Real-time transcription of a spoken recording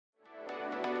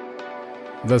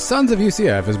The Sons of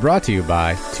UCF is brought to you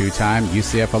by two-time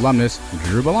UCF alumnus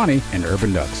Drew Belani and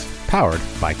UrbanNooks, powered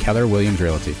by Keller Williams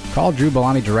Realty. Call Drew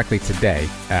Belani directly today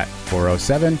at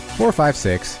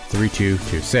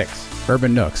 407-456-3226.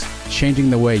 UrbanNooks,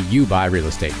 changing the way you buy real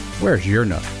estate. Where's your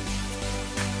nook?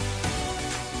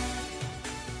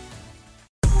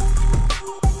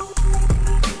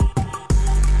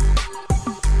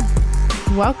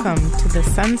 Welcome to the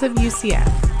Sons of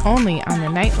UCF, only on the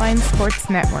Knightline Sports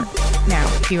Network. Now,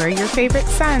 here are your favorite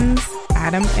sons,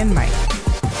 Adam and Mike.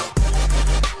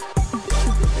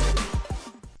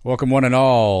 Welcome one and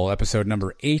all, episode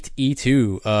number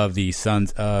 8E2 of the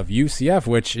Sons of UCF,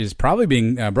 which is probably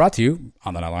being brought to you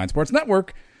on the Knightline Sports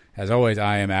Network. As always,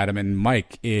 I am Adam, and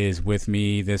Mike is with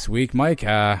me this week. Mike,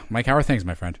 how are things,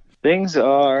 my friend? Things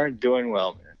are doing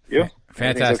well, man. You?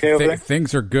 Fantastic. Okay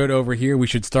things are good over here. We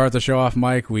should start the show off,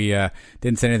 Mike. We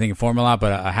didn't say anything formal out,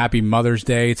 but a happy Mother's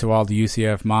Day to all the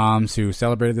UCF moms who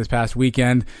celebrated this past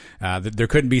weekend. There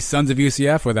couldn't be Sons of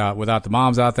UCF without the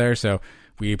moms out there, so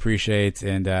we appreciate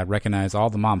and recognize all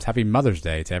the moms. Happy Mother's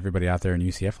Day to everybody out there in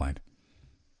UCF land.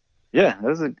 Yeah, that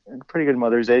was a pretty good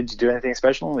Mother's Day. Did you do anything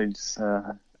special? We just, it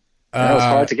was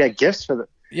hard to get gifts for the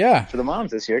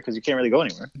moms this year because you can't really go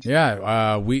anywhere.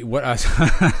 Yeah,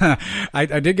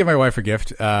 I did give my wife a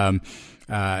gift. A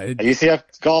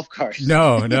UCF golf cart.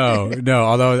 No.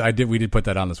 Although we did put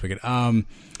that on this weekend.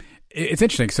 It's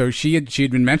interesting. So she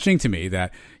had been mentioning to me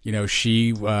that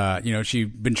she'd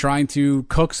been trying to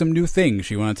cook some new things.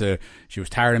 She was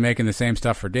tired of making the same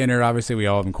stuff for dinner. Obviously, we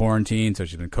all have in quarantine, so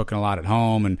she's been cooking a lot at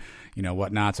home and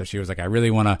whatnot. So she was like, I really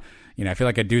want to. I feel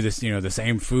like I do this, the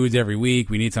same foods every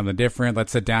week. We need something different.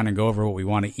 Let's sit down and go over what we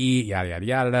want to eat, yada, yada,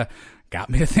 yada.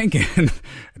 Got me to thinking.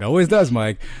 It always does,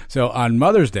 Mike. So on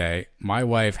Mother's Day, my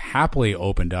wife happily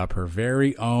opened up her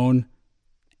very own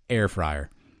air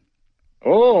fryer.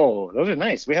 Oh, those are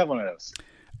nice. We have one of those.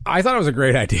 I thought it was a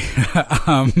great idea.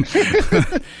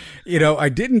 I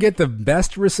didn't get the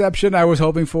best reception I was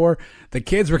hoping for. The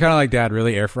kids were kind of like, Dad,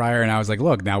 really, air fryer? And I was like,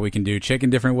 look, now we can do chicken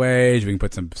different ways. We can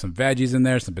put some veggies in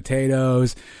there, some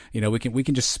potatoes. We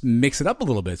can just mix it up a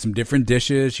little bit, some different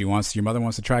dishes. Your mother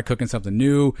wants to try cooking something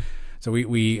new. So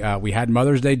we had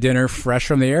Mother's Day dinner fresh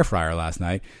from the air fryer last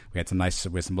night. We had some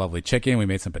lovely chicken. We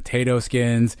made some potato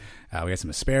skins. We had some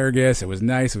asparagus. It was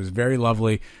nice. It was very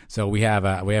lovely. So we have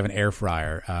an air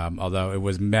fryer. Although it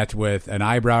was met with an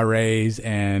eyebrow raise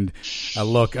and a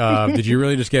look of, did you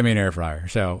really just get me an air fryer?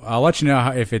 So I'll let you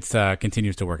know if it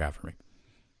continues to work out for me.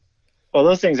 Well,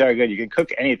 those things are good. You can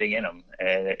cook anything in them,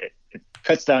 and it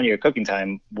cuts down your cooking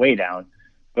time way down.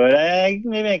 But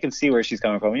maybe I can see where she's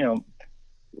coming from.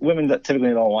 Women that typically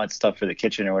don't want stuff for the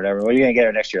kitchen or whatever. What are you going to get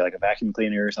her next year? Like a vacuum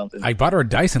cleaner or something? I bought her a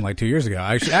Dyson like 2 years ago.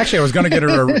 I was going to get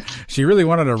her she really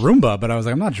wanted a Roomba, but I was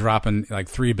like, I'm not dropping like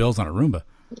 $3 bills on a Roomba.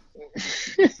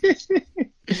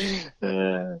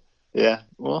 Yeah,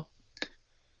 well,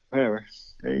 whatever.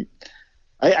 I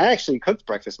actually cooked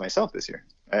breakfast myself this year.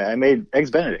 I made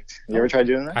Eggs Benedict. You ever tried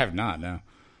doing that? I have not, no.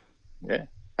 Yeah.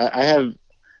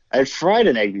 I've fried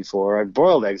an egg before. I've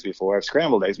boiled eggs before. I've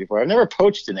scrambled eggs before. I've never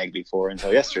poached an egg before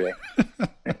until yesterday.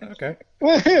 Okay.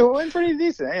 Well, it went pretty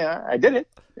decent. Yeah, I did it.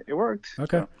 It worked.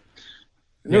 Okay. So,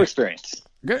 new experience.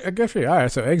 Good for you. All right,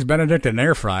 so Eggs Benedict and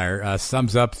air fryer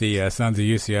sums up the Sons of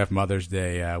UCF Mother's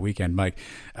Day weekend, Mike.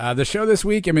 The show this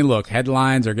week, look,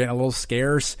 headlines are getting a little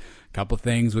scarce. A couple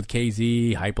things with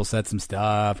KZ. Heupel said some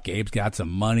stuff. Gabe's got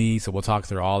some money, so we'll talk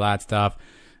through all that stuff.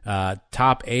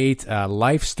 Top 8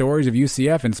 life stories of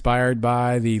UCF inspired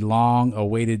by the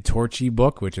long-awaited Torchy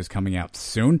book, which is coming out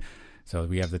soon. So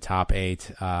we have the top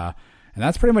 8. And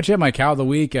that's pretty much it, my cow of the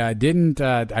week. I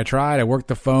tried. I worked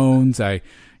the phones. I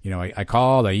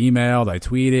called, I emailed, I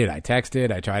tweeted, I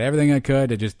texted. I tried everything I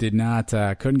could. I just did not,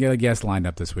 couldn't get a guest lined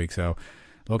up this week. So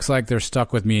looks like they're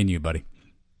stuck with me and you, buddy.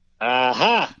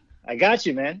 Aha! I got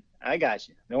you, man. I got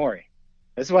you. Don't worry.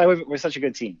 This is why we're such a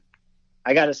good team.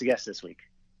 I got us a guest this week.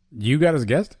 You got us a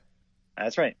guest?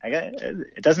 That's right.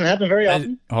 It doesn't happen very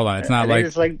often. Hold on. It's not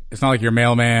like your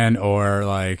mailman or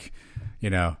like,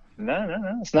 No.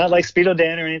 It's not like Speedo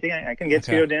Dan or anything. I can get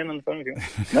Speedo Dan on the phone with you.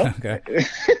 No. Okay.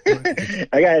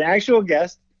 I got an actual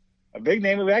guest, a big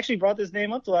name. We actually brought this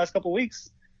name up the last couple of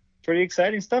weeks. Pretty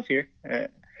exciting stuff here. I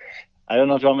don't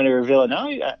know if you want me to reveal it now.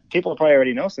 People probably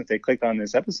already know since they clicked on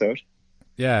this episode.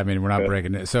 Yeah, we're not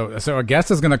breaking it. So a guest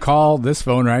is going to call this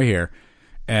phone right here.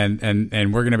 And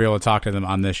we're going to be able to talk to them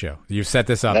on this show. You've set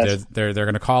this up. They're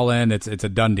going to call in. It's a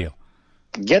done deal.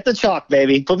 Get the chalk,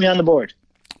 baby. Put me on the board.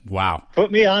 Wow.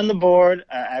 Put me on the board.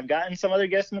 I've gotten some other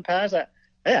guests in the past.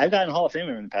 I've gotten Hall of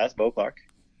Famer in the past, Bo Clark.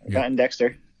 I've gotten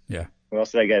Dexter. Yeah. Who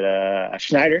else did I get?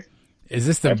 Schneider. Is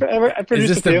this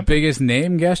the biggest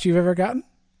name guest you've ever gotten?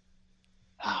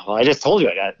 Well, I just told you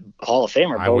I got Hall of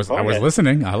Famer. I was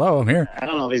listening. Hello, I'm here. I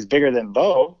don't know if he's bigger than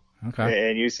Bo in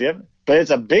UCF, but it's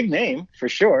a big name for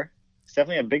sure. It's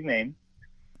definitely a big name.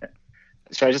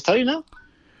 Should I just tell you now?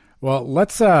 Well,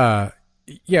 let's. Why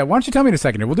don't you tell me in a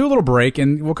second? We'll do a little break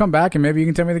and we'll come back and maybe you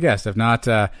can tell me the guest. If not,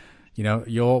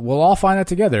 we'll all find out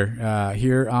together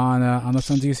here on the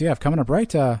Sons of UCF coming up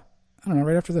right. I don't know,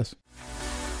 right after this.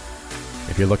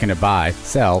 If you're looking to buy,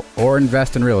 sell, or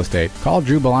invest in real estate, call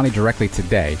Drew Belani directly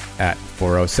today at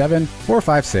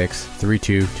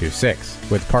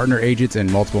 407-456-3226. With partner agents in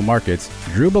multiple markets,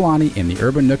 Drew Belani and the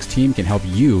UrbanNooks team can help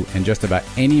you in just about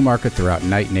any market throughout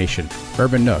Knight Nation.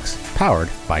 UrbanNooks, powered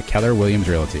by Keller Williams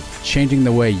Realty, changing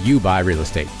the way you buy real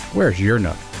estate. Where's your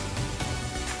Nook?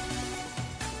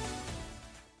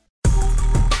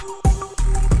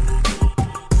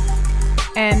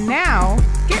 And now,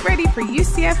 get ready for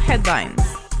UCF headlines.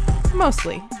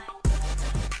 Mostly.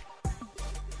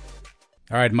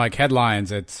 All right, Mike,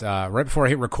 headlines. It's right before I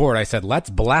hit record, I said,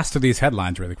 let's blast through these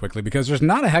headlines really quickly because there's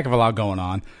not a heck of a lot going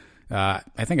on. I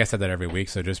think I said that every week,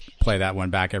 so just play that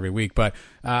one back every week. But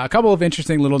a couple of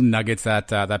interesting little nuggets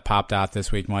that popped out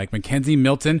this week, Mike. Mackenzie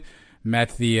Milton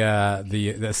met the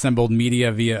assembled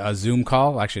media via a Zoom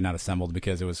call. Actually, not assembled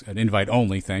because it was an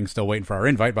invite-only thing. Still waiting for our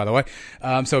invite, by the way.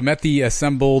 So met the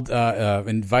assembled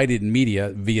invited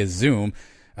media via Zoom.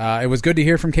 It was good to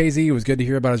hear from KZ. It was good to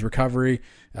hear about his recovery.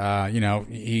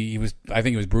 He was, I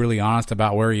think he was brutally honest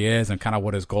about where he is and kind of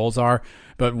what his goals are.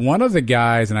 But one of the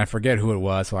guys, and I forget who it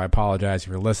was, so I apologize if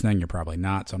you're listening. You're probably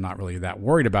not, so I'm not really that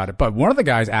worried about it. But one of the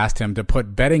guys asked him to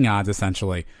put betting odds,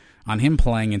 essentially, on him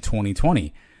playing in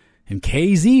 2020. And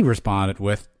KZ responded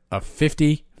with a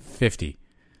 50-50.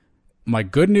 My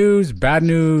good news, bad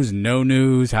news, no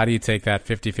news. How do you take that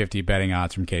 50-50 betting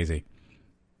odds from KZ?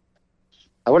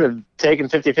 I would have taken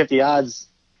 50-50 odds,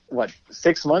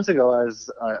 6 months ago as,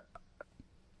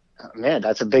 man,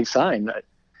 that's a big sign.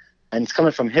 And it's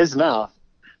coming from his mouth.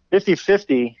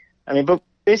 50-50, I mean, but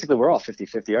basically we're all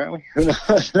 50-50, aren't we? Who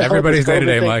knows? Everybody's day to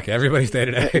day, Mike. Everybody's day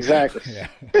to day. Exactly.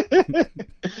 But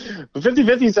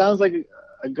 50-50 sounds like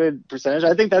a good percentage.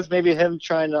 I think that's maybe him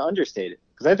trying to understate it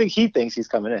because I think he thinks he's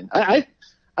coming in. I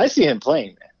see him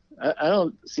playing, man. I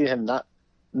don't see him not.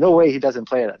 No way he doesn't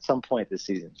play it at some point this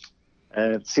season.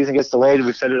 And if the season gets delayed,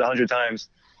 we've said it 100 times,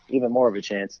 even more of a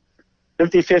chance.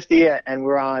 50-50, and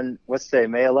we're on, what's today,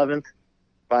 May 11th?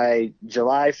 By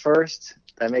July 1st,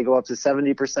 that may go up to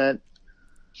 70%.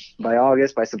 By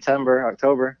August, by September,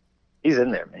 October, he's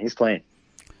in there, man. He's playing.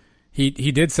 He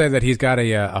did say that he's got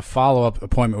a follow-up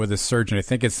appointment with his surgeon. I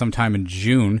think it's sometime in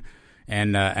June.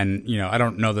 And I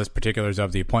don't know the particulars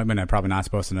of the appointment. I'm probably not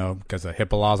supposed to know because of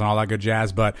HIPAA laws and all that good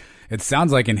jazz. But it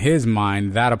sounds like in his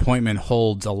mind, that appointment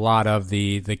holds a lot of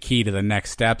the key to the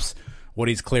next steps, what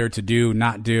he's cleared to do,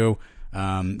 not do.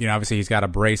 Obviously he's got a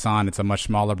brace on. It's a much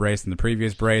smaller brace than the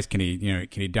previous brace. Can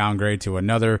he downgrade to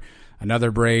another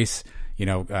brace?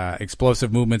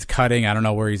 Explosive movements, cutting. I don't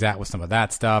know where he's at with some of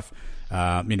that stuff.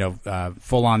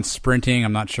 Full on sprinting.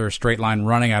 I'm not sure. Straight line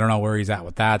running. I don't know where he's at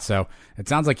with that. So it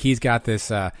sounds like he's got this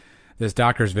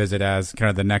doctor's visit as kind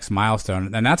of the next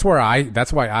milestone. And that's why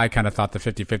I kind of thought the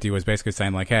 50-50 was basically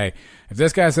saying like, hey, if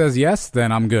this guy says yes,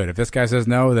 then I'm good. If this guy says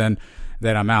no, then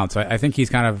I'm out. So I think he's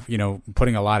kind of,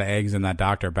 putting a lot of eggs in that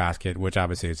doctor basket, which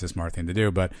obviously is a smart thing to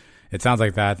do, but it sounds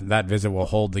like that visit will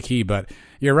hold the key. But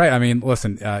you're right. I mean,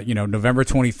 listen, November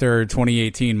 23rd,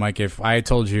 2018, Mike, if I had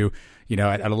told you,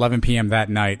 at 11 p.m. that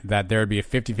night that there would be a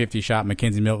 50-50 shot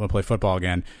Mackenzie Milton would play football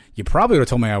again, you probably would have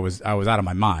told me I was out of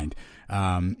my mind.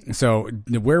 So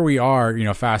where we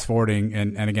are, fast forwarding,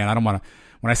 and again, I don't want to,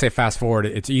 when I say fast forward,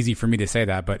 it's easy for me to say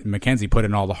that, but Mackenzie put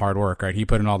in all the hard work, right? He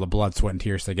put in all the blood, sweat, and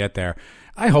tears to get there.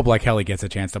 I hope like hell he gets a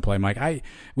chance to play, Mike.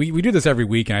 We do this every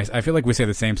week, and I feel like we say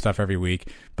the same stuff every week,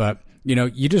 but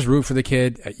you just root for the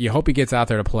kid. You hope he gets out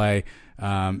there to play.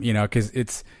 Because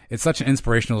it's such an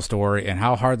inspirational story and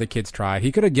how hard the kid's tried.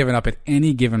 He could have given up at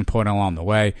any given point along the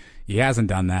way. He hasn't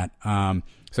done that.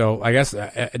 So I guess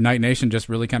Knight Nation just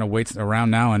really kind of waits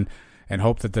around now and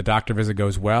hope that the doctor visit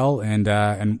goes well and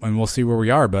we'll see where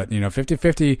we are. But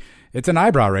 50-50, it's an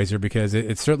eyebrow raiser because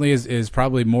it certainly is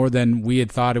probably more than we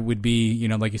had thought it would be.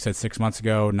 Like you said, 6 months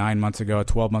ago, 9 months ago,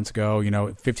 12 months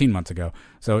ago, 15 months ago.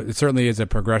 So it certainly is a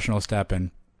progressional step,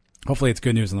 and hopefully it's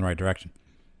good news in the right direction.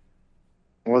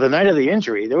 Well, the night of the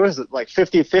injury, there was like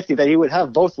 50-50 that he would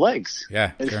have both legs.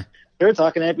 Yeah, sure. They were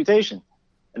talking amputation.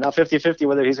 And now 50-50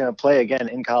 whether he's going to play again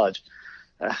in college.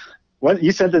 What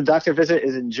you said the doctor visit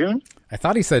is in June? I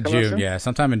thought he said June, yeah,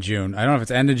 sometime in June. I don't know if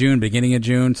it's end of June, beginning of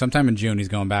June. Sometime in June he's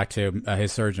going back to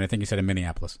his surgeon. I think he said in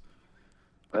Minneapolis.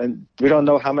 And we don't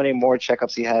know how many more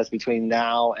checkups he has between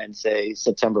now and, say,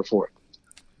 September 4th.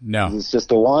 No. It's just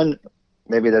the one.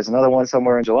 Maybe there's another one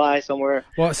somewhere in July somewhere.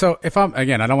 Well, so if I'm,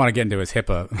 again, I don't want to get into his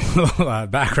HIPAA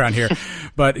background here,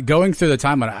 but going through the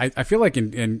timeline, I feel like,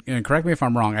 and correct me if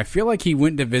I'm wrong, I feel like he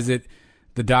went to visit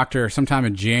the doctor sometime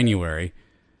in January,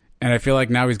 and I feel like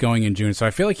now he's going in June. So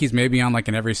I feel like he's maybe on like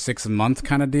an every 6 month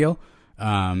kind of deal.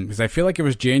 Because I feel like it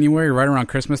was January, right around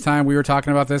Christmas time, we were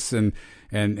talking about this, and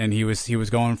he was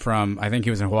going from, I think he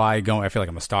was in Hawaii I feel like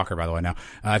I'm a stalker, by the way, now.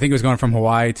 I think he was going from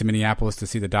Hawaii to Minneapolis to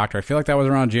see the doctor. I feel like that was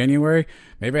around January.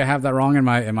 Maybe I have that wrong in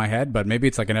my head, but maybe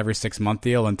it's like an every 6 month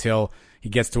deal until he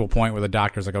gets to a point where the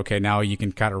doctor's like, okay, now you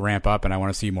can kind of ramp up and I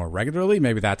want to see you more regularly.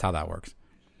 Maybe that's how that works.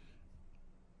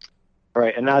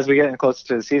 Right, and now as we get closer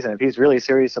to the season, if he's really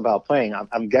serious about playing,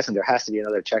 I'm guessing there has to be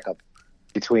another checkup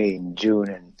between June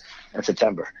and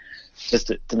September, just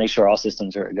to make sure all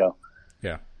systems are to go.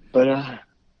 Yeah. But,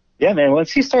 yeah, man,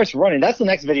 once he starts running, that's the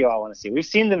next video I want to see. We've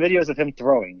seen the videos of him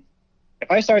throwing. If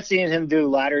I start seeing him do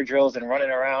ladder drills and running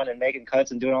around and making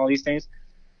cuts and doing all these things,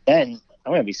 then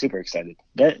I'm going to be super excited.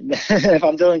 If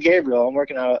I'm doing Gabriel, I'm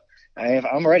working out.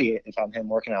 I'm ready if I'm him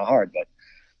working out hard, but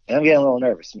I'm getting a little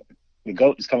nervous. The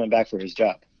GOAT is coming back for his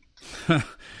job.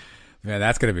 Man,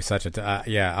 that's going to be such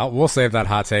a we'll save that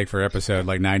hot take for episode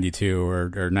like 92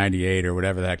 or 98 or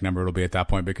whatever the heck number it'll be at that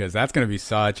point, because that's going to be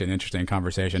such an interesting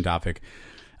conversation topic.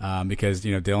 Because,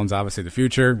 Dylan's obviously the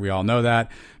future. We all know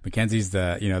that. Mackenzie's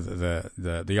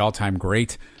the all-time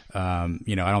great. I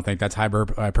don't think that's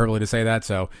hyperbole to say that.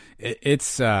 So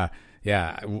it's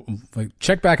like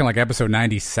check back on like episode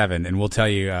 97 and we'll tell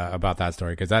you about that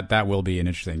story, because that will be an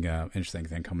interesting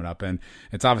thing coming up, and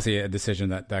it's obviously a decision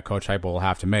that Coach Heupel will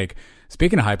have to make.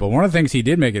 Speaking of Heupel, one of the things he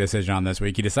did make a decision on this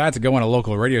week, he decided to go on a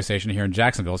local radio station here in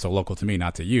Jacksonville, so local to me,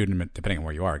 not to you, depending on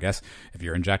where you are, I guess. If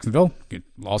you're in Jacksonville,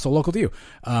 also local to you.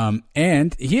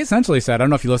 And he essentially said, I don't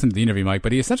know if you listened to the interview, Mike,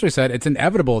 but he essentially said it's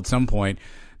inevitable at some point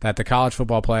that the college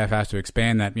football playoff has to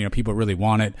expand, that, people really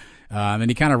want it. And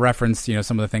he kind of referenced,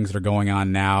 some of the things that are going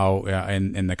on now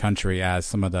in the country as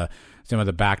some of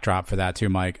the backdrop for that too,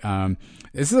 Mike.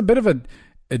 This is a bit of a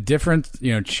different,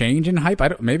 change in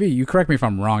hype. Maybe you correct me if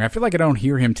I'm wrong. I feel like I don't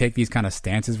hear him take these kind of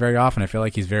stances very often. I feel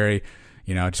like he's very,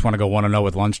 I just want to go 1-0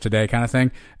 with lunch today kind of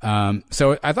thing.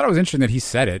 So I thought it was interesting that he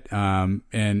said it.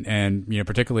 And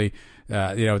particularly,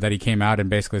 that he came out and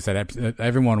basically said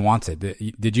everyone wants it.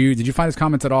 Did you find his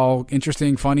comments at all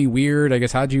interesting, funny, weird? I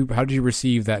guess how did you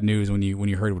receive that news when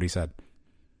you heard what he said?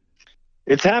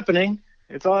 It's happening.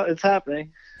 It's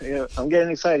happening. I'm getting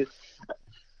excited.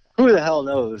 Who the hell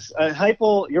knows?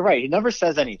 Heupel, you're right. He never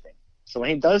says anything. So when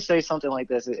he does say something like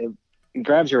this, it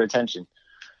grabs your attention.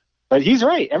 But he's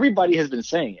right. Everybody has been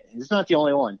saying it. He's not the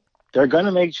only one. They're going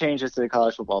to make changes to the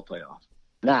college football playoff.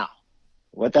 Now,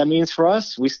 what that means for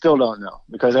us, we still don't know.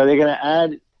 Because are they going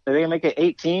to make it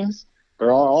 8 teams? Or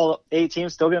are all 8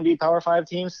 teams still going to be Power 5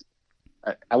 teams?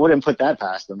 I wouldn't put that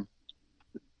past them.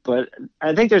 But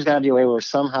I think there's got to be a way where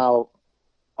somehow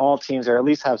all teams, or at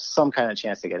least have some kind of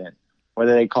chance to get in.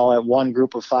 Whether they call it one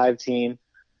group of 5 team,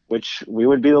 which we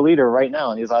would be the leader right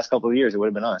now in these last couple of years. It would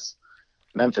have been us.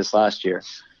 Memphis last year.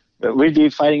 But we'd be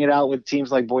fighting it out with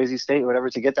teams like Boise State or whatever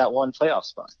to get that one playoff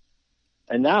spot.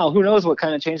 And now, who knows what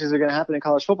kind of changes are going to happen in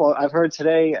college football. I've heard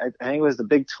today, I think it was the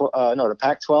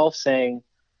Pac-12 saying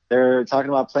they're talking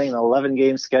about playing an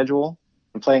 11-game schedule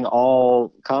and playing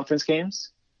all conference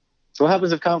games. So what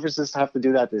happens if conferences have to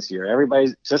do that this year?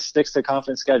 Everybody just sticks to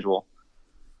conference schedule.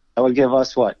 That would give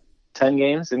us, 10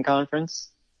 games in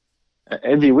conference?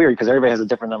 It'd be weird because everybody has a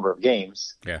different number of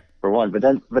games. Yeah. For one. But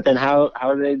then how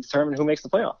do they determine who makes the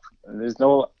playoff? There's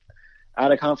no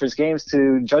out-of-conference games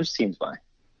to judge teams by.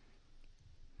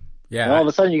 Yeah. And all of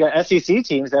a sudden, you got SEC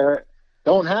teams that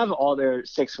don't have all their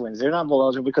 6 wins. They're not bowl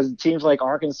eligible because teams like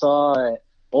Arkansas,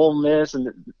 Ole Miss,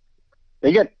 and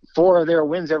they get 4 of their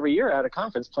wins every year out of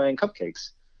conference playing cupcakes.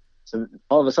 So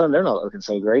all of a sudden, they're not looking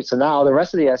so great. So now the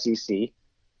rest of the SEC,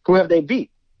 who have they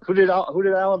beat? Who did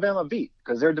Alabama beat?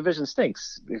 Because their division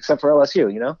stinks, except for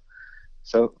LSU,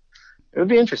 So it would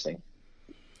be interesting.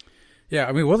 Yeah,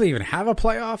 I mean, will they even have a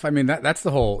playoff? I mean, that's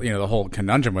the whole, the whole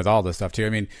conundrum with all this stuff too. I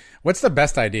mean, what's the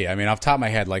best idea? I mean, off the top of my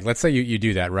head, like, let's say you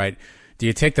do that, right? Do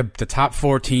you take the top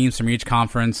 4 teams from each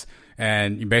conference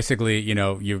and you basically,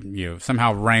 you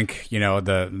somehow rank,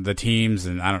 the teams,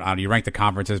 and I don't know, you rank the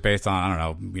conferences based on, I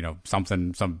don't know,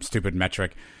 some stupid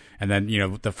metric. And then,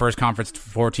 the first conference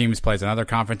 4 teams plays another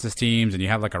conference's teams, and you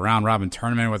have like a round robin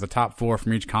tournament with the top 4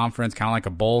 from each conference, kind of like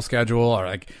a bowl schedule, or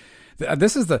like I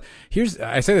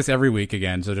say this every week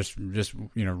again, so just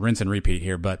rinse and repeat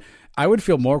here, but I would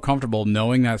feel more comfortable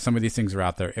knowing that some of these things are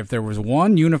out there if there was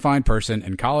one unified person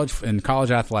in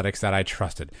college athletics that I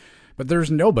trusted. But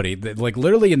there's nobody. Like,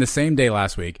 literally in the same day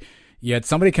last week, You had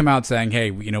somebody come out saying, hey,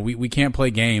 we can't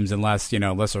play games unless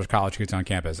there's college kids on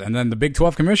campus. And then the Big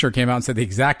 12 commissioner came out and said the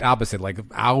exact opposite, like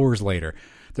hours later.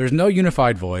 There's no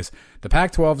unified voice. The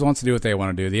Pac-12 wants to do what they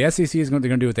want to do. The SEC is going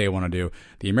to do what they want to do.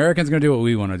 The Americans are going to do what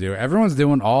we want to do. Everyone's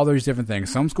doing all these different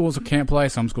things. Some schools can't play.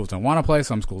 Some schools don't want to play.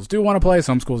 Some schools do want to play.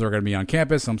 Some schools are going to be on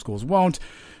campus. Some schools won't.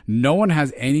 No one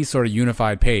has any sort of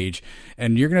unified page.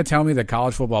 And you're going to tell me the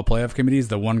College Football Playoff Committee is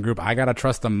the one group I got to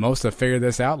trust the most to figure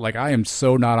this out? Like, I am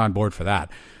so not on board for that.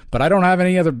 But I don't have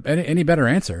any better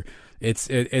answer.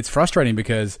 It's frustrating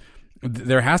because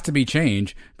there has to be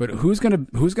change, but who's gonna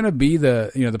be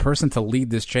the person to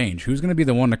lead this change? Who's gonna be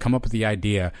the one to come up with the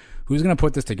idea? Who's gonna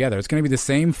put this together? It's gonna be the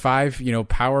same 5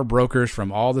 power brokers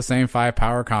from all the same 5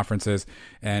 power conferences,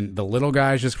 and the little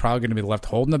guys just probably gonna be left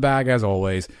holding the bag as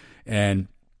always. And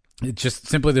it just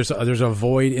simply there's a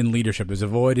void in leadership. There's a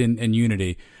void in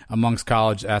unity amongst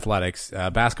college athletics,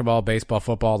 basketball, baseball,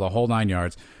 football, the whole 9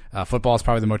 yards. Football is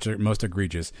probably the most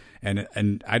egregious,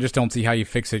 and I just don't see how you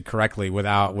fix it correctly with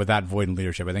that void in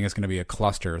leadership. I think it's going to be a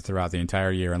cluster throughout the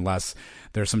entire year unless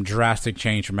there's some drastic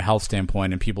change from a health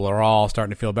standpoint and people are all starting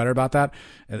to feel better about that.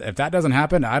 If that doesn't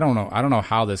happen, I don't know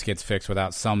how this gets fixed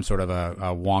without some sort of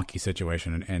a wonky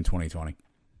situation in 2020.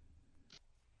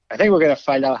 I think we're going to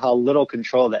find out how little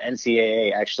control the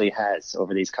NCAA actually has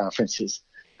over these conferences,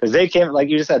 because they can't, like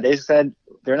you just said, they said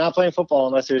they're not playing football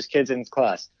unless there's kids in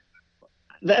class.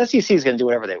 The SEC is going to do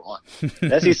whatever they want.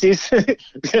 The SEC is going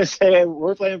to say, hey,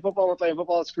 we're playing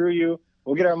football, screw you.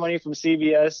 We'll get our money from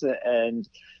CBS, and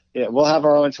we'll have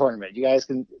our own tournament. You guys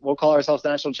we'll call ourselves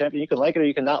national champion. You can like it or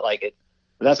you can not like it,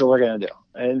 but that's what we're going to do.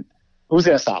 And who's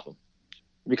going to stop them?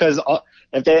 Because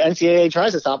if the NCAA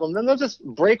tries to stop them, then they'll just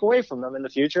break away from them in the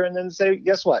future and then say,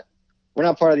 guess what? We're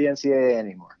not part of the NCAA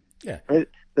anymore. Yeah. Right?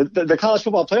 The college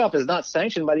football playoff is not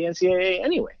sanctioned by the NCAA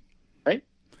anyway, right?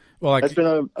 Well, that's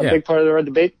been a big part of the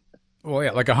debate. Well,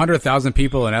 yeah, like 100,000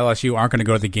 people in LSU aren't going to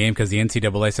go to the game because the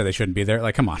NCAA said they shouldn't be there.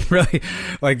 Like, come on, really?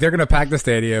 Like, they're going to pack the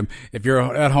stadium. If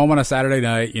you're at home on a Saturday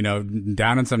night,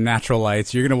 down in some natural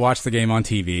lights, you're going to watch the game on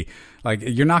TV. Like,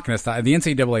 you're not going to stop. The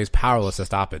NCAA is powerless to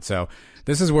stop it. So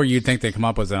this is where you'd think they come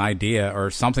up with an idea or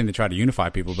something to try to unify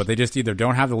people, but they just either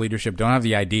don't have the leadership, don't have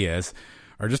the ideas,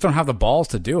 or just don't have the balls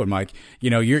to do it, Mike.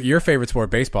 Your favorite sport,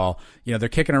 baseball, they're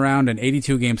kicking around an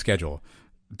 82-game schedule.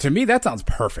 To me, that sounds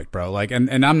perfect, bro. Like,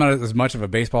 and I'm not as much of a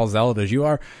baseball zealot as you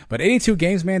are, but 82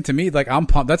 games, man, to me, like, I'm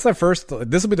pumped. This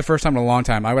will be the first time in a long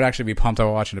time I would actually be pumped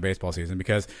about watching a baseball season,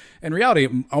 because in reality,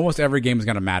 almost every game is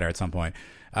going to matter at some point.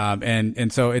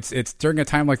 And so it's during a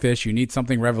time like this, you need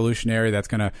something revolutionary that's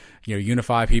going to,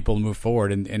 unify people and move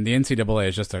forward. And the NCAA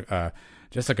is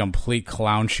just a complete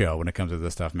clown show when it comes to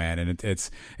this stuff, man. And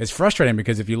it's frustrating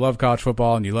because if you love college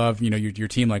football and you love, your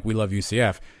team like we love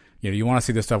UCF, you want to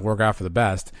see this stuff work out for the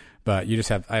best, but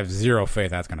I have zero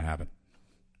faith that's going to happen.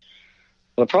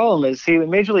 Well, the problem is, see, in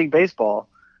Major League Baseball,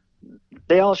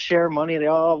 they all share money. They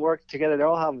all work together. They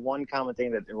all have one common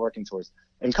thing that they're working towards.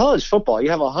 In college football,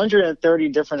 you have 130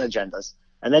 different agendas,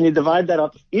 and then you divide that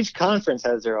up. Each conference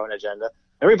has their own agenda.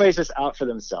 Everybody's just out for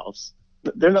themselves.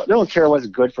 They don't care what's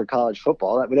good for college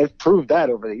football. But they've proved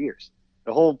that over the years.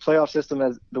 The whole playoff system,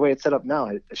 as the way it's set up now,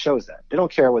 it shows that. They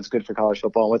don't care what's good for college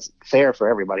football and what's fair for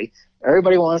everybody.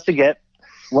 Everybody wants to get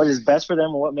what is best for them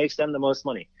and what makes them the most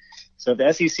money. So if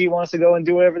the SEC wants to go and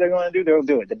do whatever they're going to do, they'll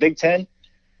do it. The Big Ten,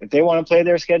 if they want to play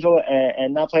their schedule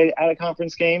and not play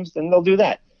out-of-conference games, then they'll do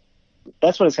that.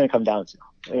 That's what it's going to come down to.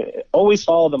 Always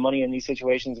follow the money in these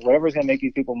situations. Whatever's going to make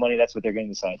these people money, that's what they're going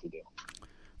to decide to do.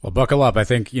 Well, buckle up. I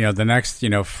think, the next,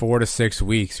 4 to 6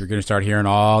 weeks, you're going to start hearing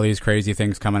all these crazy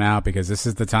things coming out, because this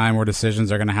is the time where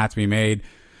decisions are going to have to be made.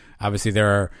 Obviously, there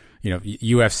are,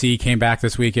 UFC came back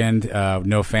this weekend.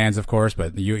 No fans, of course,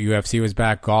 but the UFC was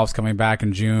back. Golf's coming back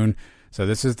in June. So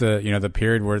this is the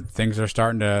period where things are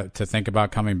starting to think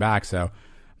about coming back. So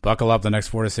buckle up the next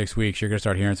 4 to 6 weeks. You're going to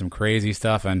start hearing some crazy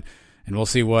stuff, and we'll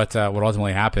see what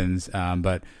ultimately happens.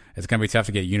 But it's going to be tough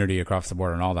to get unity across the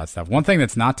board and all that stuff. One thing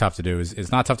that's not tough to do is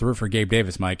it's not tough to root for Gabe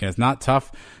Davis, Mike, and it's not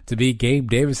tough to be Gabe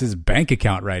Davis's bank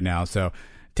account right now. So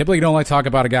typically you don't like to talk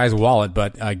about a guy's wallet,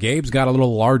 but Gabe's got a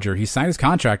little larger. He signed his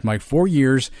contract, Mike, 4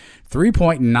 years,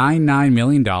 $3.99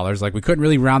 million. Like, we couldn't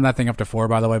really round that thing up to 4,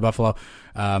 by the way, Buffalo.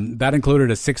 That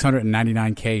included a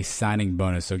 $699K signing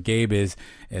bonus. So Gabe is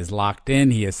locked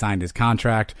in. He has signed his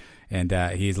contract, and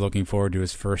he's looking forward to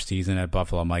his first season at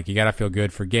Buffalo. Mike, you got to feel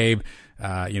good for Gabe.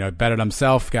 Betted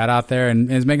himself, got out there,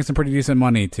 and is making some pretty decent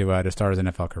money to start his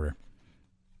NFL career.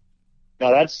 Now,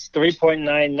 that's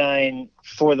 3.99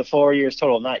 for the 4 years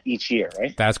total, not each year,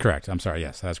 right? That's correct. I'm sorry.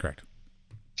 Yes, that's correct.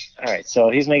 All right.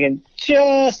 So he's making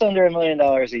just under $1 million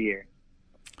a year.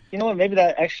 You know what? Maybe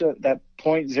that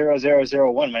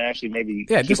 .0001 might actually maybe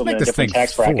Yeah, keep just him make in a this different thing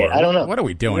tax bracket. 4. I don't know. What are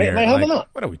we doing here? Might help him out.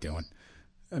 What are we doing?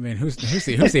 I mean, who's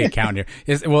the accountant here?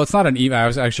 It's not an even. I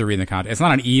was actually reading the contract. It's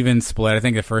not an even split. I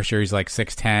think the first year he's like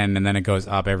 610, and then it goes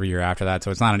up every year after that.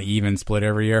 So it's not an even split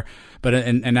every year. But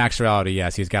in actuality,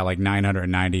 yes, he's got like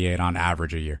 998 on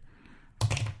average a year.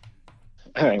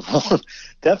 All right. Well,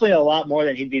 definitely a lot more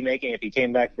than he'd be making if he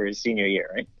came back for his senior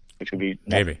year, right? Which would be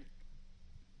maybe.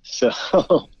 So,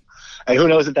 and who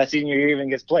knows if that senior year even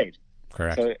gets played?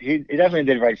 Correct. So he definitely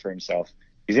did right for himself.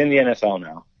 He's in the NFL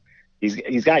now.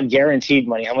 He's got guaranteed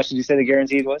money. How much did you say the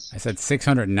guaranteed was? I said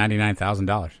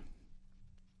 $699,000.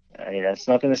 I mean, that's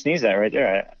nothing to sneeze at right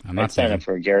there. I'd sign up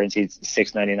for a guaranteed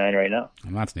 $699 right now.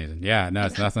 I'm not sneezing. Yeah, no,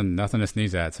 it's nothing to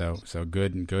sneeze at. So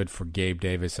good for Gabe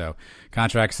Davis. So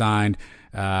contract signed.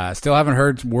 Still haven't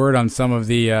heard word on some of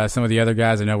the other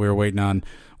guys. I know we were waiting on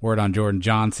word on Jordan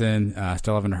Johnson.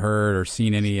 Still haven't heard or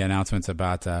seen any announcements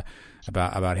about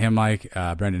him, Mike.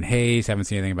 Brendan Hayes, haven't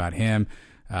seen anything about him.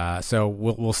 So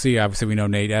we'll see. Obviously, we know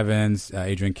Nate Evans,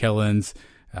 Adrian Killens,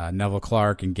 Neville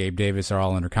Clark, and Gabe Davis are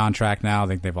all under contract now. I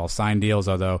think they've all signed deals,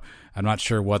 although I'm not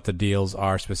sure what the deals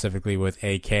are specifically with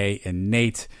AK and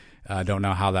Nate. Don't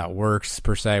know how that works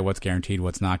per se. What's guaranteed,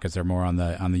 what's not, because they're more on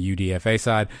the UDFA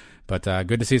side. But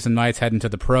good to see some Knights heading to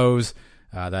the pros.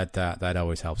 That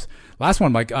always helps. Last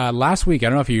one, Mike. Last week, I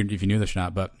don't know if you knew this or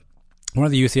not, but one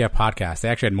of the UCF podcasts, they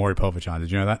actually had Maury Povich on.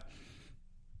 Did you know that?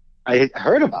 I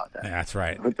heard about that. Yeah, that's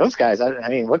right. With those guys, I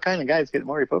mean, what kind of guys get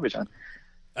Maury Povich on?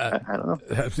 I don't know.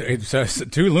 It's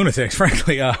two lunatics,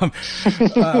 frankly.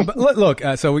 But look,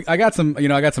 so I got some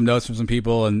notes from some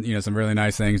people, and some really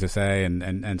nice things to say,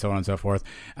 and so on and so forth.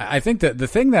 I think that the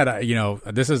thing that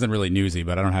this isn't really newsy,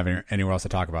 but I don't have anywhere else to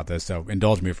talk about this, so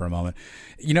indulge me for a moment.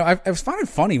 I found it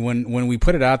funny when we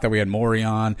put it out that we had Maury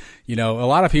on. A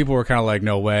lot of people were kind of like,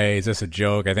 "No way, is this a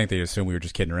joke?" I think they assumed we were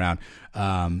just kidding around,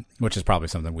 which is probably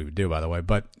something we would do, by the way.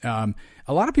 But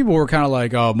a lot of people were kind of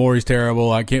like, "Oh, Maury's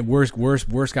terrible. I can't.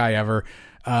 Worst guy ever."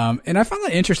 And I found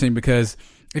that interesting because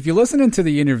if you listen into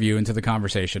the interview, into the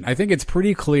conversation, I think it's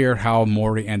pretty clear how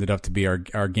Maury ended up to be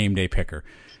our game day picker.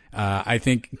 I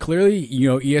think clearly,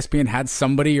 ESPN had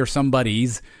somebody or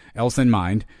somebodies else in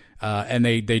mind. And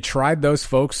they tried those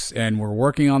folks and were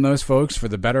working on those folks for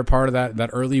the better part of that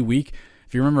early week.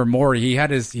 If you remember Maury, he had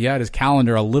his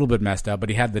calendar a little bit messed up, but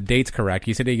he had the dates correct.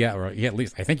 He said at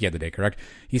least I think he had the date correct.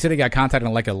 He said he got contacted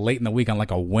on like a late in the week on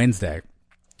like a Wednesday,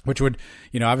 which would,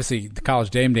 obviously the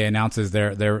College Game Day announces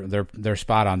their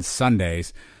spot on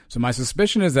Sundays. So my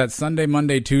suspicion is that Sunday,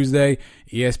 Monday, Tuesday,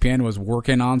 ESPN was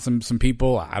working on some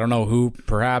people. I don't know who,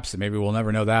 perhaps, maybe we'll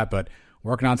never know that, but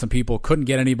working on some people, couldn't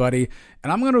get anybody.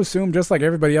 And I'm going to assume, just like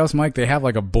everybody else, Mike, they have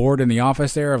like a board in the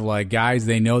office there of like guys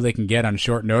they know they can get on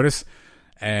short notice.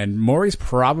 And Maury's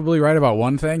probably right about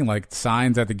one thing, like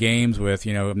signs at the games with,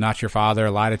 I'm not your father,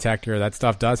 lie detector. That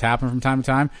stuff does happen from time to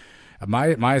time.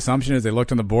 My assumption is they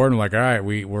looked on the board and were like, all right,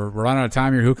 we're running out of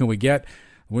time here. Who can we get?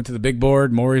 Went to the big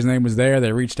board. Maury's name was there.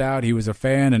 They reached out. He was a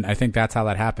fan, and I think that's how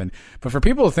that happened. But for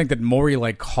people to think that Maury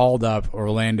called up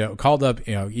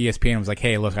ESPN and was like,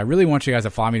 hey, look, I really want you guys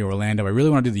to fly me to Orlando. I really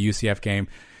want to do the UCF game.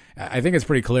 I think it's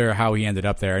pretty clear how he ended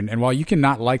up there. And while you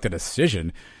cannot like the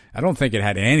decision, I don't think it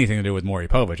had anything to do with Maury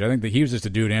Povich. I think that he was just a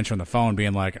dude answering the phone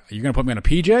being like, you're going to put me on a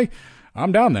PJ?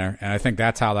 I'm down there. And I think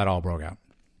that's how that all broke out.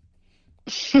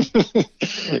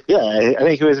 Yeah, I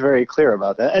think he was very clear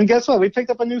about that. And guess what? We picked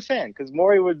up a new fan because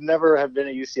Maury would never have been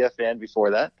a UCF fan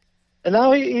before that. And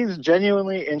now he's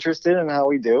genuinely interested in how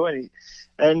we do,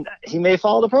 and he may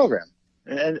follow the program.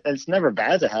 And it's never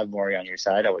bad to have Maury on your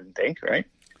side, I wouldn't think, right?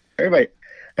 Everybody.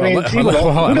 I mean,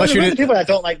 unless you did people that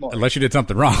don't like Maury. Unless you did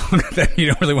something wrong, then you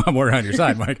don't really want Maury on your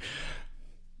side, Mike.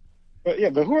 But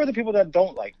who are the people that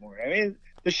don't like Maury? I mean,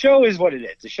 the show is what it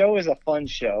is. The show is a fun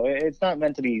show. It's not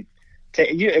meant to be.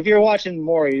 If you're watching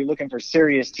Maury, you're looking for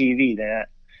serious TV. Then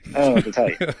I don't know what to tell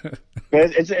you.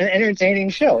 But it's an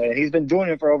entertaining show, and he's been doing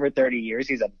it for over 30 years.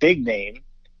 He's a big name.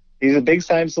 He's a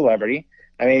big-time celebrity.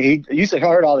 I mean, he used to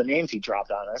heard all the names he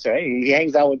dropped on us, right? He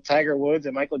hangs out with Tiger Woods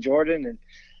and Michael Jordan and.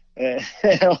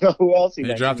 I don't know who else he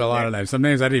dropped a lot of names. Some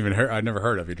names I'd never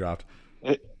heard of. He dropped.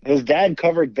 His dad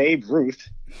covered Babe Ruth,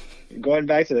 going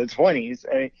back to the 20s.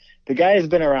 I mean, the guy has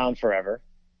been around forever.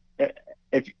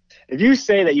 If you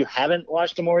say that you haven't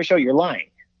watched the Maury Show, you're lying.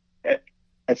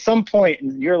 At some point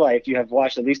in your life, you have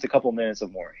watched at least a couple minutes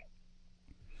of Maury.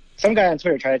 Some guy on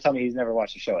Twitter tried to tell me he's never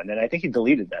watched the show, and then I think he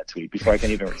deleted that tweet before I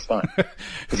can even respond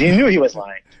because he knew he was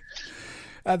lying.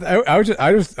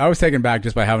 I was taken back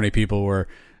just by how many people were.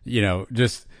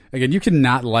 Just again, you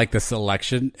cannot like the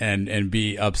selection and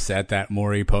be upset that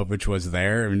Maury Povich was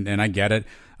there, and I get it.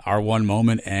 our one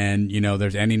moment. And,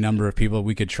 there's any number of people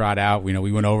we could trot out.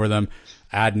 We went over them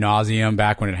ad nauseum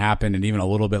back when it happened and even a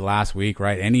little bit last week,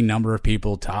 right? Any number of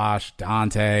people, Tosh,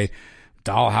 Dante,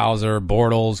 Dahlhauser,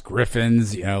 Bortles,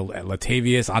 Griffins,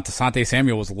 Latavius, Antasante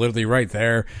Samuel was literally right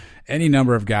there. Any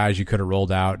number of guys you could have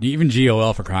rolled out, even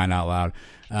GOL for crying out loud.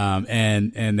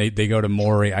 And they go to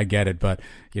Morey. I get it, but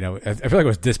I feel like it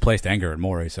was displaced anger at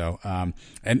Morey. So,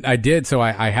 and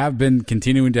I have been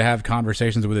continuing to have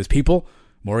conversations with his people.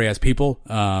 Morey has people.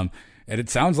 And it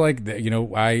sounds like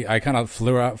I kind of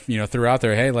threw out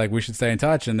there, hey, like we should stay in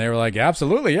touch, and they were like,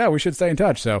 absolutely, yeah, we should stay in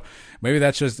touch. So maybe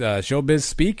that's just showbiz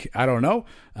speak. I don't know,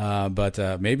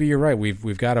 but maybe you're right.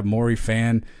 We've got a Morey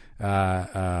fan,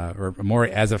 or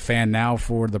Morey as a fan now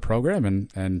for the program,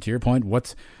 and to your point,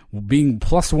 what's being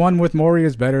 +1 with Morey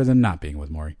is better than not being with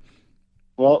Morey.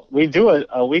 Well, we do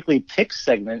a weekly picks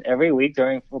segment every week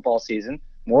during football season.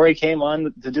 Morey came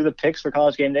on to do the picks for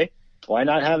College Game Day. Why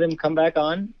not have him come back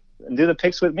on and do the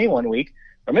picks with me one week?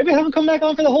 Or maybe have him come back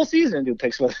on for the whole season and do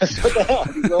picks with us. What the hell?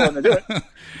 He's willing to do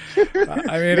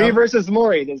it. Me versus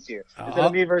Morey this year. Instead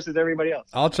of me versus everybody else.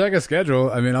 I'll check his schedule.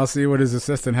 I'll see what his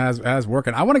assistant has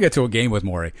working. I want to get to a game with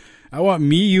Morey. I want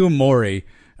me, you, and Morey,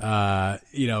 black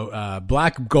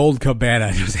gold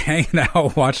cabana, just hanging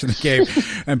out watching the game,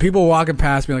 and people walking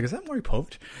past me like, is that Morey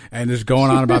Povich? And just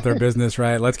going on about their business,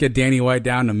 right? Let's get Danny White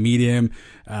down to meet him.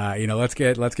 Let's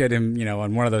get him,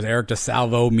 on one of those Eric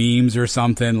DeSalvo memes or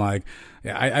something. Like,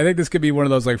 I think this could be one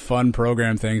of those like fun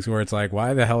program things where it's like,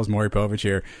 why the hell is Morey Povich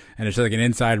here? And it's just like an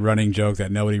inside running joke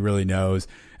that nobody really knows.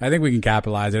 I think we can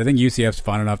capitalize it. I think UCF's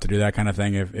fun enough to do that kind of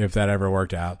thing if that ever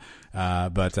worked out. I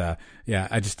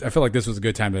feel like this was a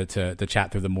good time to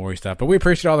chat through the Morey stuff. But we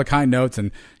appreciate all the kind notes,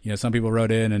 and some people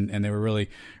wrote in and they were really,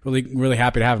 really, really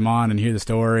happy to have him on and hear the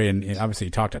story. And obviously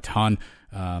he talked a ton.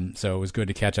 So it was good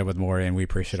to catch up with Morey, and we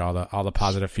appreciate all the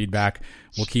positive feedback.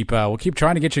 We'll keep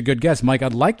trying to get you good guests. Mike,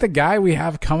 I'd like the guy we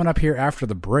have coming up here after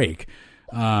the break.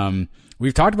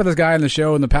 We've talked about this guy on the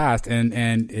show in the past,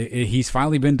 and he's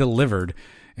finally been delivered.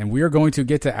 And we are going to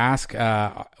get to ask,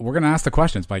 we're going to ask the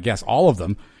questions, Mike. Yes, all of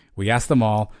them. We asked them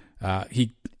all.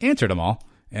 He answered them all.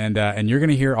 And you're going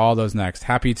to hear all those next.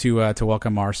 Happy to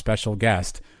welcome our special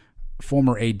guest,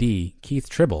 former AD Keith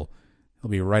Tribble. He'll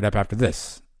be right up after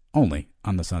this, only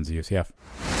on the Sons of UCF.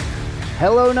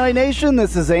 Hello, Night Nation.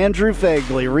 This is Andrew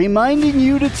Fagley reminding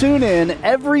you to tune in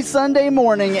every Sunday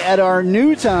morning at our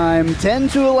new time, 10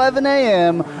 to 11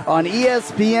 a.m. on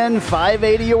ESPN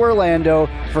 580 Orlando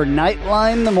for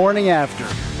Knightline the morning after.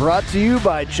 Brought to you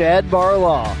by Chad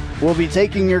Barlaw. We'll be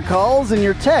taking your calls and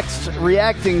your texts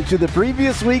reacting to the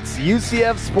previous week's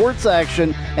UCF sports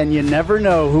action, and you never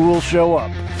know who will show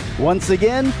up. Once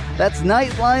again, that's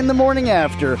Knightline the morning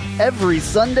after, every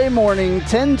Sunday morning,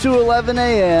 10 to 11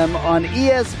 a.m. on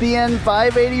ESPN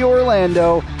 580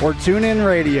 Orlando or TuneIn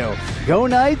Radio. Go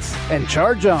Knights and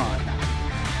charge on.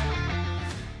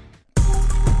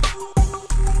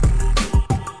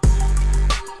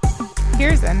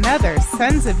 Here's another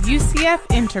Sons of UCF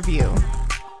interview.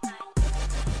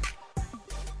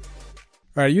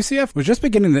 All right, UCF was just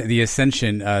beginning the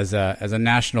ascension as a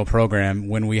national program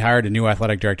when we hired a new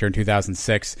athletic director in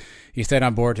 2006. He stayed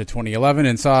on board to 2011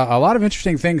 and saw a lot of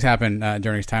interesting things happen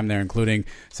during his time there, including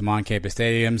some on-campus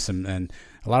stadiums and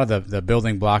a lot of the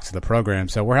building blocks of the program.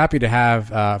 So we're happy to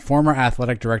have former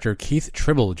athletic director Keith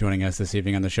Tribble joining us this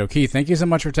evening on the show. Keith, thank you so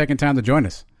much for taking time to join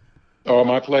us. Oh,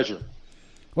 my pleasure.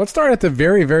 Let's start at the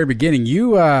very, very beginning.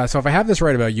 You, so if I have this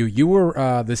right about you, you were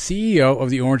the CEO of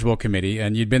the Orange Bowl Committee,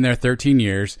 and you'd been there 13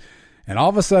 years. And all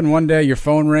of a sudden, one day, your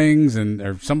phone rings,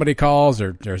 or somebody calls,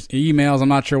 or there's emails. I'm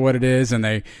not sure what it is, and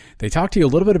they talk to you a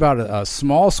little bit about a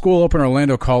small school up in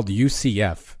Orlando called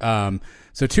UCF.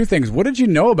 So two things: what did you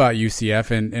know about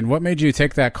UCF, and what made you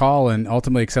take that call and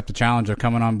ultimately accept the challenge of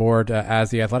coming on board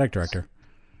as the athletic director?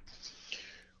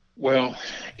 Well,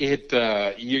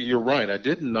 you're right. I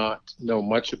did not know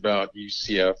much about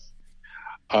UCF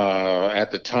at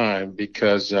the time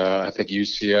because I think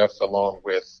UCF, along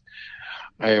with,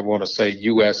 I want to say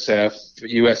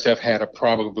USF had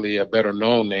probably a better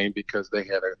known name because they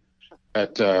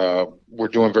were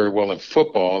doing very well in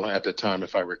football at the time,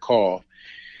 if I recall.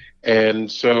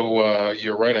 And so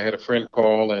you're right. I had a friend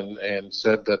call and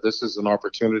said that this is an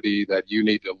opportunity that you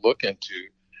need to look into.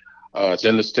 It's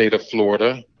in the state of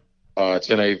Florida. It's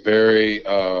in a very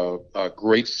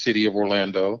great city of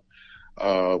Orlando,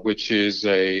 which is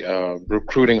a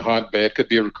recruiting hotbed, could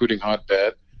be a recruiting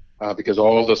hotbed because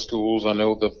all the schools, I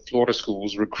know the Florida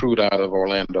schools recruit out of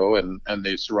Orlando and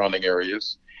the surrounding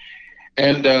areas.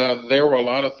 And there were a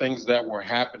lot of things that were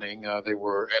happening. They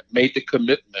made the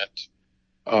commitment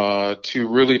to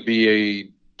really be a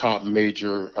top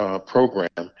major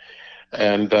program.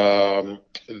 And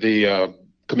the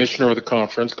commissioner of the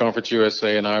Conference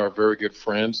USA, and I are very good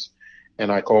friends.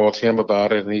 And I called him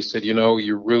about it, and he said,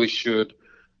 you really should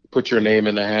put your name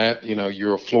in the hat.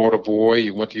 You're a Florida boy.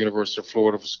 You went to University of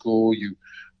Florida for school. You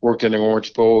worked in the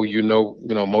Orange Bowl.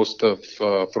 Most of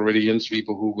Floridians,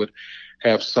 people who would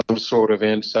have some sort of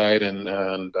insight and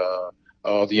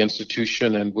the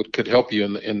institution and could help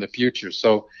you in the future.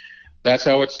 So that's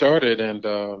how it started, and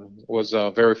was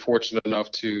very fortunate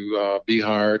enough to be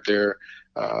hired there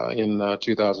in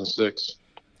 2006.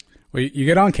 Well, you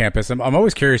get on campus. I'm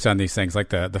always curious on these things, like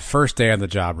the first day on the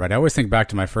job, right? I always think back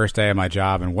to my first day of my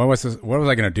job and what was I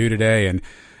going to do today? And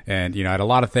I had a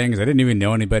lot of things. I didn't even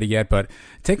know anybody yet, but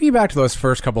take me back to those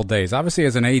first couple of days. Obviously,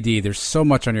 as an AD, there's so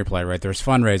much on your plate, right? There's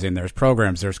fundraising, there's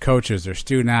programs, there's coaches, there's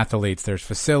student athletes, there's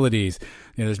facilities,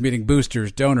 there's meeting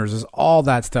boosters, donors, there's all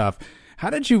that stuff. How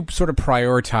did you sort of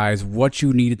prioritize what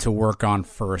you needed to work on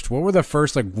first? What were the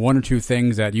first one or two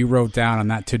things that you wrote down on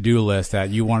that to-do list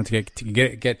that you wanted to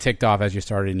get ticked off as you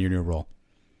started in your new role?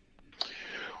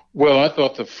 Well, I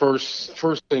thought the first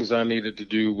things I needed to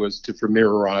do was to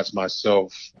familiarize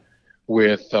myself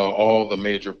with all the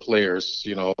major players,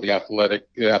 the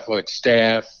athletic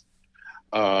staff,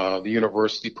 the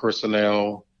university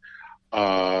personnel,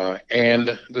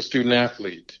 and the student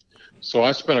athlete. So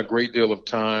I spent a great deal of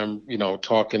time,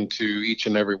 talking to each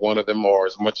and every one of them, or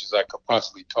as much as I could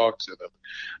possibly talk to them,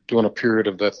 during a period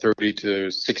of the 30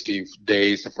 to 60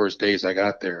 days, the first days I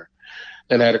got there.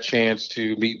 Then I had a chance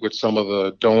to meet with some of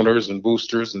the donors and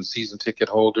boosters and season ticket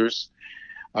holders.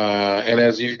 And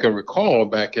as you can recall,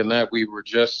 back in that, we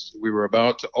were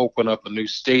about to open up a new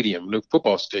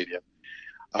football stadium.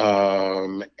 We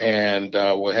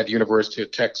had University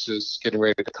of Texas getting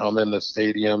ready to come in the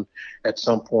stadium at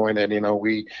some point, and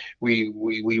we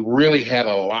really had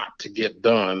a lot to get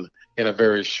done in a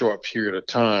very short period of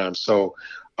time. So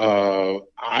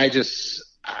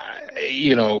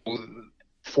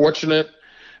fortunate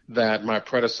that my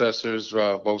predecessors,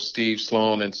 both Steve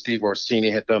Sloan and Steve Orsini,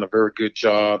 had done a very good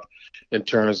job in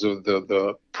terms of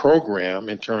the program,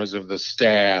 in terms of the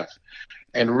staff,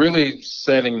 and really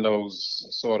setting those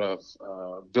sort of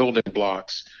building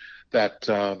blocks that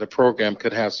the program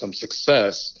could have some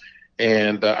success.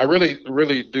 And I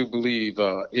really do believe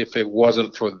if it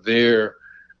wasn't for their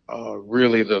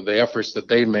really the efforts that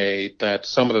they made, that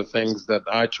some of the things that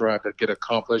I tried to get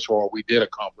accomplished, or we did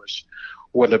accomplish,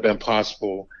 wouldn't have been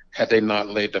possible had they not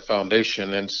laid the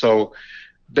foundation. And so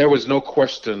there was no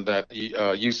question that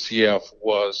UCF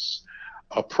was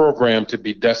a program to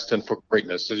be destined for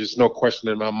greatness. There's just no question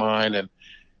in my mind.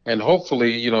 And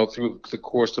hopefully, through the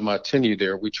course of my tenure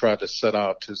there, we tried to set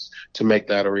out to make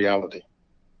that a reality.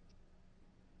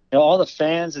 All the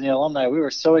fans and the alumni, we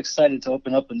were so excited to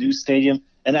open up a new stadium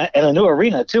and a new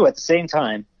arena too at the same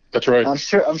time. That's right. I'm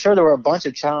sure there were a bunch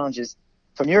of challenges.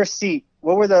 From your seat,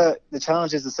 what were the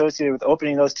challenges associated with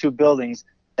opening those two buildings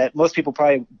that most people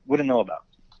probably wouldn't know about?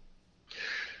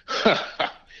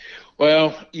 Well,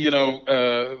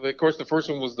 of course, the first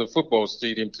one was the football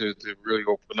stadium to really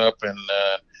open up. And,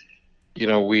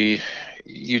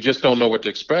 you just don't know what to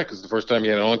expect. It's the first time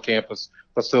you had an on-campus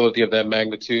facility of that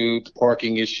magnitude,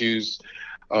 parking issues.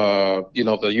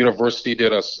 The university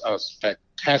did a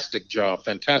fantastic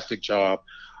job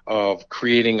of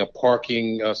creating a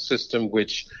parking system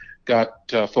which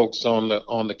got folks on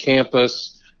the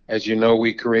campus. As you know,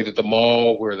 we created the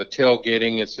mall where the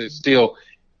tailgating is still,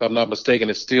 if I'm not mistaken,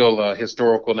 it's still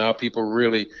historical now. People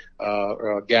really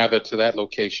gather to that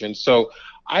location. So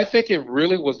I think it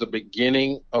really was the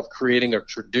beginning of creating a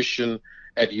tradition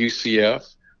at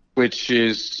UCF, which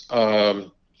is,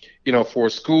 for a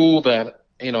school that,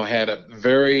 had a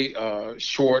very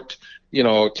short,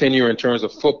 tenure in terms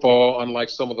of football, unlike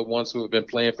some of the ones who have been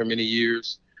playing for many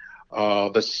years.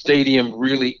 The stadium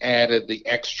really added the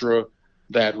extra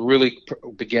that really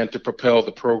began to propel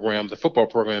the program, the football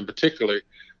program in particular,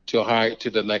 to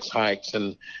the next heights.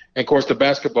 And of course, the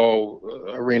basketball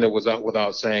arena was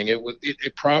without saying.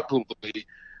 It probably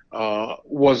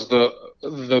was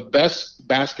the best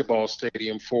basketball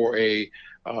stadium for a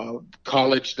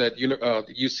college that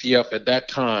UCF at that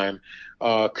time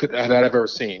had ever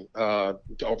seen.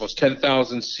 Almost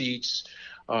 10,000 seats,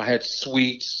 had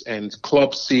suites and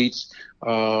club seats.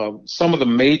 Some of the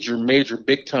major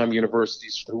big-time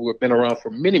universities who have been around for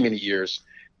many, many years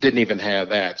didn't even have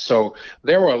that. So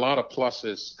there were a lot of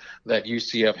pluses that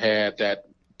UCF had that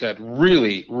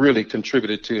really, really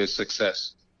contributed to its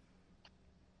success.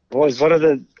 Boys, one of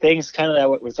the things kind of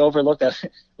that was overlooked, that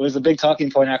was a big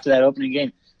talking point after that opening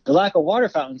game, the lack of water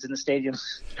fountains in the stadium.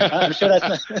 I'm sure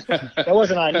that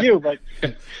wasn't on you, but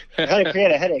it had to create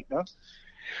a headache, no?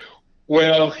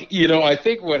 Well, I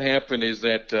think what happened is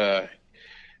that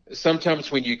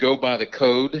sometimes when you go by the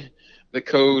code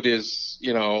is,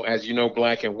 as you know,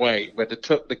 black and white, but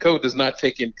the code does not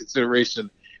take into consideration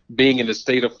being in the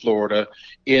state of Florida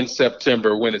in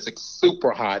September when it's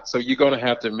super hot. So you're going to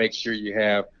have to make sure you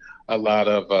have a lot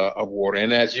of water.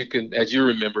 And as you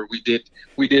remember, we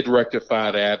did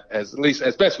rectify that at least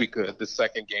as best we could the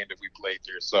second game that we played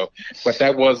there. So, but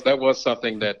that was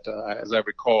something that, as I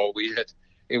recall,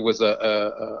 it was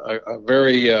a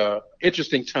very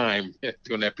interesting time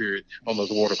during that period on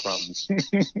those water problems.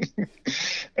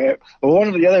 Well, one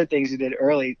of the other things you did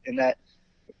early in that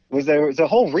was there was a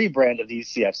whole rebrand of the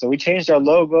UCF. So we changed our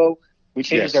logo, we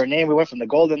changed our name, we went from the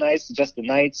Golden Knights to just the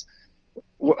Knights.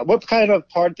 What kind of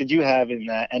part did you have in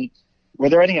that? And were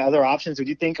there any other options? Would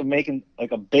you think of making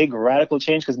like a big radical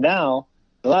change? Because now,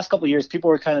 the last couple of years, people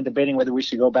were kind of debating whether we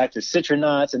should go back to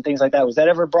Citronauts and things like that. Was that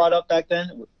ever brought up back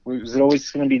then? Was it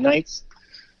always going to be Knights?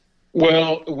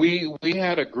 Well, we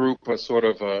had a group,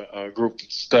 a group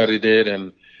that studied it,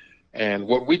 and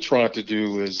what we tried to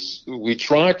do is we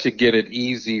tried to get it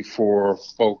easy for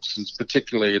folks, and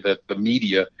particularly the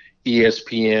media,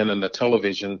 ESPN and the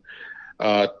television,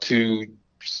 to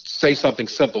say something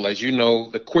simple. As you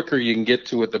know, the quicker you can get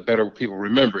to it, the better people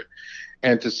remember it.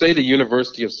 And to say the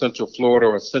University of Central Florida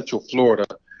or Central Florida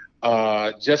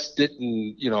just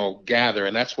didn't, gather.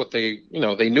 And that's what they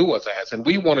knew us as. And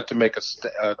we wanted to make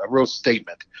a real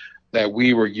statement that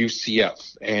we were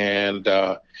UCF. And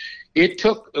it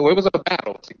was a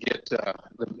battle to get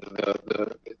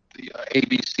the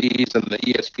ABCs and the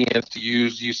ESPNs to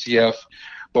use UCF.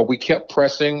 But we kept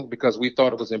pressing because we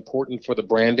thought it was important for the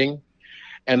branding.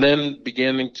 And then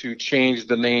beginning to change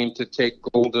the name to take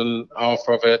Golden off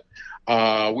of it.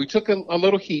 We took a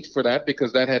little heat for that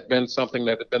because that had been something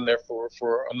that had been there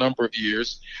for a number of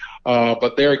years.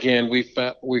 But there again, we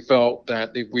felt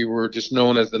that if we were just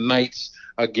known as the Knights,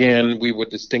 again, we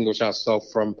would distinguish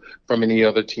ourselves from any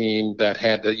other team that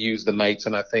had to use the Knights.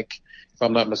 And I think, if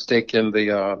I'm not mistaken,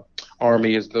 the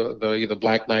Army is the either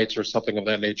Black Knights or something of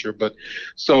that nature. But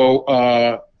so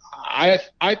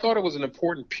I thought it was an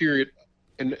important period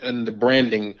in the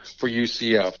branding for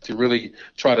UCF to really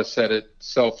try to set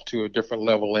itself to a different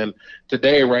level. And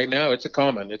today, right now, it's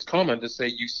common to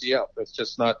say UCF. It's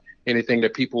just not anything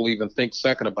that people even think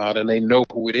second about, and they know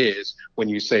who it is when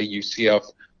you say UCF,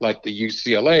 like the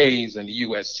UCLAs and the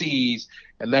USCs,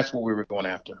 and that's what we were going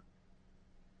after.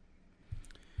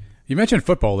 You mentioned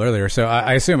football earlier, so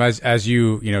I assume as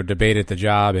you debated the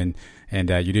job and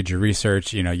you did your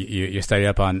research, you studied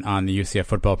up on the UCF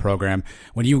football program.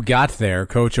 When you got there,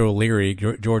 Coach O'Leary,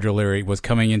 George O'Leary, was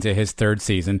coming into his third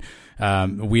season.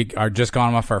 We are just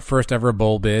gone off our first ever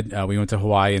bowl bid. We went to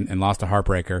Hawaii and lost a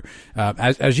heartbreaker.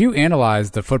 As you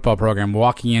analyzed the football program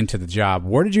walking into the job,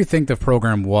 where did you think the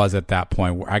program was at that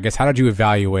point? I guess, how did you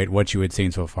evaluate what you had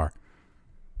seen so far?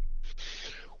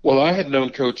 Well, I had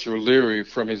known Coach O'Leary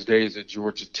from his days at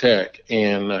Georgia Tech,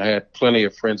 and I had plenty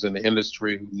of friends in the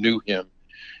industry who knew him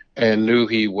and knew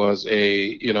he was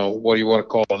a, what do you want to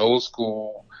call an old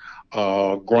school,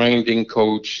 grinding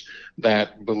coach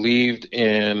that believed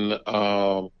in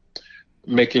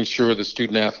making sure the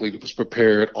student athlete was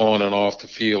prepared on and off the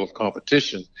field of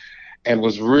competition and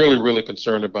was really, really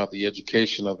concerned about the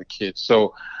education of the kids.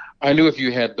 So I knew if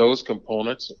you had those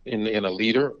components in a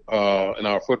leader in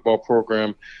our football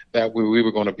program, that we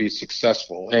were going to be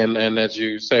successful. And as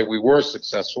you say, we were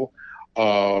successful.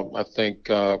 I think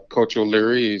Coach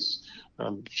O'Leary,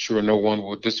 I'm sure no one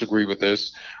would disagree with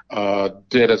this,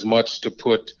 did as much to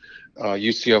put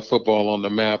UCF football on the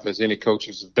map as any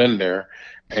coaches have been there.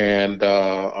 And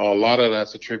a lot of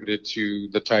that's attributed to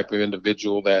the type of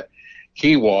individual that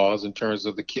he was in terms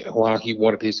of how he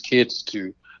wanted his kids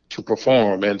to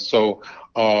perform. And so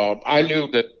I knew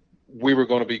that we were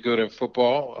going to be good in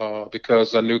football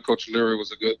because I knew Coach O'Leary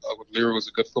was a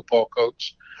good football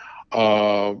coach.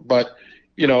 But,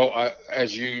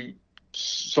 as you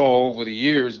saw over the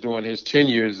years during his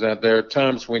tenure, is that there are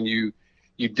times when you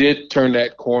did turn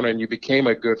that corner and you became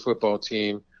a good football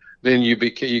team, then you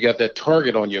got that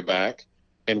target on your back.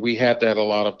 And we had that a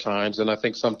lot of times. And I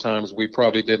think sometimes we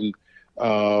probably didn't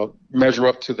measure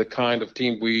up to the kind of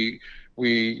team we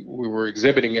were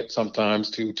exhibiting it sometimes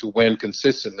to win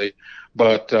consistently.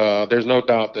 But there's no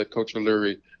doubt that Coach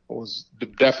O'Leary was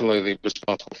definitely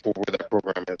responsible for where that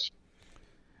program is.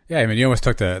 Yeah, I mean, you almost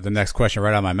took the next question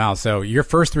right out of my mouth. So your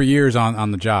first 3 years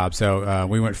on the job. So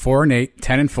we went 4-8,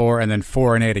 10-4, and then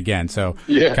 4-8 again. So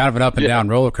kind of an up and down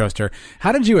roller coaster.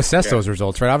 How did you assess those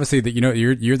results? Right, obviously that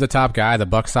you're the top guy. The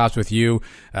buck stops with you.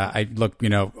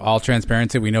 All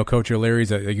transparency. We know Coach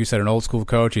O'Leary's like you said, an old school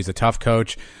coach. He's a tough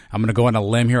coach. I'm going to go on a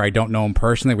limb here. I don't know him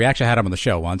personally. We actually had him on the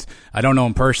show once. I don't know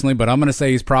him personally, but I'm going to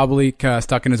say he's probably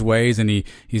stuck in his ways, and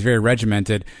he's very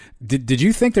regimented. Did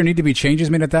you think there need to be changes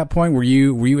made at that point? Were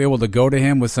you able to go to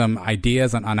him with some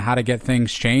ideas on how to get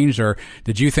things changed, or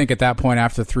did you think at that point,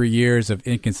 after 3 years of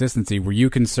inconsistency, were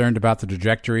you concerned about the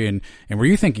trajectory, and were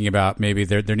you thinking about maybe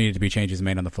there needed to be changes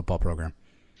made on the football program?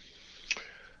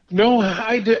 No,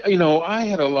 I did. I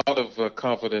had a lot of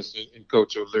confidence in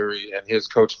Coach O'Leary and his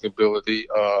coaching ability.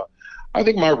 I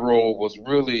think my role was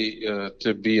really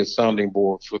to be a sounding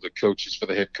board for the coaches, for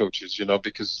the head coaches,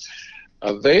 because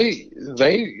they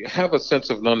have a sense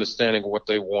of an understanding of what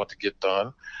they want to get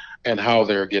done and how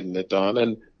they're getting it done.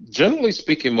 And generally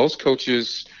speaking, most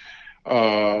coaches,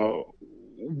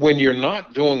 when you're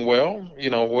not doing well,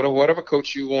 whatever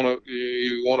coach you want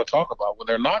to talk about, when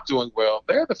they're not doing well,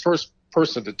 they're the first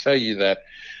person to tell you that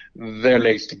there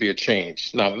needs to be a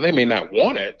change. Now, they may not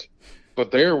want it,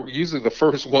 but they're usually the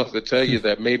first ones to tell you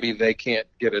that maybe they can't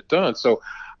get it done. So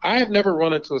I have never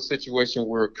run into a situation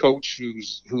where a coach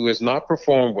who has not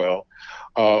performed well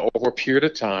over a period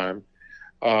of time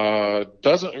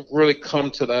doesn't really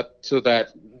come to that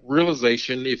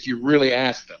realization if you really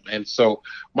ask them. And so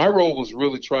my role was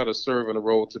really try to serve in a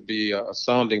role to be a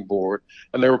sounding board.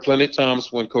 And there were plenty of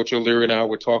times when Coach O'Leary and I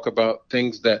would talk about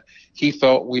things that he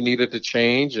felt we needed to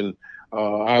change, and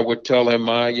I would tell him,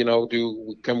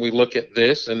 can we look at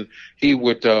this? And he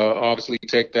would obviously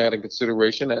take that in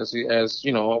consideration as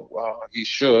he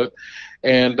should.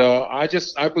 And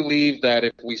I believe that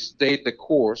if we stayed the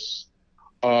course,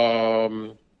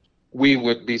 we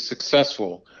would be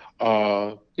successful.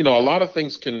 A lot of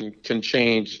things can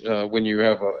change when you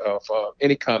have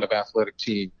any kind of athletic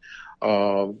team.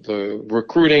 The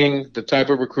recruiting, the type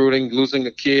of recruiting, losing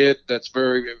a kid that's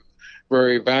very,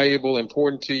 very valuable,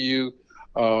 important to you.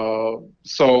 Those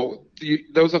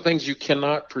are things you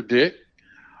cannot predict.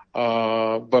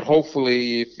 But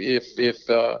hopefully, if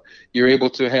you're able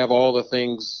to have all the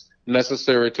things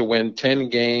necessary to win 10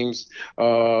 games,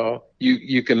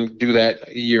 you can do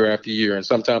that year after year, and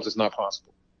sometimes it's not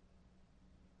possible.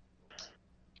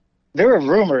 There were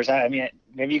rumors. I mean,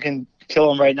 maybe you can kill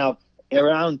them right now.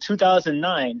 Around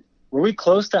 2009, were we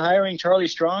close to hiring Charlie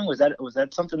Strong? Was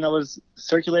that something that was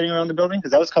circulating around the building?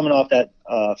 Because that was coming off that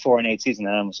 4-8 season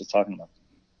that I was just talking about.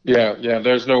 Yeah.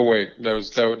 There's no way.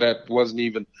 That wasn't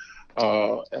even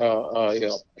a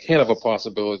hint of a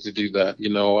possibility to do that.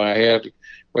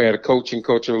 We had a coach in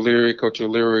Coach O'Leary. Coach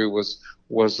O'Leary was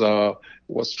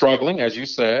struggling, as you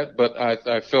said, but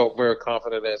I felt very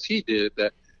confident, as he did,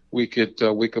 that we could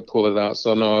pull it out.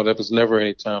 So no, there was never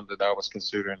any time that I was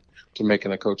considering to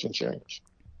making a coaching change.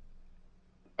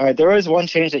 All right, there was one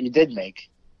change that you did make.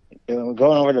 We're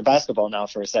going over to basketball now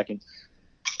for a second.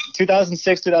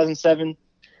 2006, 2007,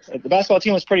 the basketball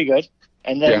team was pretty good.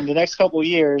 And then the next couple of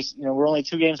years, we're only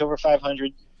 2 games over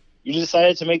 500. You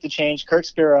decided to make the change. Kirk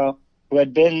Spiro, who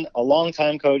had been a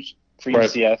long-time coach for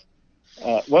UCF,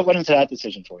 what went into that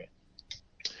decision for you?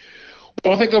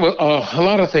 Well, I think there was a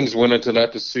lot of things went into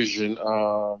that decision.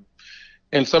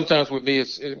 And sometimes with me,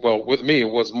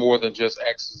 it was more than just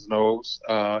X's and O's.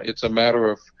 It's a matter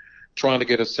of trying to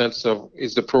get a sense of,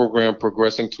 is the program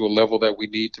progressing to a level that we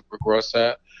need to progress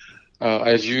at?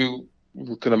 As you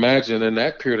can imagine, in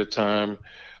that period of time,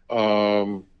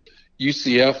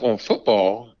 UCF on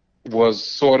football was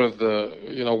sort of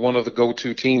one of the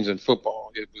go-to teams in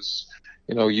football. It was,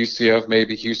 UCF,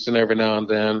 maybe Houston every now and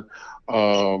then,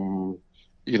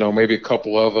 maybe a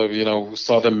couple other,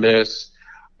 Southern Miss.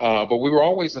 But we were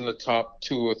always in the top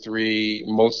 2 or 3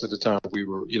 most of the time. We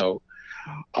were,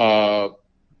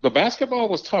 the basketball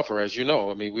was tougher, as you know.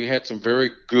 I mean, we had some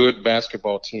very good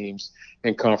basketball teams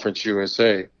in Conference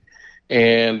USA.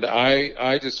 And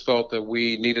I just felt that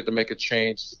we needed to make a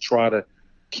change to try to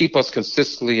keep us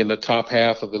consistently in the top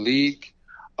half of the league.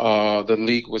 The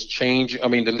league was changing. I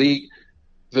mean, the league,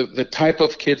 the type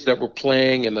of kids that were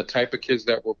playing and the type of kids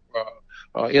that were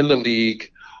in the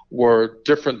league were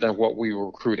different than what we were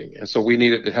recruiting. And so we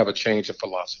needed to have a change of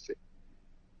philosophy.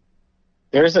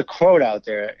 There's a quote out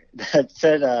there that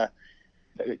said, that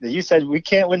you said, we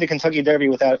can't win the Kentucky Derby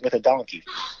with a donkey.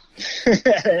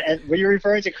 And were you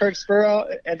referring to Kirk Spiro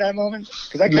at that moment?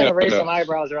 Because that kind of raised some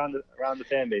eyebrows around the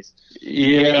fan base.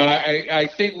 Yeah, I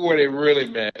think what it really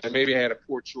meant, and maybe I had a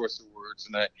poor choice of words,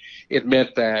 and it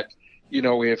meant that,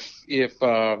 if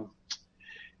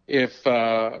if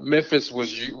Memphis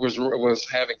was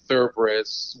having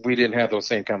thoroughbreds, we didn't have those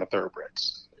same kind of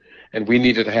thoroughbreds, and we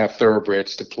needed to have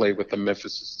thoroughbreds to play with the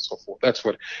Memphises and so forth. That's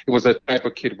what it was. A type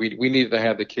of kid we needed to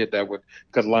have, the kid that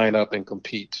could line up and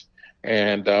compete.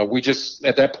 And we just,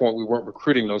 at that point, we weren't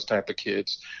recruiting those type of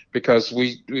kids because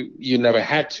you never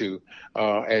had to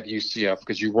at UCF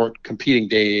because you weren't competing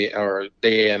day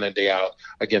in and day out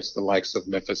against the likes of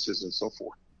Memphises and so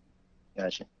forth.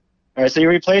 Gotcha. All right, so you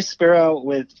replaced Spiro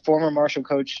with former Marshall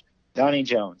coach Donnie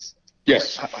Jones.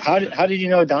 Yes. How did you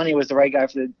know Donnie was the right guy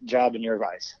for the job in your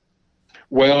eyes?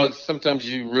 Well, sometimes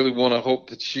you really want to hope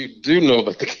that you do know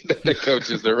that the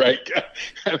coach is the right guy.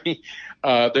 I mean,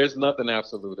 there's nothing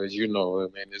absolute, as you know. I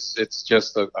mean, it's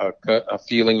just a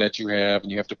feeling that you have,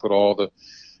 and you have to put all the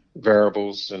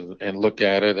variables and look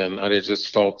at it. And I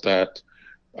just felt that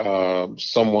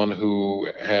someone who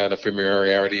had a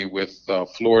familiarity with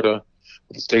Florida,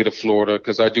 the state of Florida,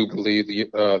 because I do believe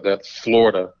that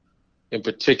Florida, in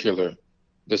particular,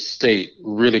 the state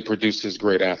really produces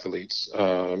great athletes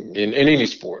in any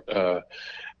sport.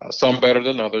 Some better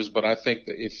than others, but I think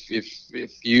that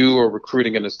if you are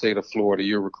recruiting in the state of Florida,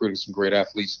 you're recruiting some great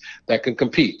athletes that can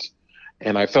compete.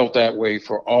 And I felt that way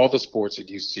for all the sports at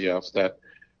UCF, that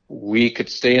we could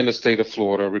stay in the state of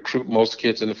Florida, recruit most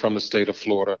kids from the state of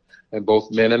Florida, and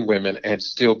both men and women, and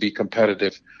still be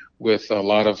competitive with a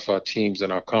lot of teams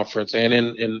in our conference and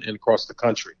in across the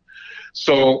country.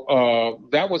 So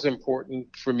that was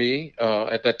important for me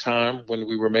at that time when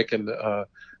we were making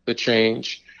the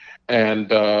change. And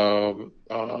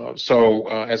so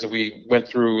as we went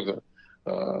through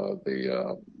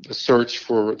the search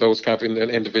for those kind of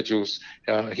individuals,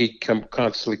 he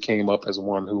constantly came up as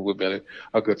one who would be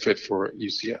a good fit for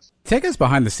UCF. Take us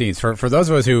behind the scenes for those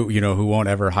of us who won't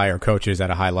ever hire coaches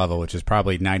at a high level, which is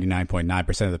probably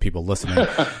 99.9% of the people listening.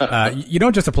 You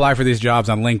don't just apply for these jobs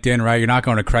on LinkedIn, right? You're not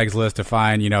going to Craigslist to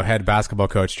find head basketball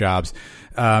coach jobs.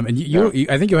 And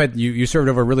I think you served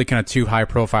over really kind of two high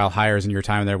profile hires in your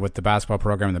time there with the basketball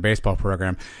program and the baseball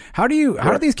program. How do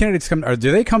these candidates come? Or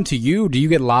do they come to you? Do you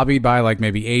get lobbied by like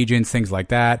maybe agents, things like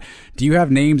that? Do you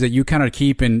have names that you kind of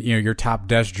keep in your top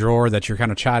desk drawer that you're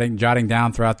kind of jotting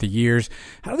down throughout the years?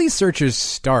 How do these searches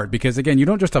start? Because again, you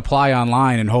don't just apply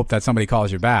online and hope that somebody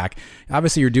calls you back.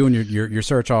 Obviously, you're doing your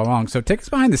search all along. So take us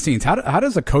behind the scenes. How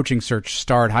does a coaching search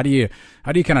start? How do you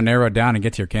kind of narrow it down and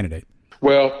get to your candidate?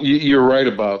 Well, you're right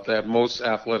about that. Most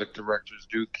athletic directors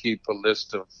do keep a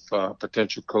list of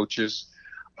potential coaches,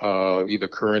 either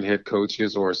current head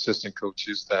coaches or assistant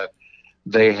coaches that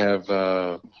they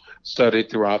have studied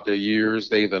throughout their years.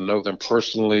 They either know them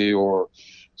personally or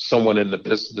someone in the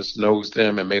business knows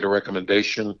them and made a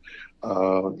recommendation.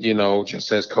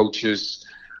 Just as coaches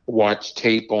watch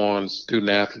tape on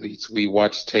student athletes, we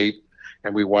watch tape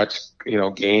and we watch,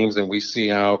 games, and we see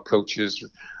how coaches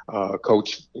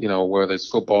coach, whether it's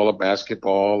football or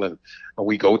basketball, and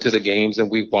we go to the games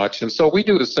and we watch them. So we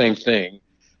do the same thing.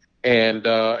 And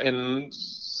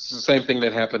it's the same thing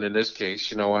that happened in this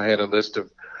case. I had a list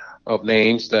of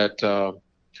names that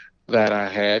I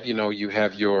had. You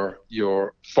have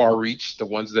your far reach, the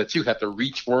ones that you have to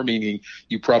reach for, meaning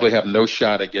you probably have no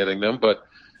shot at getting them, but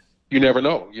you never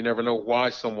know. You never know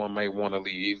why someone may want to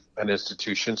leave an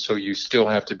institution, so you still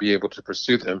have to be able to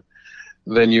pursue them.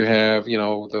 Then you have,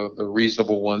 the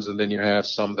reasonable ones, and then you have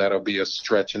some that'll be a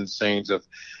stretch in sayings of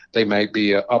they might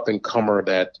be an up-and-comer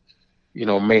that,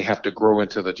 may have to grow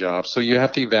into the job. So you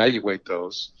have to evaluate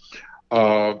those.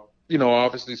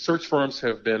 Obviously search firms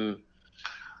have been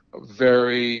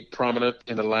very prominent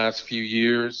in the last few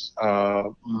years.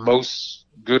 Most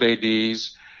good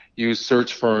ADs use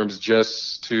search firms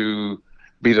just to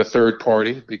be the third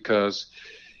party because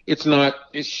it's not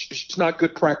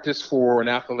good practice for an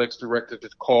athletics director to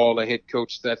call a head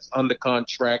coach that's under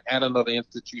contract at another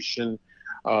institution.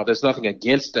 There's nothing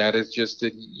against that. It's just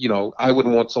that, I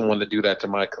wouldn't want someone to do that to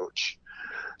my coach.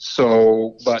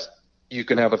 So, but you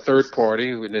can have a third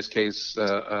party, in this case,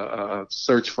 a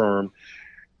search firm,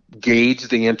 gauge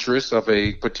the interest of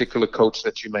a particular coach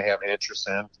that you may have an interest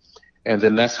in. And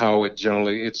then that's how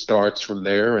it starts from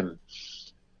there. And,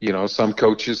 some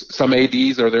coaches, some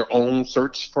ADs are their own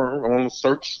search firm,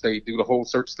 They do the whole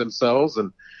search themselves,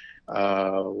 and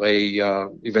they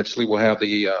eventually will have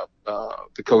the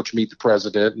coach meet the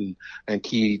president and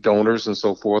key donors and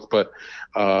so forth. But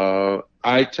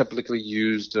I typically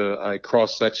used a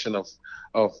cross section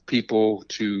of people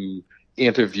to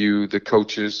interview the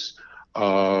coaches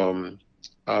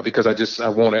because I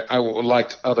would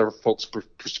like other folks'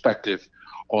 perspective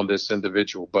on this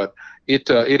individual. But it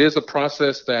is a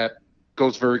process that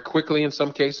goes very quickly in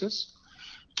some cases.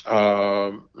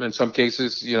 In some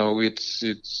cases,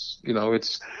 it's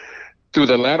through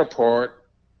the latter part,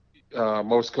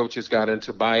 most coaches got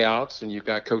into buyouts, and you've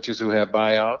got coaches who have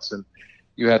buyouts, and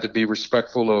you had to be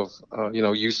respectful of,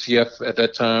 UCF at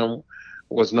that time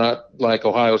was not like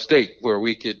Ohio State, where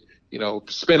we could,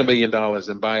 spend $1 million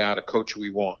and buy out a coach we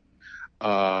want.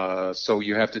 So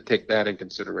you have to take that in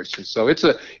consideration. So it's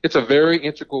a very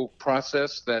integral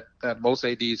process that most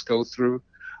ADs go through,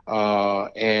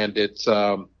 and it's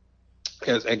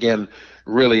again,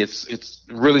 really it's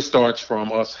really starts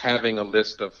from us having a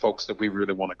list of folks that we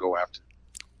really want to go after.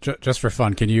 Just for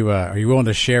fun, are you willing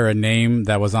to share a name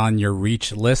that was on your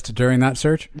reach list during that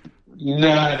search? No.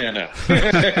 All right,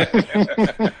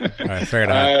 figured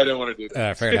I don't want to do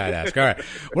that. Figured I'd ask. All right.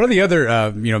 One of the other,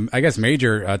 I guess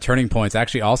major turning points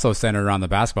actually also centered around the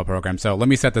basketball program. So let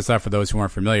me set this up for those who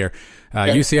aren't familiar.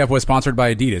 UCF was sponsored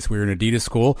by Adidas. We were an Adidas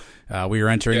school. We were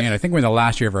entering in, I think we're in the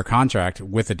last year of our contract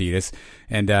with Adidas.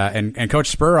 And Coach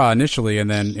Spur initially,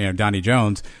 and then Donnie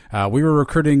Jones, we were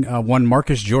recruiting one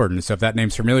Marcus Jordan. So if that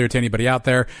name's familiar to anybody out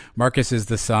there, Marcus is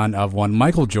the son of one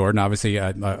Michael Jordan, obviously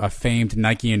a famed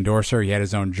Nike endorser. He had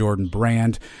his own Jordan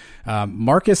brand.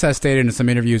 Marcus has stated in some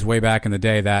interviews way back in the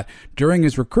day that during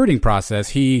his recruiting process,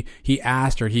 he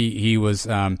asked, or he was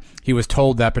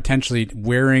told that potentially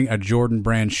wearing a Jordan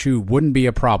brand shoe wouldn't be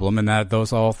a problem, and that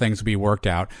those all things would be worked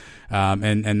out.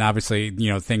 And obviously,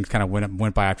 things kind of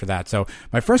went by after that. So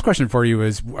my first question for you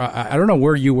is, I don't know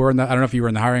where you were I don't know if you were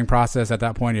in the hiring process at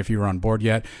that point, if you were on board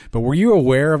yet, but were you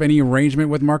aware of any arrangement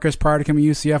with Marcus prior to coming to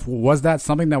UCF? Was that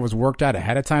something that was worked out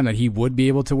ahead of time, that he would be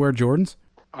able to wear Jordans?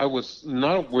 I was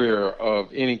not aware of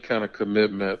any kind of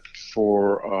commitment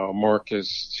for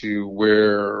Marcus to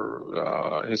wear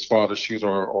his father's shoes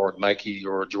or Nike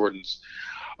or Jordans.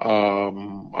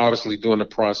 Obviously, during the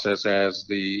process, as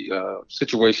the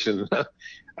situation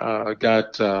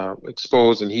got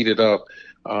exposed and heated up,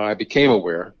 I became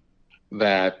aware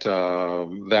that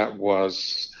that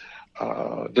was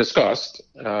discussed.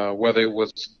 Whether it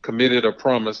was committed or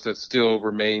promised, that still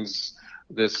remains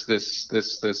this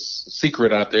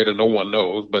secret out there that no one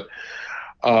knows. But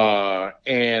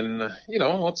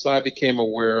once I became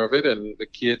aware of it, and the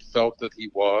kid felt that he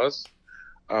was,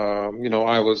 I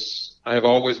have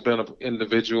always been an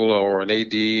individual or an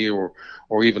AD or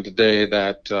even today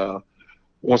that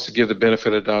wants to give the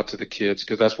benefit of the doubt to the kids,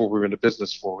 because that's what we're in the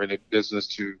business for. We're in the business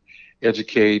to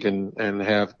educate and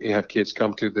have kids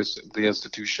come to the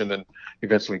institution and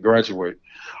eventually graduate.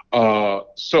 So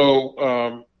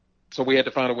we had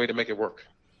to find a way to make it work,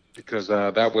 because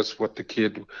that was what the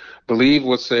kid believed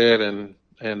was said, and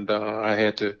I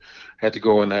had to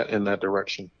go in that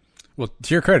direction. Well,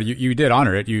 to your credit, you did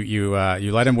honor it. You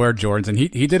let him wear Jordans, and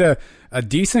he did a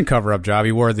decent cover-up job.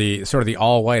 He wore the sort of the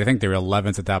all-white. I think they were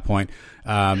 11s at that point.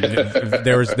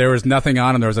 There was nothing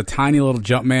on him. There was a tiny little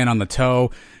jump man on the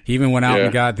toe. He even went out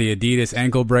and got the Adidas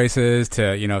ankle braces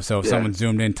to, so if someone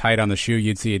zoomed in tight on the shoe,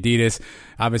 you'd see Adidas.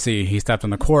 Obviously, he stepped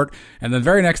on the court. And the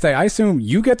very next day, I assume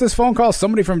you get this phone call,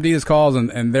 somebody from Adidas calls,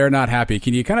 and they're not happy.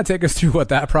 Can you kind of take us through what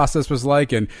that process was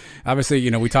like? And obviously,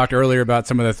 we talked earlier about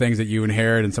some of the things that you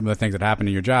inherit and some of the things that happen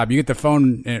in your job. You get the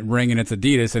phone ring and it's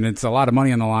Adidas, and it's a lot of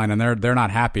money on the line, and they're not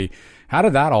happy. How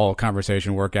did that all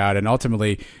conversation work out? And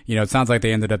ultimately, it sounds like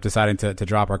they ended up deciding to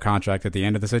drop our contract at the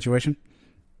end of the situation.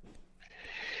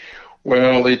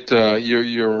 Well,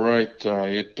 you're right.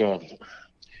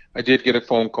 I did get a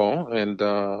phone call, and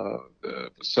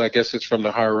so I guess it's from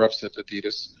the higher ups at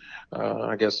Adidas,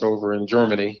 I guess over in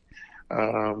Germany.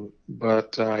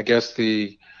 But I guess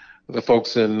the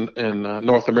folks in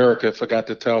North America forgot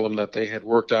to tell them that they had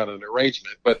worked out an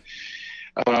arrangement. But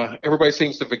everybody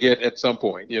seems to forget at some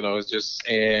point, it's just,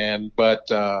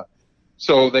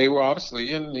 so they were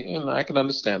obviously, and I can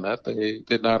understand that, they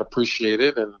did not appreciate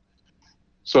it. And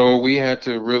so we had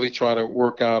to really try to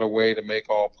work out a way to make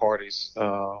all parties,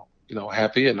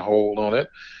 happy and hold on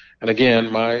it. And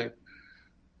again, my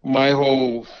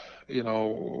whole,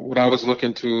 what I was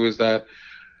looking to is that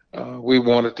we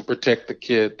wanted to protect the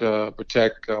kid,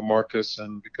 protect Marcus,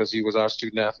 and because he was our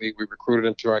student athlete, we recruited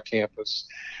him to our campus.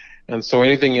 And so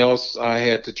anything else, I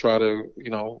had to try to,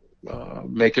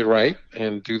 make it right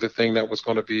and do the thing that was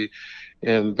going to be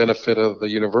in benefit of the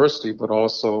university, but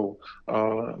also,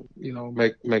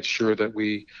 make sure that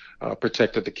we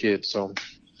protected the kids. So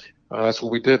that's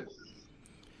what we did.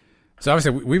 So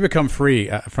obviously we become free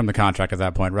from the contract at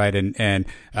that point, right? And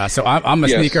so I'm a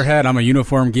Yes. sneakerhead. I'm a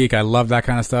uniform geek. I love that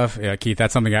kind of stuff. Keith,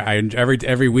 that's something I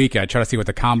every week I try to see what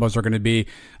the combos are going to be.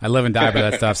 I live and die by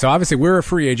that stuff. So obviously we're a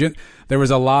free agent. There was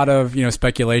a lot of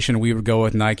speculation we would go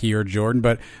with Nike or Jordan,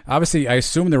 but obviously I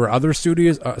assume there were other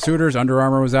suitors. Under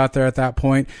Armour was out there at that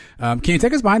point. Can you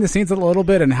take us behind the scenes a little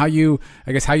bit and how you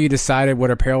decided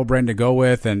what apparel brand to go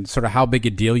with and sort of how big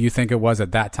a deal you think it was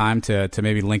at that time to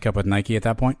maybe link up with Nike at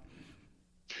that point?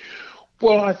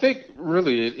 Well, I think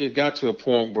really it got to a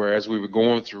point where as we were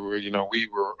going through it, we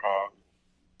were,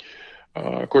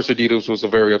 of course, Adidas was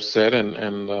very upset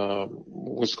and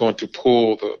was going to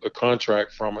pull the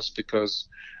contract from us because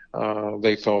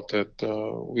they felt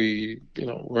that we,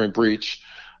 were in breach.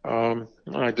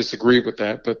 I disagreed with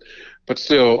that, but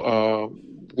still,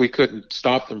 we couldn't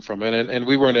stop them from it. And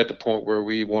we weren't at the point where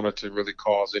we wanted to really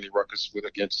cause any ruckus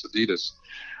against Adidas.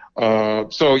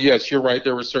 So yes, you're right.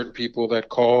 There were certain people that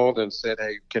called and said,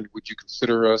 "Hey, would you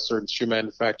consider us?" Certain shoe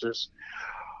manufacturers.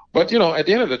 But at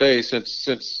the end of the day, since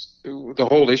the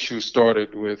whole issue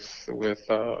started with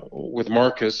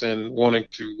Marcus and wanting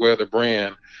to wear the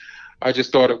brand, I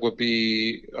just thought it would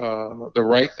be the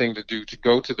right thing to do to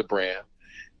go to the brand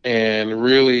and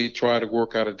really try to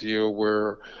work out a deal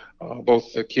where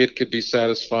both the kid could be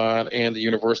satisfied and the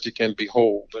university can be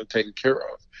whole and taken care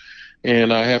of.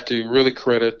 And I have to really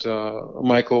credit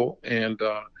Michael and,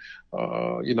 there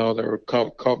were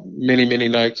many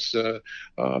nights that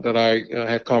I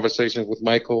had conversations with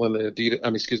Michael and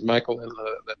Michael and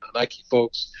the Nike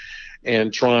folks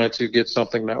and trying to get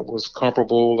something that was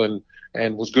comparable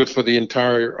and was good for the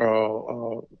entire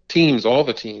teams, all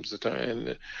the teams.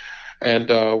 And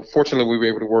fortunately, we were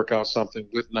able to work out something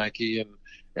with Nike.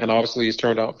 And obviously, it's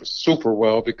turned out super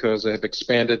well because they've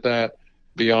expanded that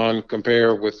beyond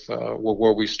compare with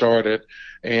where we started.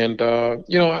 And,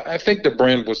 I think the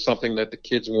brand was something that the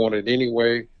kids wanted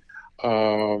anyway.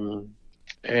 At the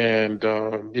end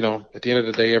of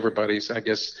the day, everybody's, I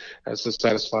guess, has been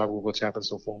satisfied with what's happened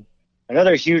so far.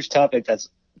 Another huge topic that's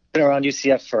been around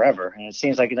UCF forever, and it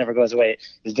seems like it never goes away,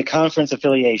 is the conference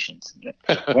affiliations.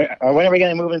 When are we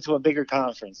going to move into a bigger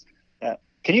conference?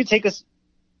 Can you take us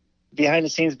behind the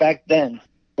scenes back then?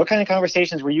 What kind of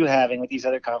conversations were you having with these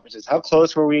other conferences? How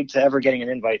close were we to ever getting an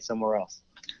invite somewhere else?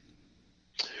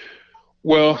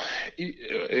 Well,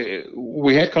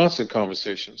 we had constant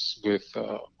conversations with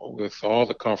all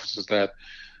the conferences that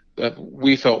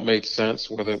we felt made sense,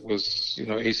 whether it was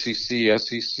ACC,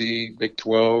 SEC, Big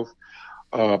 12,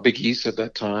 Big East at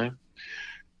that time,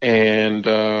 and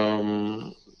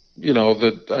I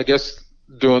guess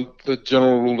the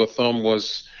general rule of thumb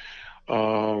was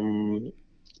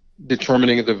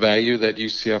determining the value that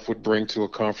UCF would bring to a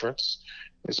conference,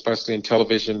 especially in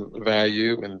television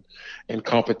value and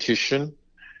competition.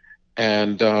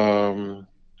 And, today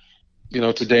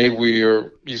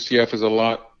UCF is a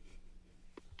lot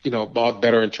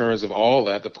better in terms of all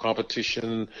that, the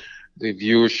competition, the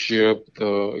viewership,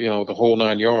 the whole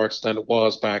 9 yards than it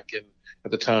was back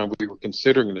at the time we were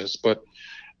considering this. But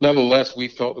nonetheless, we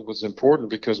felt it was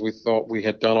important because we thought we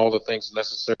had done all the things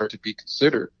necessary to be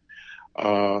considered.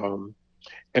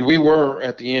 And we were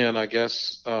at the end, I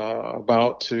guess,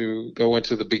 about to go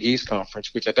into the Big East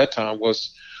Conference, which at that time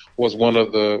was one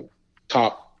of the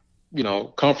top,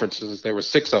 conferences. There were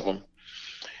 6 of them.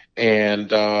 And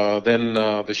then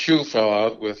the shoe fell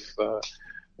out with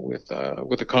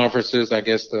the conferences. I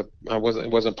guess it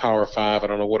wasn't Power 5. I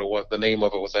don't know what it was. The name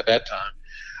of it was at that time.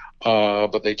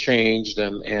 But they changed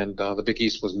and the Big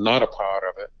East was not a part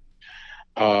of it.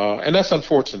 And that's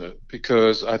unfortunate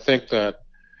because I think that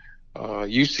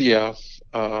UCF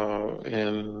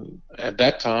and at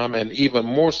that time and even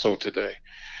more so today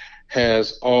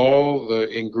has all the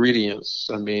ingredients.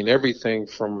 I mean, everything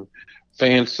from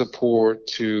fan support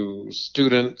to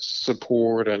student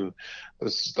support and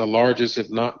the largest, if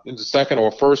not the second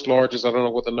or first largest, I don't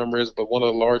know what the number is, but one of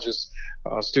the largest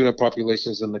student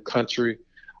populations in the country.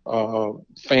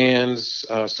 Fans,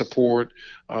 support,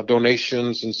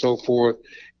 donations, and so forth,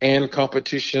 and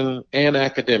competition and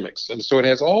academics. And so it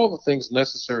has all the things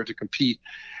necessary to compete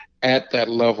at that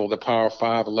level, the Power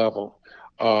 5 level.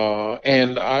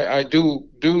 And I do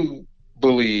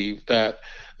believe that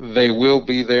they will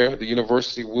be there. The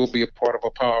university will be a part of a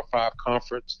Power 5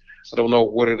 conference. I don't know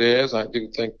what it is. I do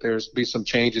think there's be some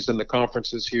changes in the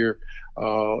conferences here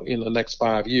in the next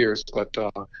 5 years, but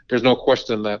there's no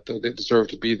question that they deserve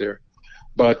to be there.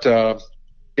 But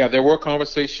there were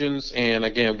conversations, and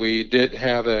again, we did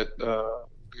have that.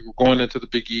 We were going into the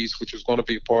Big East, which was going to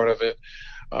be a part of it,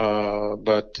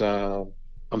 but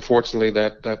unfortunately,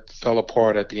 that fell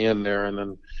apart at the end there, and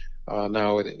then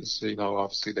Now it is,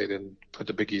 obviously they didn't put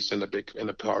the Big East in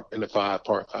the Part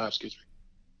 5, excuse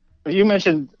me. You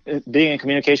mentioned being in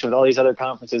communication with all these other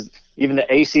conferences, even the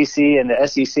ACC and the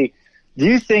SEC. Do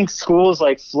you think schools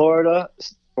like Florida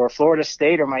or Florida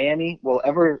State or Miami will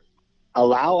ever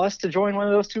allow us to join one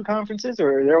of those two conferences,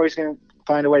 or they're always going to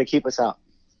find a way to keep us out?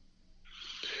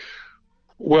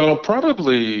 Well,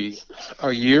 probably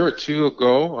a year or two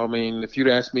ago. I mean, if you'd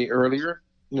asked me earlier,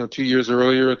 2 years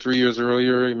earlier, 3 years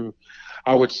earlier,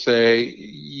 I would say,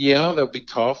 yeah, that would be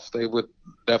tough. They would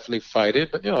definitely fight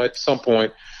it. But, at some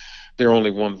point, they're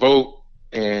only one vote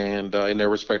and in their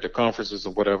respective conferences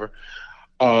or whatever.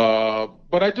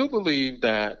 But I do believe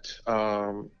that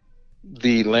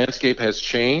the landscape has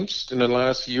changed in the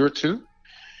last year or two.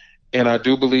 And I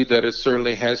do believe that it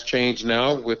certainly has changed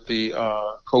now with the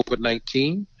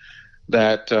COVID-19,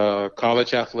 that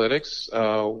college athletics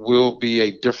will be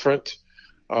a different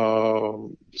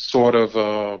sort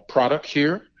of product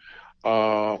here.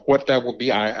 What that will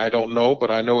be, I don't know, but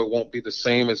I know it won't be the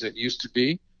same as it used to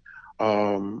be.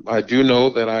 I do know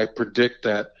that I predict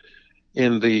that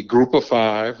in the group of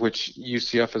 5, which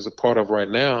UCF is a part of right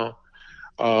now,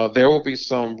 there will be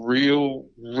some real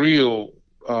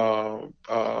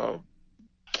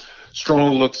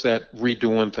strong looks at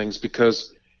redoing things,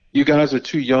 because you guys are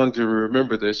too young to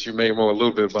remember this. You may know a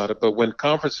little bit about it, but when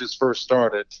conferences first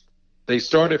started, they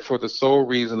started for the sole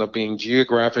reason of being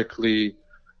geographically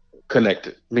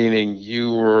connected, meaning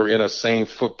you were in a same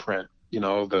footprint.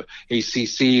 The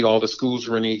ACC, all the schools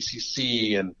were in the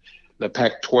ACC, and the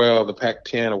Pac-12, the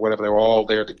Pac-10, or whatever, they were all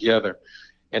there together.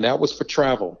 And that was for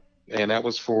travel. And that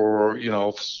was for,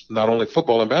 not only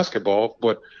football and basketball,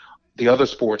 but the other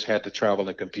sports had to travel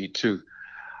and compete too.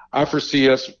 I foresee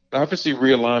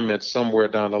realignment somewhere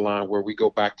down the line where we go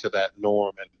back to that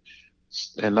norm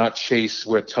and not chase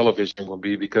where television will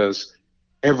be, because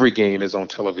every game is on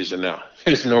television now.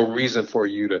 There's no reason for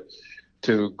you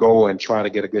to go and try to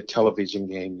get a good television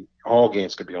game. All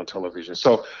games could be on television.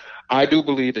 So I do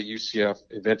believe that UCF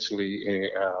eventually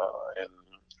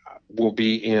will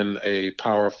be in a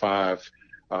Power 5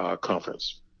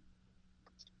 conference.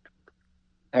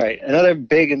 All right. Another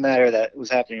big matter that was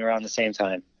happening around the same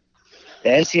time. The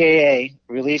NCAA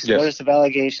released a notice of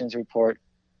allegations report,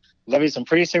 levied some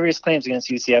pretty serious claims against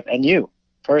UCF and you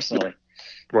personally.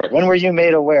 Right. When were you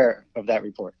made aware of that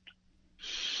report?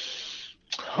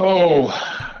 Oh,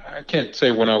 I can't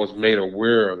say when I was made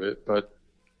aware of it, but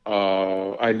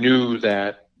I knew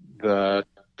that the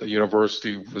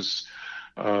university was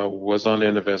under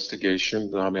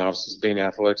investigation. I mean, obviously, being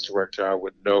athletics director, I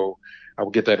would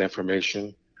get that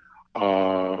information.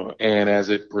 And as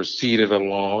it proceeded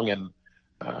along and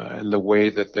the way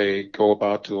that they go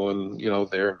about doing,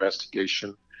 their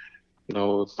investigation,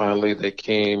 finally they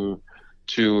came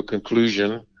to a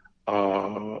conclusion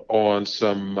on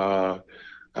some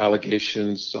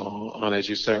allegations on, as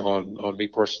you say, on me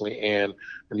personally and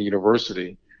the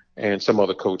university and some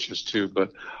other coaches too.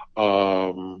 But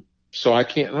so I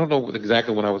don't know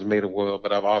exactly when I was made aware,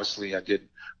 but I did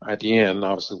at the end,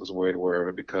 obviously was made aware of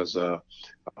it because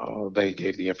they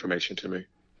gave the information to me.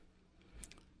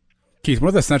 Keith, one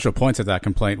of the central points of that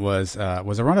complaint was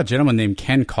around a gentleman named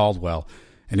Ken Caldwell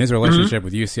and his relationship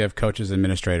with UCF coaches and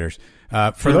administrators.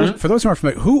 For those who aren't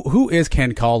familiar, who is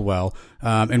Ken Caldwell,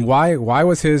 and why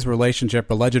was his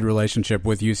alleged relationship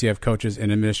with UCF coaches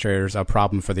and administrators a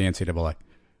problem for the NCAA?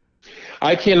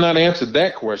 I cannot answer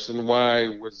that question. Why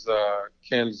was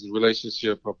Ken's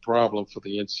relationship a problem for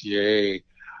the NCAA?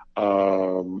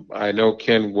 I know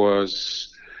Ken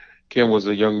was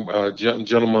a young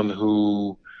gentleman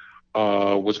who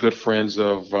was good friends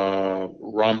of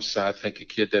Ramsa, I think, a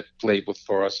kid that played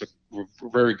for us, a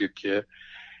very good kid,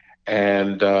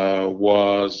 and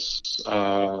was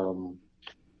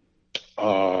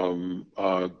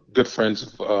good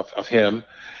friends of him.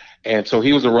 And so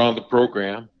he was around the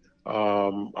program.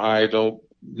 I don't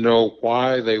know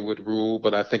why they would rule,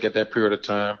 but I think at that period of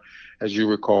time, as you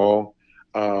recall,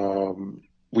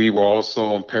 we were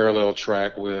also on parallel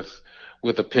track with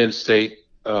the Penn State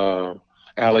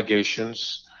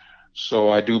allegations. So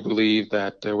I do believe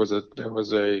that there was an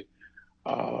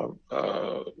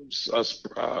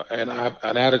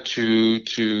attitude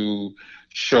to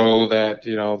show that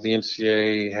the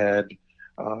NCAA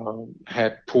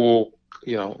had full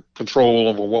control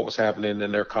over what was happening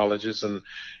in their colleges, and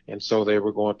so they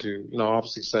were going to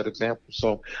obviously set examples.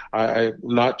 So I'm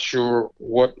not sure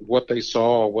what they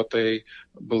saw or what they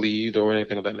believed or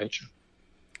anything of that nature.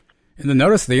 In the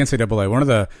notice of the NCAA, one of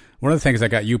the things that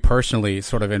got you personally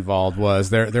sort of involved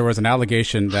was there was an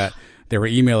allegation that there were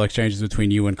email exchanges between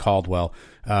you and Caldwell.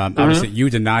 Obviously, you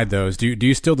denied those. Do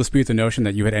you still dispute the notion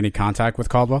that you had any contact with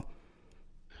Caldwell?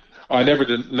 I never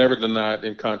denied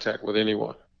in contact with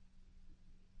anyone.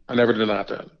 I never denied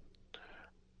that.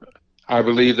 I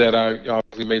believe that I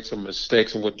obviously made some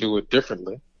mistakes and would do it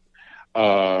differently,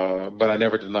 but I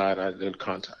never denied I didn't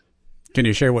contact. Can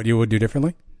you share what you would do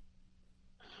differently?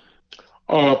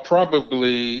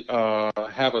 Probably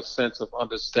have a sense of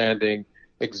understanding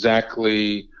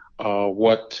exactly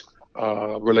what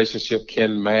relationship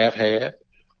Ken may have had,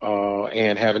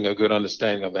 and having a good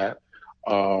understanding of that,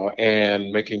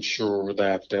 and making sure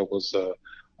that there was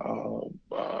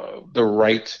the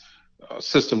right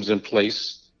systems in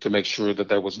place to make sure that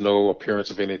there was no appearance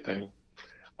of anything.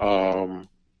 I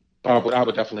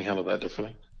would definitely handle that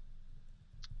differently.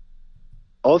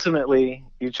 Ultimately,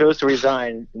 you chose to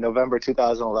resign in November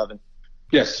 2011.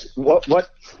 Yes. What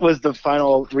was the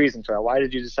final reason for that? Why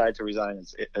did you decide to resign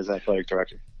as athletic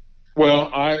director?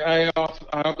 Well, I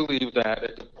believe that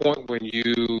at the point when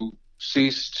you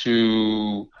cease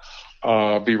to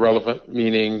be relevant,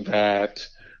 meaning that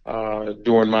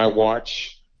during my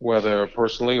watch, whether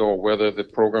personally or whether the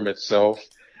program itself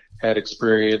had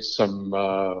experienced some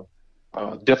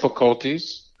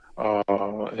difficulties,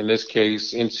 in this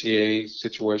case, NCAA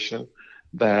situation,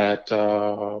 that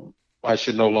I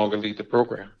should no longer lead the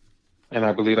program. And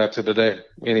I believe that to the day.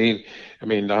 I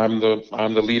mean, I'm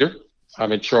the leader.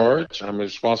 I'm in charge. I'm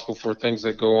responsible for things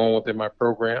that go on within my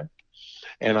program.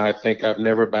 And I think I've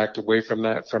never backed away from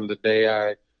that from the day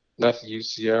I left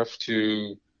UCF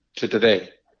to today.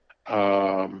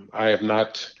 I have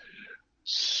not,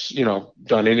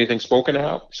 done anything, spoken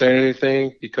out, said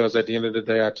anything, because at the end of the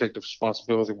day, I take the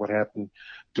responsibility of what happened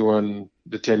during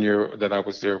the tenure that I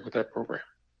was there with that program.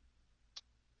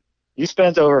 You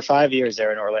spent over 5 years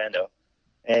there in Orlando,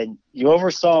 and you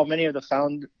oversaw many of the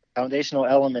foundational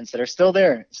elements that are still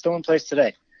there, still in place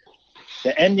today.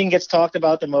 The ending gets talked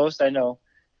about the most, I know,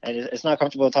 and it's not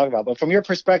comfortable to talk about. But from your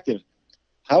perspective,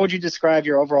 how would you describe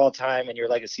your overall time and your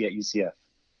legacy at UCF?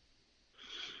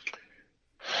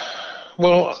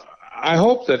 Well, I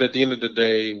hope that at the end of the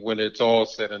day, when it's all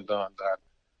said and done, that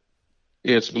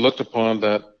it's looked upon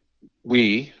that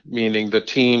we, meaning the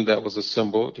team that was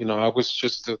assembled, I was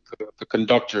just the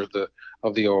conductor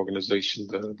of the organization,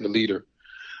 the leader,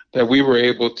 that we were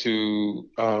able to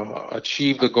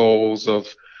achieve the goals of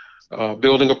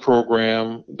building a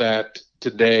program that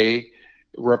today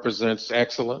represents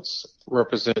excellence,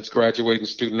 represents graduating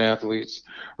student athletes,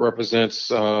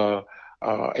 represents a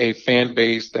fan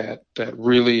base that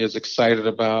really is excited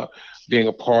about being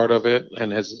a part of it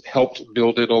and has helped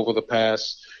build it over the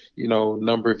past,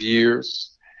 number of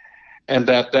years. And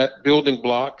that building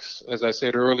blocks, as I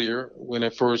said earlier, when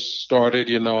it first started,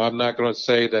 I'm not going to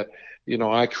say that,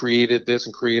 I created this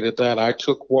and created that. I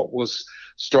took what was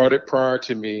started prior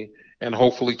to me and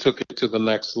hopefully took it to the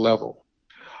next level.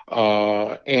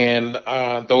 And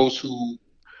those who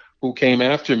came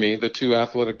after me, the two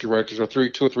athletic directors, or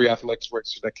two or three athletic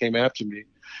directors that came after me,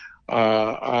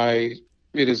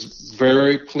 it is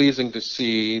very pleasing to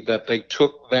see that they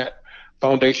took that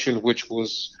foundation, which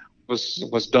was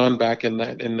done back in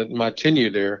my tenure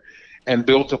there, and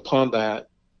built upon that,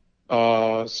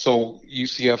 so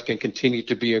UCF can continue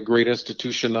to be a great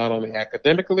institution, not only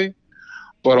academically,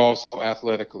 but also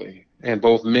athletically, and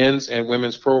both men's and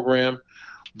women's program,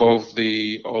 both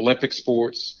the Olympic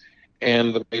sports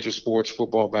and the major sports,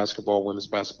 football, basketball, women's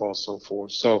basketball, so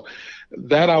forth. So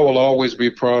that I will always be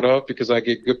proud of, because I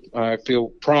feel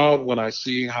proud when I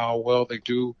see how well they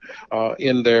do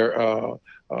in their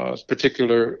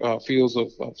particular fields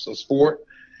of sport,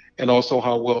 and also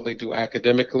how well they do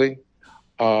academically.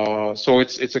 So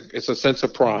it's a sense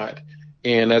of pride.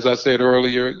 And as I said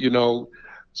earlier,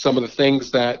 some of the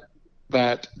things that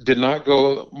did not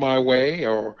go my way,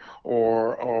 or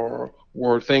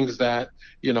were things that,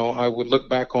 I would look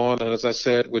back on, and as I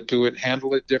said,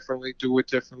 handle it differently, do it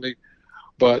differently.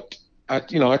 But I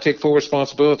take full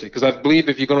responsibility, because I believe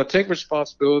if you're going to take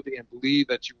responsibility and believe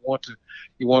that you want to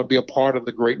be a part of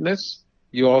the greatness,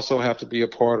 you also have to be a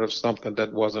part of something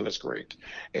that wasn't as great.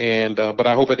 And but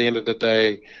I hope at the end of the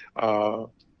day,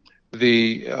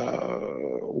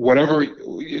 whatever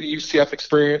UCF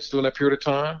experienced during that period of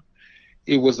time,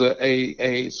 it was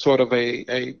a sort of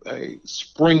a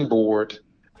springboard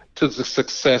to the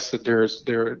success that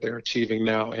they're achieving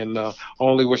now. And I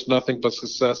only wish nothing but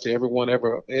success to everyone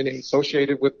any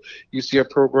associated with UCF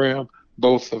program,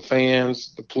 both the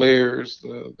fans, the players,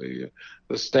 the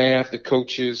staff, the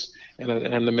coaches, and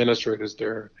the administrators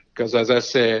there because as I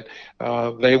said,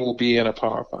 they will be in a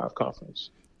Power 5 conference.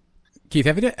 Keith,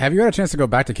 have you had a chance to go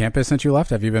back to campus since you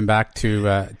left? Have you been back to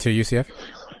UCF?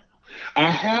 I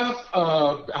have.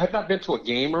 I have not been to a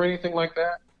game or anything like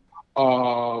that,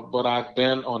 but I've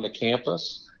been on the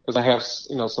campus because I have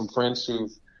some friends who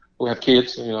have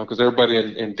kids. Because everybody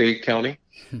in Dade County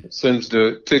sends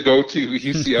to go to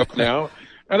UCF now,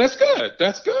 and that's good.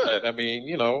 That's good. I mean,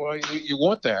 you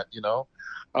want that,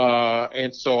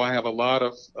 and so I have a lot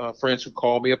of friends who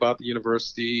call me about the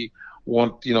university,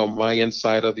 want my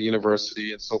insight of the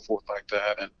university and so forth like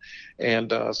that,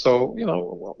 and so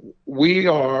we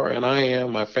are, and I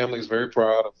am, my family is very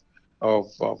proud of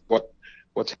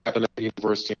what's happened at the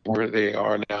university and where they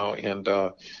are now, and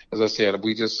as I said,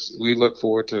 we look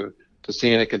forward to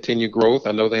seeing it continue growth.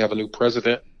 I know they have a new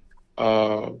president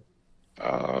now,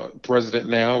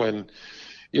 and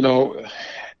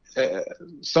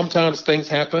sometimes things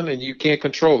happen and you can't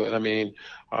control it. I mean,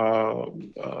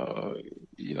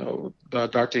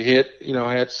 Dr. Hitt,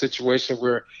 had a situation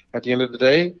where at the end of the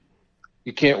day,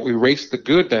 you can't erase the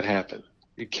good that happened.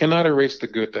 You cannot erase the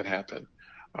good that happened.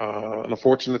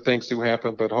 Unfortunate things do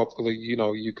happen, but hopefully,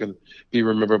 you can be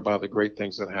remembered by the great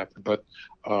things that happen. But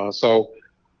so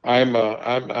I'm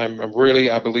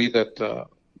really, I believe that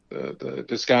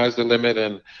the sky's the limit,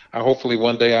 and hopefully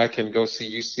one day I can go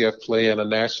see UCF play in a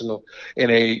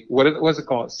what was it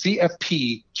called,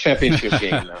 CFP championship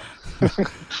game now.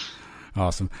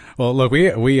 Awesome. Well, look,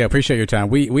 we appreciate your time.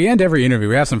 We end every interview.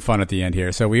 We have some fun at the end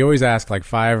here. So we always ask like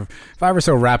five or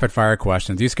so rapid fire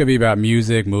questions. These could be about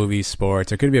music, movies,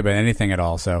 sports. It could be about anything at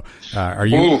all. So are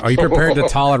you prepared to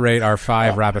tolerate our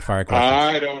 5 rapid fire questions?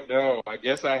 I don't know. I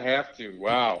guess I have to.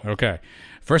 Wow. Okay.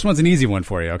 First one's an easy one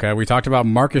for you. Okay. We talked about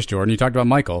Marcus Jordan. You talked about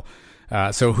Michael.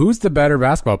 So who's the better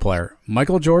basketball player,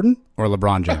 Michael Jordan or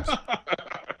LeBron James?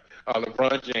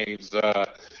 LeBron James.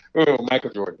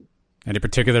 Michael Jordan. Any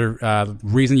particular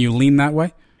reason you lean that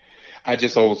way? I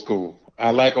just old school.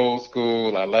 I like old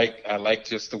school. I like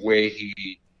just the way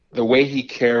he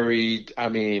carried. I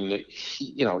mean,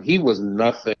 he was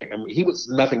nothing. I mean, he was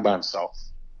nothing by himself.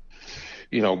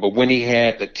 But when he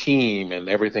had the team and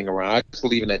everything around, I just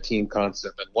believe in that team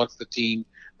concept. And once the team,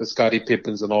 the Scottie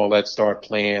Pippens and all that start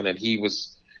playing, and he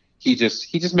just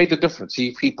made the difference.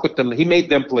 He made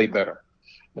them play better,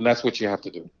 and that's what you have to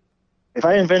do. If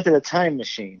I invented a time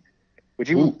machine, would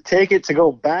you take it to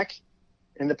go back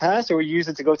in the past, or would you use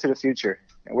it to go to the future?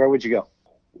 And where would you go?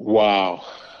 Wow.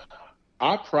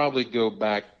 I'd probably go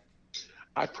back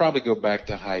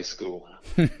to high school.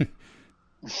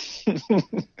 Is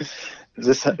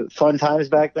this fun times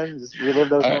back then? Just relive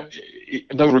those moments?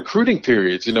 The recruiting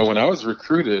periods, when I was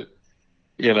recruited,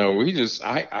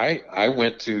 I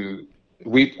went to,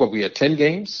 we had 10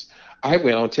 games. I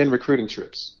went on 10 recruiting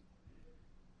trips.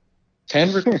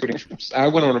 10 recruiting trips. I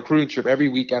went on a recruiting trip every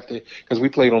week because we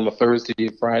played on the Thursday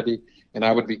and Friday, and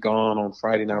I would be gone on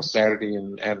Friday, now Saturday,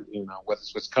 and whether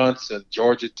it's Wisconsin,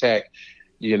 Georgia Tech,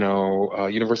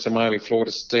 University of Miami,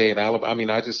 Florida State, Alabama. I mean,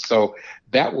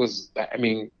 that was,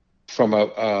 from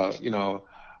an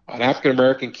African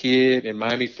American kid in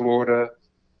Miami, Florida,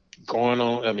 going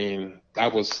on. I mean,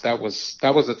 that was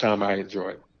the time I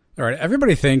enjoyed. All right.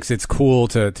 Everybody thinks it's cool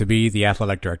to be the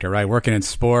athletic director, right? Working in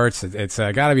sports, it's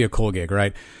got to be a cool gig,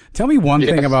 right? Tell me one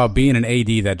thing about being an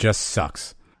AD that just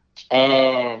sucks.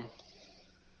 I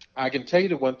can tell you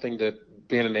the one thing that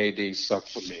being an AD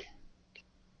sucked for me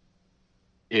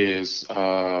is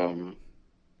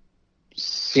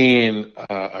seeing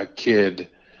a kid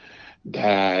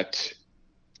that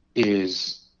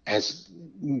has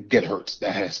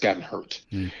gotten hurt,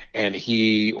 and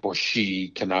he or she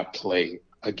cannot play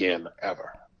again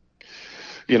ever.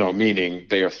 Meaning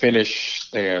they are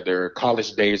finished, their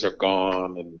college days are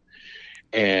gone,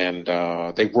 and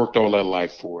they worked all their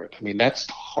life for it. I mean, that's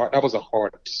hard. That was a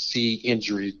hard to see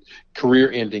injury,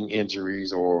 career-ending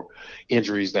injuries, or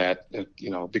injuries that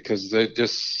because they're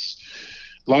just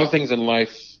a lot of things in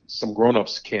life some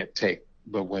grown-ups can't take.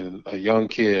 But when a young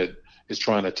kid is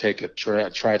trying to take a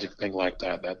tragic thing like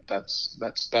that,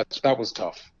 that was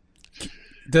tough.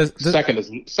 Second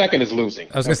is losing.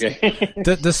 I was gonna say,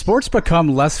 does sports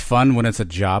become less fun when it's a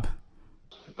job?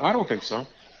 I don't think so.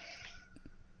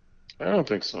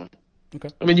 Okay.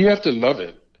 I mean, you have to love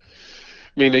it.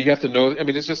 I mean, you have to know. I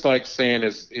mean, it's just like saying,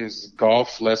 is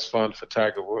golf less fun for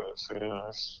Tiger Woods?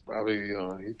 It's probably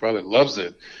he probably loves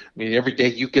it. I mean, every day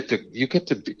you get to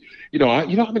be.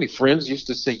 How many friends used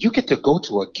to say you get to go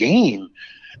to a game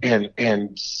and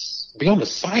be on the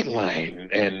sideline,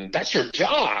 and that's your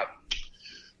job.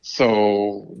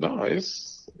 So no,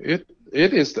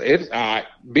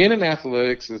 being in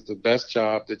athletics is the best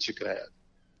job that you could have.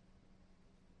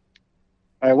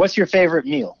 All right, what's your favorite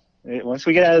meal? Once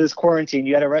we get out of this quarantine,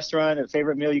 you got a restaurant, a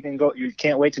favorite meal you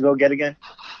can't wait to go get again?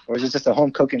 Or is it just a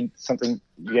home cooking, something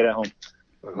you get at home?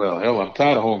 Well, hell, I'm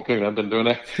tired of home cooking. I've been doing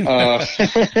that.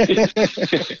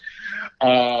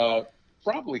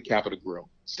 Probably Capitol Grill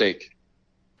steak.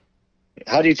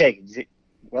 How do you take it? Is it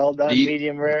well done,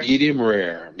 medium rare? Medium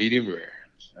rare.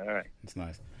 All right. That's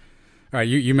nice. All right,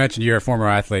 you mentioned you're a former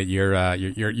athlete. You're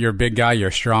a big guy. You're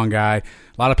a strong guy. A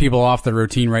lot of people off the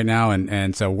routine right now,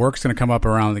 and so work's going to come up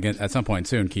around again at some point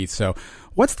soon, Keith. So,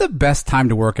 what's the best time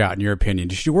to work out in your opinion?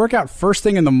 Should you work out first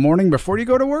thing in the morning before you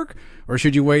go to work, or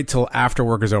should you wait till after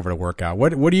work is over to work out?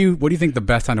 What do you think the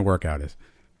best time to work out is?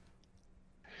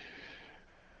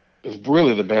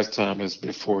 Really, the best time is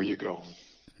before you go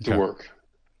to work.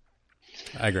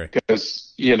 I agree.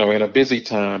 Because, in a busy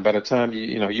time, by the time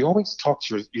you always talk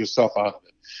yourself out of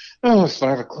it. Oh, it's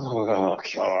 5 o'clock. Oh,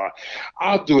 God.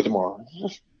 I'll do it tomorrow.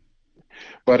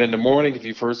 But in the morning, if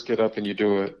you first get up and you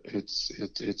do it,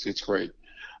 it's great.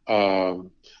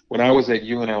 When I was at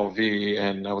UNLV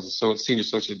and I was a senior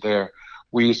associate there,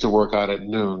 we used to work out at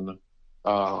noon.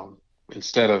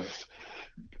 Instead of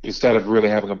really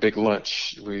having a big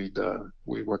lunch, we'd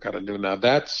work out at noon. Now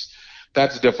that's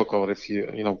difficult if you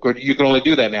can only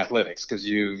do that in athletics because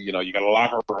you got a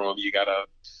locker room, you got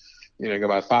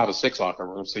about 5 or 6 locker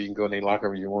rooms, so you can go in any locker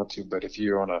room you want to. But if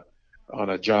you're on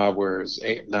a job where it's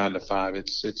 9 to 5,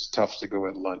 it's tough to go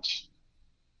at lunch.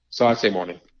 So I'd say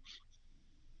morning.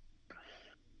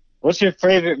 What's your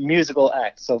favorite musical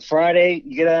act? So Friday,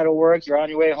 you get out of work, you're on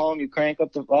your way home, you crank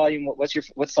up the volume.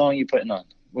 What song are you putting on?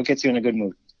 What gets you in a good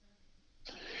mood?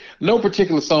 No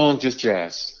particular song, just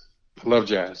jazz. I love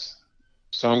jazz.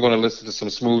 So I'm going to listen to some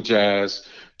smooth jazz,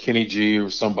 Kenny G or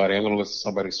somebody. I'm going to listen to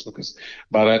somebody because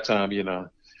by that time,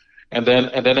 and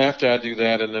then after I do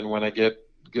that, and then when I get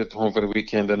home for the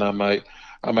weekend, then I might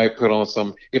put on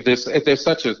some, if there's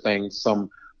such a thing, some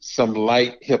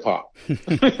light hip hop. If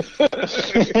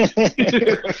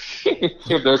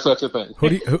there's such a thing.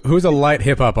 Who's a light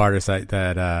hip hop artist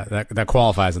that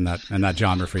qualifies in that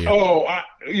genre for you? Oh,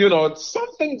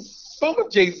 some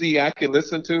of Jay-Z I can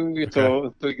listen to,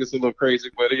 until it gets a little crazy,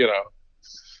 but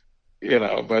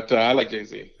but I like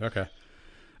Jay-Z. Okay. All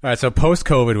right. So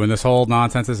post-COVID, when this whole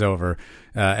nonsense is over,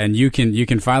 and you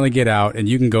can finally get out and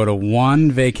you can go to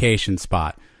one vacation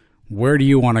spot, where do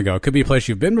you want to go? It could be a place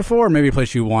you've been before, or maybe a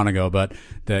place you want to go, but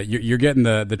you're getting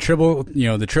the Tribble,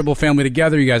 the Tribble family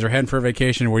together. You guys are heading for a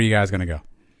vacation. Where are you guys going to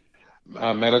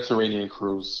go? Mediterranean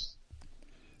cruise.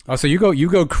 Oh, so you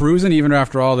go cruising even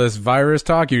after all this virus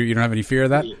talk? You don't have any fear of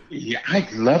that? Yeah, I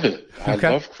love it. Okay.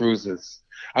 I love cruises.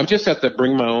 I'm just have to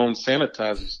bring my own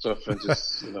sanitizer stuff and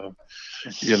just, that.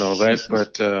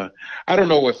 But I don't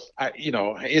know if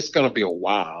it's going to be a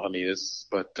while. I mean,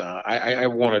 I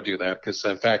want to do that because,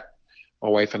 in fact, my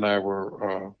wife and I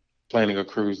were planning a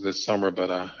cruise this summer, but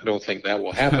I don't think that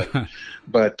will happen.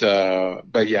 but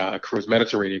yeah, a cruise,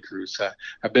 Mediterranean cruise.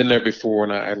 I've been there before,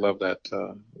 and I love that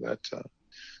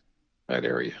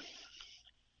area.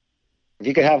 If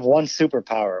you could have one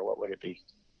superpower, what would it be?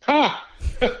 Ha!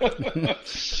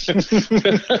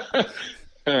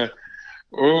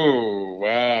 Oh,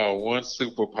 wow. One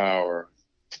superpower.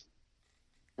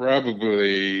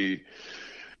 Probably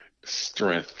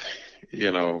strength. I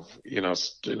don't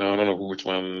know which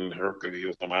one,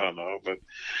 Hercules, I don't know, but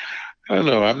I don't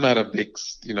know. I'm not a big,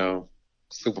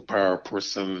 superpower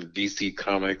person, DC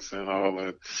Comics and all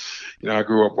that. I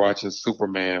grew up watching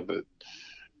Superman, but,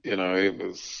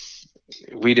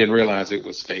 we didn't realize it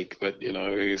was fake, but,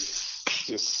 it's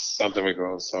just something we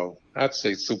go. So I'd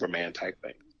say Superman type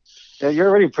thing. Yeah, you're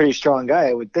already a pretty strong guy,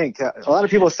 I would think. A lot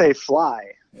of people say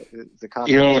fly.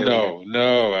 No.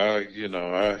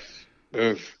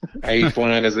 I hate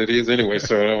flying as it is anyway,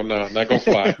 so no, I'm not going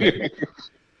to fly.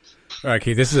 All right,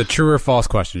 Keith, this is a true or false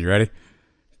question. You ready?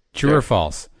 True or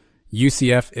false?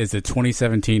 UCF is the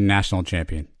 2017 national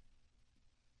champion.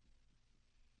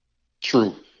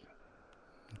 True.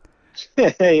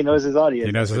 He knows his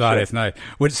audience. Nice.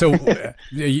 So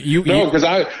no, because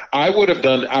I would have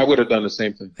done the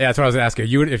same thing. Yeah, that's what I was asking.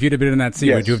 If you'd have been in that seat,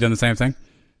 yes. Would you have done the same thing?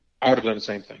 I would have done the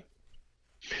same thing.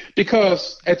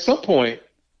 Because at some point,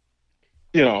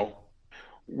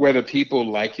 whether people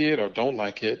like it or don't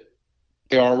like it,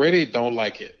 they already don't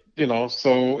like it.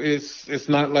 So it's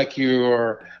not like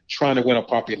you're trying to win a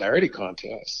popularity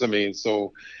contest. I mean,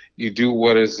 so you do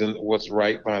what's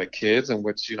right by the kids, and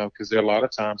because there are a lot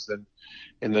of times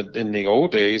in the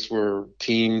old days where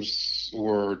teams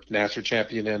were national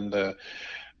champion in the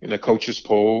coaches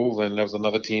poll, and there was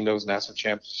another team that was national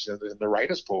champion in the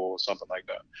writers poll or something like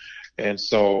that. And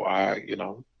so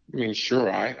I mean, sure,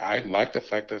 I like the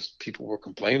fact that people were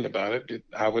complaining about it.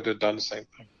 I would have done the same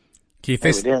thing. Keith,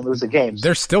 we didn't lose the games.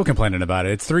 They're still complaining about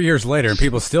it. It's 3 years later, and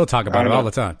people still talk about it all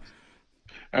the time.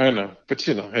 I know, but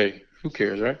hey, who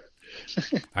cares, right?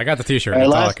 I got the T-shirt. That's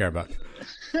all I care about.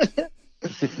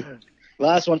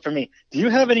 Last one for me. Do you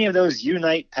have any of those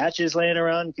Unite patches laying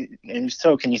around? And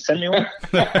so, can you send me one?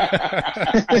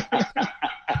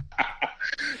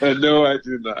 No, I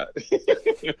do not.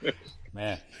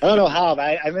 Man, I don't know how,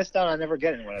 but I missed out on never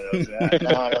getting one of those.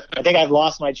 I think I've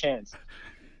lost my chance.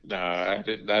 No, I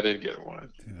didn't get one.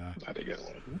 I didn't get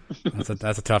one.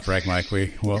 That's a tough break, Mike.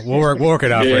 We'll work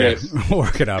it out for you. We'll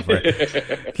work it out for you.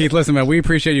 Keith, listen, man, we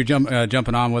appreciate you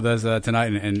jumping on with us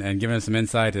tonight and giving us some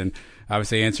insight and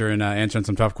obviously answering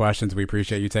some tough questions. We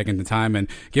appreciate you taking the time and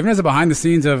giving us a behind the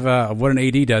scenes of what an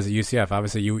AD does at UCF.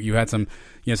 Obviously, you had some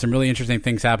really interesting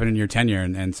things happen in your tenure,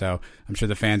 and so I'm sure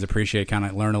the fans appreciate kind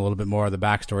of learn a little bit more of the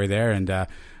backstory there. And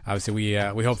obviously, we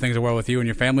hope things are well with you and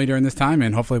your family during this time,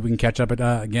 and hopefully we can catch up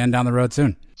again down the road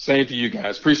soon. Same to you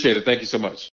guys. Appreciate it. Thank you so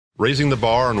much. Raising the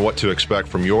bar on what to expect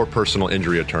from your personal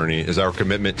injury attorney is our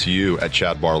commitment to you at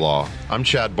Chad Barr Law. I'm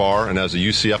Chad Barr, and as a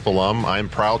UCF alum, I am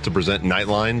proud to present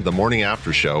Knightline, the morning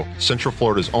after show, Central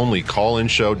Florida's only call-in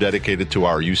show dedicated to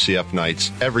our UCF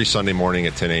Knights every Sunday morning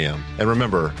at 10 a.m. And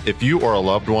remember, if you or a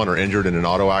loved one are injured in an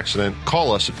auto accident,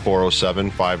 call us at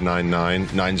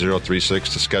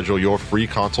 407-599-9036 to schedule your free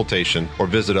consultation or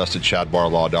visit us at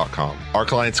chadbarlaw.com. Our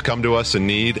clients come to us in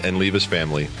need and leave as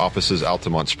family. Offices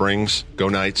Altamont Springs. Go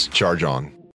Knights. Charge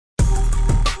on.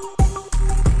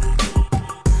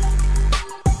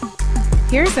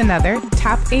 Here's another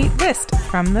top 8 list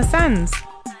from the Suns.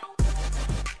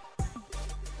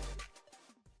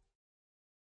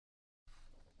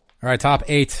 All right, top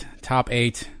eight.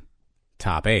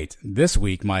 This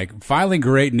week, Mike, finally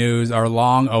great news. Our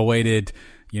long-awaited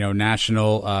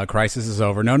national crisis is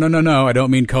over. No. I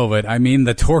don't mean COVID. I mean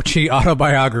the Torchy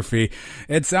autobiography.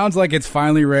 It sounds like it's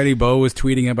finally ready. Bo was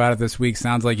tweeting about it this week.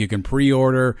 Sounds like you can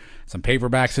pre-order some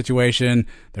paperback situation.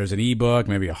 There's an ebook,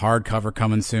 maybe a hardcover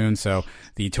coming soon. So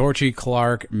the Torchy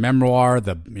Clark memoir,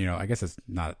 I guess it's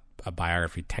not a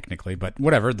biography technically, but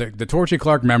whatever. The Torchy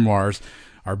Clark memoirs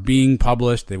are being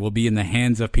published. They will be in the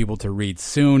hands of people to read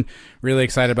soon. Really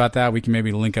excited about that. We can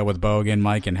maybe link up with Bo again,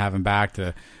 Mike, and have him back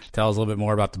to tell us a little bit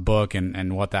more about the book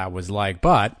and what that was like.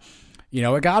 But,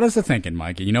 it got us to thinking,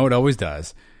 Mike, and it always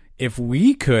does. If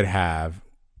we could have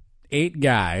 8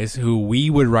 guys who we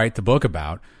would write the book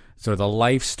about, so the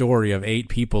life story of 8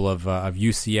 people of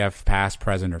UCF past,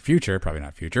 present, or future, probably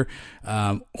not future,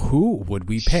 who would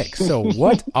we pick? So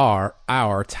what are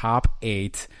our top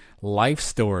 8 life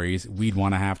stories we'd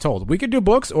want to have told? We could do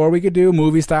books or we could do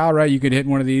movie style, right? You could hit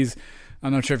one of these.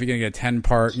 I'm not sure if you're going to get a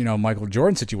 10-part, Michael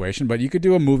Jordan situation, but you could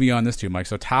do a movie on this too, Mike.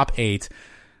 So top 8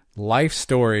 life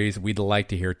stories we'd like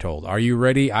to hear told. Are you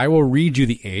ready? I will read you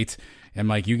the 8, and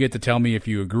Mike, you get to tell me if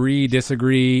you agree,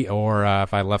 disagree, or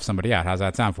if I left somebody out. How's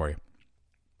that sound for you?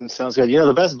 It sounds good.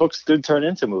 The best books do turn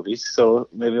into movies, so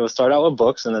maybe we'll start out with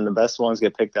books, and then the best ones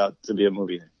get picked out to be a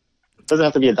movie. It doesn't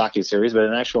have to be a docuseries, but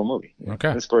an actual movie.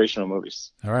 Okay. Inspirational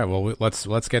movies. All right. Well,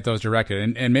 let's get those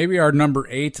directed, and maybe our number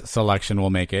 8 selection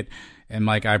will make it. And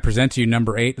Mike, I present to you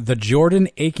number 8, the Jordan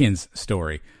Akins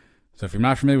story. So if you're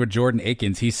not familiar with Jordan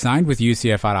Akins, he signed with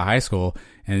UCF out of high school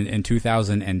in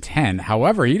 2010.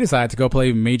 However, he decided to go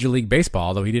play Major League Baseball,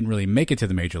 although he didn't really make it to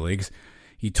the major leagues.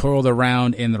 He toiled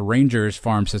around in the Rangers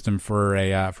farm system for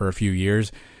a few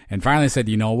years, and finally said,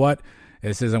 "You know what?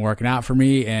 This isn't working out for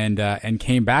me," and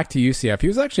came back to UCF. He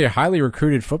was actually a highly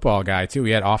recruited football guy too.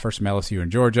 He had offers from LSU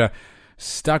and Georgia.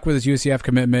 Stuck with his UCF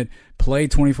commitment, played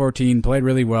 2014, played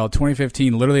really well.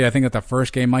 2015, literally, I think at the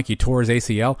first game, Mike, he tore his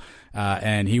ACL,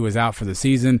 and he was out for the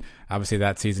season. Obviously,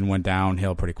 that season went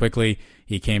downhill pretty quickly.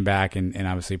 He came back and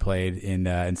obviously played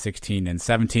in 16 and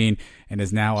 17 and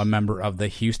is now a member of the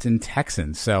Houston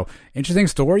Texans. So, interesting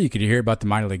story. You could hear about the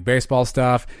minor league baseball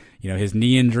stuff. His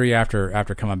knee injury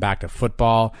after coming back to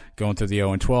football, going through the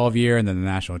 0-12 year and then the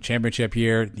national championship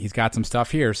year. He's got some stuff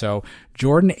here. So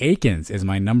Jordan Akins is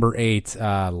my number 8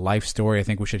 life story I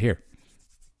think we should hear.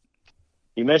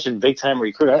 You mentioned big-time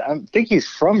recruit. I think he's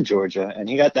from Georgia, and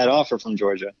he got that offer from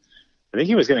Georgia. I think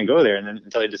he was going to go there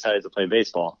until he decided to play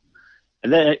baseball.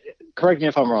 And then, correct me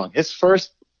if I'm wrong, his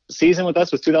first season with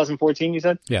us was 2014, you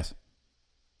said? Yes.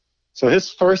 So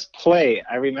his first play,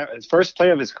 I remember, his first play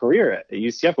of his career at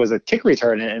UCF was a kick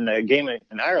return in a game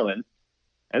in Ireland.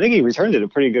 I think he returned it a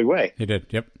pretty good way. He did,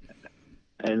 yep.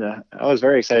 And I was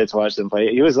very excited to watch him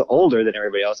play. He was older than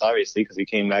everybody else, obviously, because he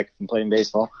came back from playing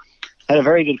baseball. Had a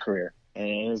very good career,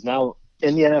 and is now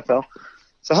in the NFL.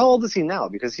 So how old is he now?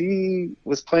 Because he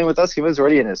was playing with us. He was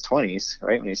already in his 20s,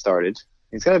 right, when he started.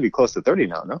 He's got to be close to 30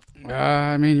 now, no?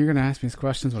 I mean, you're going to ask me these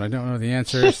questions when I don't know the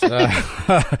answers.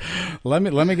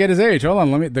 Let me get his age. Hold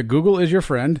on. The Google is your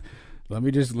friend. Let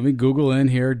me Google in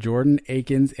here Jordan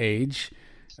Aiken's age.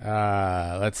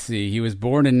 Let's see. He was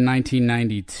born in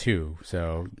 1992.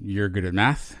 So you're good at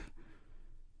math.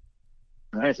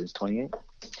 All right, so he's 28.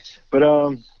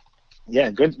 But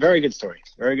yeah, good, very good story.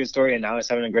 Very good story, and now he's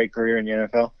having a great career in the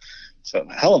NFL. So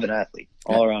hell of an athlete,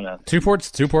 all around athlete.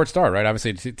 Two-port star, right?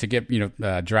 Obviously, to get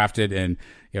drafted and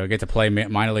get to play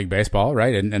minor league baseball,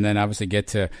 right? And then obviously get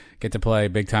to play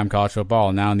big time college football.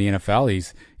 And now in the NFL,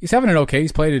 he's having it okay.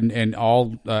 He's played in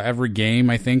all every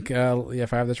game, I think,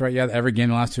 if I have this right. Yeah, every game in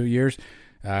the last 2 years.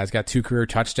 He's got 2 career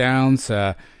touchdowns.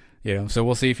 So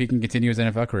we'll see if he can continue his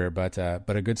NFL career. But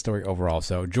a good story overall.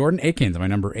 So Jordan Aikens, my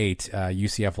number 8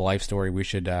 UCF life story. We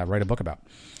should write a book about.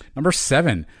 Number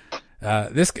 7.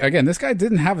 This guy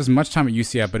didn't have as much time at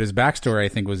UCF, but his backstory I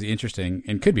think was interesting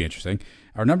and could be interesting.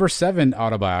 Our number 7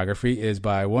 autobiography is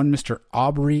by one Mr.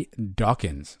 Aubrey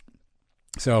Dawkins.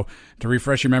 So to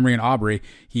refresh your memory on Aubrey,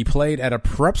 he played at a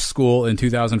prep school in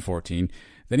 2014.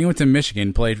 Then he went to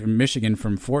Michigan, played in Michigan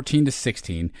from 14 to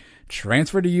 16,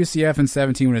 transferred to UCF in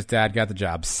 17 when his dad got the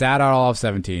job, sat out all of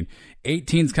 17.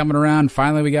 18's coming around.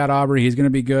 Finally, we got Aubrey. He's going to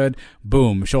be good.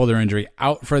 Boom, shoulder injury,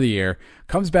 out for the year.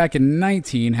 Comes back in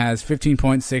 19, has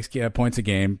 15.6 points a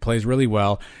game, plays really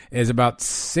well, is about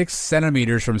 6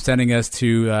 centimeters from sending us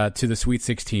to the Sweet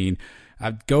 16.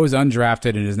 Goes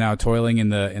undrafted and is now toiling in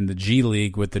the G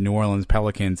League with the New Orleans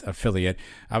Pelicans affiliate.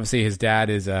 Obviously, his dad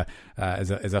is a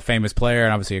famous player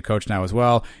and obviously a coach now as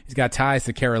well. He's got ties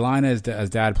to Carolina. His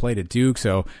dad played at Duke,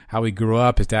 so how he grew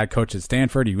up. His dad coached at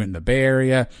Stanford. He went in the Bay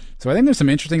Area. So I think there's some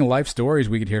interesting life stories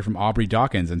we could hear from Aubrey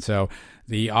Dawkins. And so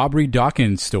the Aubrey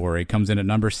Dawkins story comes in at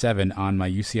number 7 on my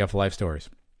UCF life stories.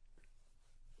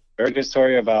 Very good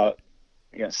story about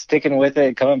sticking with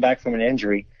it, coming back from an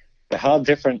injury. But how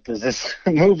different does this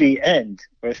movie end,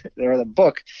 or the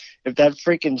book, if that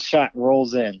freaking shot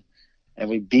rolls in and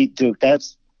we beat Duke?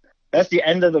 That's the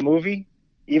end of the movie,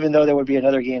 even though there would be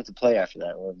another game to play after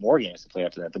that, or more games to play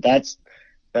after that. But that's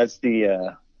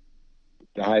the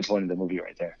high point of the movie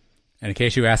right there. And in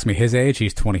case you ask me his age,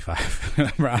 he's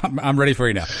 25. I'm ready for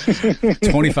you now.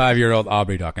 25-year-old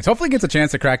Aubrey Dawkins. Hopefully gets a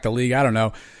chance to crack the league. I don't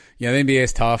know. The NBA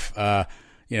is tough.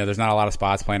 There's not a lot of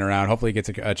spots playing around. Hopefully he gets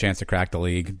a chance to crack the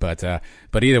league. But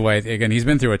either way, again, he's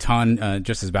been through a ton,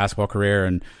 just his basketball career.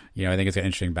 And, I think it's an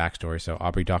interesting backstory. So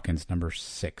Aubrey Dawkins, number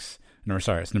 6.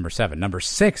 It's number 7. Number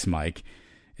 6, Mike,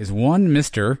 is one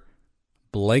Mr.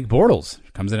 Blake Bortles.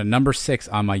 Comes in at number 6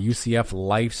 on my UCF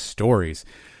life stories.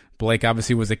 Blake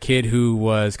obviously was a kid who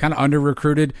was kind of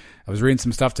under-recruited. I was reading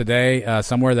some stuff today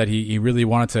somewhere that he really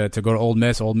wanted to go to Ole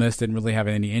Miss. Ole Miss didn't really have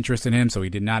any interest in him, so he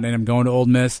did not end up going to Ole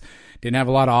Miss. Didn't have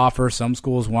a lot of offers. Some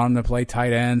schools wanted him to play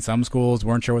tight end. Some schools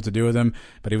weren't sure what to do with him,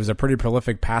 but he was a pretty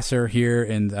prolific passer here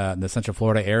in the Central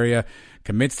Florida area.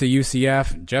 Commits to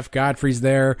UCF. Jeff Godfrey's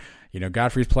there.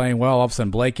 Godfrey's playing well. All of a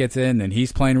sudden, Blake gets in, and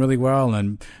he's playing really well. And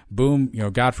then, boom,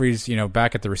 Godfrey's,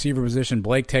 back at the receiver position.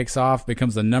 Blake takes off,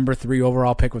 becomes the number 3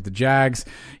 overall pick with the Jags.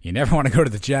 You never want to go to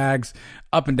the Jags.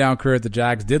 Up and down career at the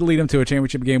Jags. Did lead him to a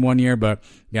championship game one year, but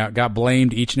got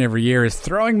blamed each and every year. His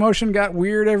throwing motion got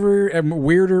weirder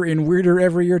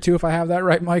every year, too, if I have that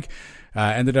right, Mike.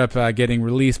 Ended up getting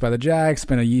released by the Jags,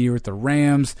 spent a year with the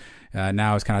Rams.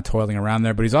 Now is kind of toiling around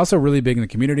there. But he's also really big in the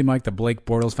community, Mike. The Blake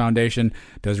Bortles Foundation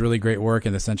does really great work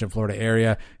in the Central Florida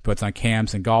area. Puts on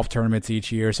camps and golf tournaments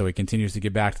each year, so he continues to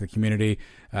give back to the community.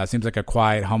 Seems like a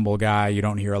quiet, humble guy. You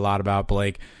don't hear a lot about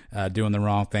Blake doing the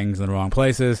wrong things in the wrong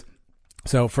places.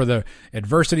 So for the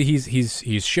adversity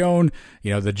he's shown,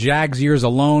 the Jags years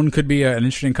alone could be an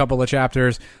interesting couple of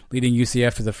chapters, leading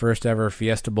UCF to the first ever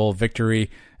Fiesta Bowl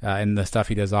victory and the stuff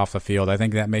he does off the field. I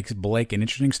think that makes Blake an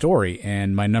interesting story.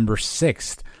 And my number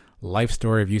 6 life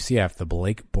story of UCF, the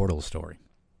Blake Bortles story.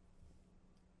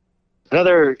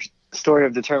 Another story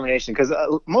of determination, because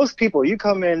most people, you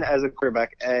come in as a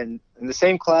quarterback and in the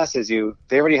same class as you,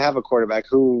 they already have a quarterback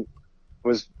who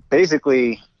was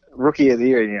basically Rookie of the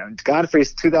Year.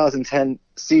 Godfrey's 2010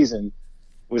 season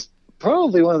was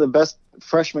probably one of the best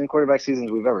freshman quarterback seasons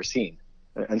we've ever seen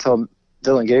until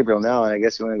Dylan Gabriel now, and I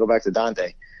guess you want to go back to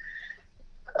Dante.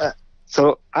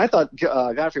 So I thought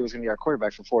Godfrey was going to be our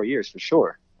quarterback for 4 years for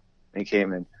sure. And he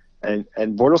came in,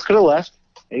 and Bortles could have left.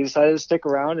 And he decided to stick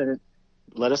around, and it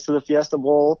led us to the Fiesta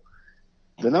Bowl.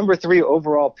 The number 3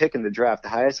 overall pick in the draft, the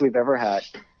highest we've ever had.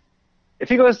 If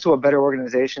he goes to a better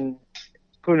organization,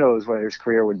 who knows where his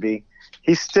career would be.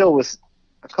 He still was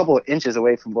a couple of inches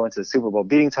away from going to the Super Bowl,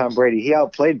 beating Tom Brady. He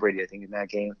outplayed Brady, I think, in that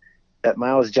game. That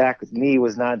Miles Jack knee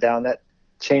was not down. That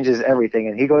changes everything.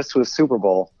 And he goes to a Super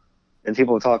Bowl and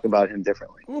people talk about him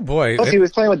differently. Oh boy! Plus, he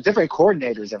was playing with different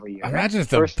coordinators every year. Imagine if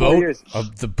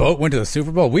the boat went to the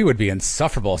Super Bowl, we would be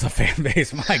insufferable as a fan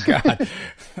base. My God!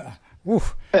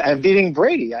 And beating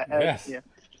Brady yes.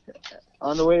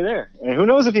 On the way there. And who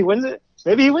knows if he wins it?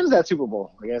 Maybe he wins that Super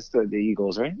Bowl against the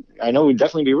Eagles, right? I know we'd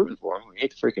definitely be rooting for him. We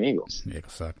hate the freaking Eagles. The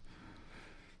Eagles suck.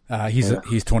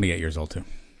 He's 28 years old too.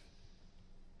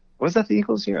 Was that the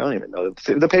Eagles year? I don't even know.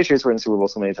 The Patriots were in the Super Bowl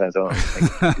so many times.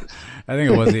 I think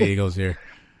it was the Eagles year.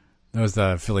 That was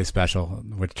the Philly special,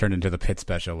 which turned into the Pitt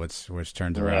special, which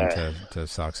turns around to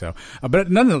suck. So,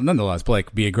 but nonetheless,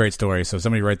 Blake, be a great story. So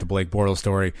somebody write the Blake Bortles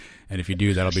story, and if you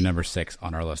do, that'll be number 6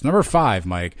 on our list. Number 5,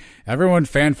 Mike, everyone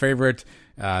fan favorite.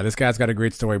 This guy's got a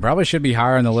great story. Probably should be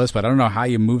higher on the list, but I don't know how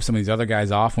you move some of these other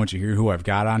guys off once you hear who I've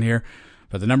got on here.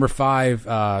 But the number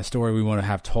 5 story we want to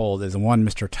have told is one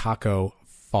Mr. Taco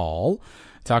Fall.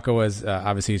 Taco was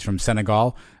obviously he's from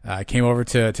Senegal, came over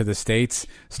to the States,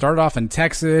 started off in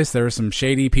Texas. There were some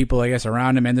shady people, I guess,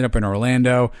 around him, ended up in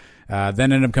Orlando,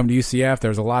 then ended up coming to UCF. There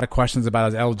was a lot of questions about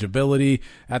his eligibility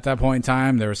at that point in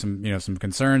time. There were some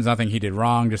concerns, nothing he did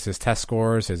wrong, just his test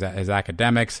scores, his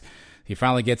academics. He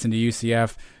finally gets into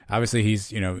UCF. Obviously,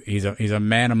 he's a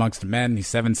man amongst men. He's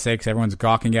 7'6". Everyone's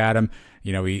gawking at him.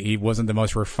 He wasn't the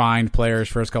most refined player his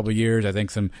first couple of years. I think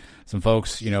some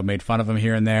folks, made fun of him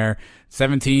here and there.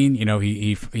 17,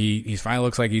 he finally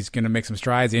looks like he's going to make some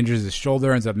strides. He injures his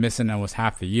shoulder, ends up missing almost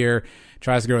half the year.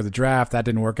 Tries to go to the draft. That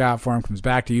didn't work out for him. Comes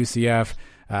back to UCF.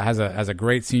 Has a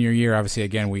great senior year. Obviously,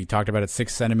 again, we talked about it,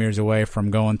 6 centimeters away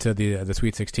from going to the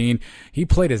Sweet 16. He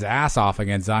played his ass off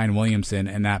against Zion Williamson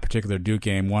in that particular Duke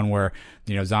game, one where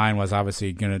Zion was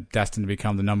obviously destined to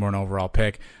become the number 1 overall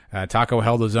pick. Taco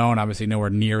held his own, obviously nowhere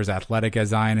near as athletic as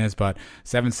Zion is, but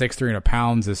 7'6", 300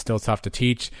 pounds is still tough to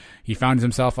teach. He found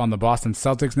himself on the Boston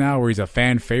Celtics now, where he's a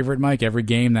fan favorite, Mike. Every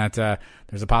game that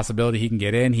there's a possibility he can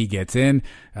get in, he gets in.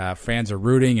 Fans are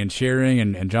rooting and cheering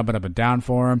and jumping up and down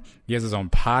for him. He has his own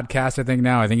podcast, I think,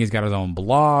 now. I think he's got his own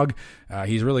blog.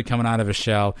 He's really coming out of his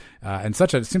shell. And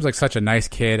seems like such a nice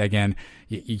kid. Again,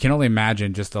 you can only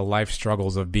imagine just the life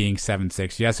struggles of being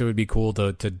 7'6". Yes, it would be cool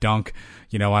to dunk,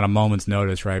 on a moment's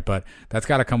notice, right? But that's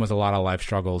got to come with a lot of life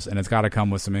struggles, and it's got to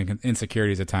come with some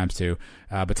insecurities at times too.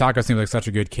 But Taco seems like such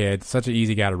a good kid, such an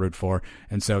easy guy to root for.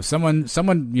 And so someone,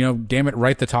 damn it,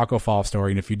 write the Taco Fall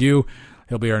story. And if you do,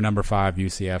 he'll be our number 5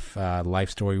 UCF life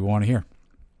story we want to hear.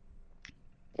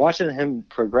 Watching him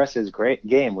progress his great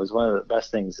game was one of the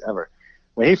best things ever.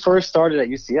 When he first started at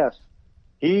UCF,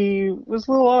 he was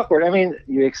a little awkward. I mean,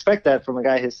 you expect that from a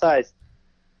guy his size.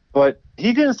 But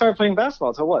he didn't start playing basketball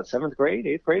until 7th grade,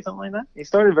 8th grade, something like that? He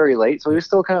started very late, so he was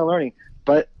still kind of learning.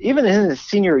 But even in his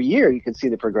senior year, you could see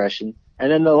the progression.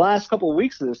 And in the last couple of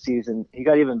weeks of the season, he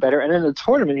got even better. And in the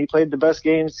tournament, he played the best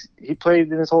games he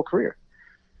played in his whole career.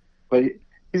 But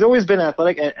he's always been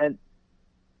athletic. And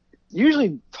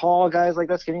usually tall guys like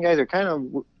that, skinny guys, are kind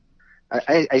of –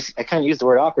 I kind of use the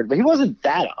word awkward, but he wasn't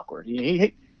that awkward.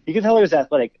 You could tell he was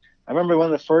athletic. I remember one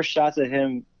of the first shots of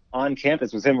him on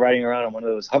campus was him riding around on one of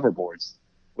those hoverboards,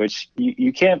 which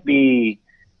you can't be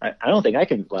 – I don't think I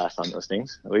can last on those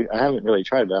things. I haven't really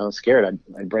tried, but I'm scared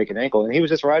I'd break an ankle. And he was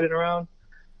just riding around,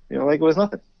 like it was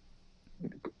nothing.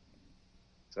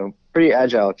 So pretty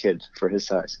agile kid for his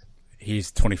size.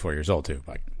 He's 24 years old too,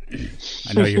 Mike.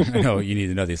 I know you need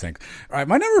to know these things. All right,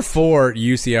 my number 4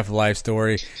 UCF life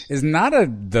story is not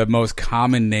the most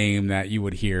common name that you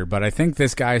would hear, but I think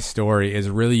this guy's story is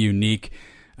really unique.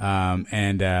 Didn't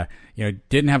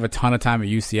have a ton of time at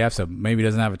UCF, so maybe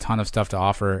doesn't have a ton of stuff to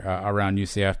offer around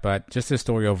UCF, but just his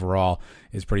story overall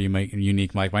is pretty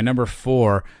unique, Mike. My number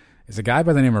 4 is a guy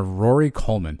by the name of Rory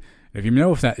Coleman. If you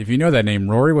know that name,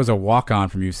 Rory was a walk-on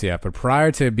from UCF, but prior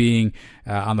to being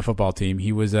on the football team,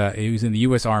 he was in the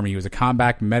U.S. Army. He was a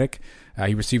combat medic.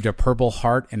 He received a Purple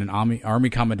Heart and an Army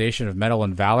Commendation of Medal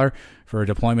and Valor for a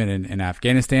deployment in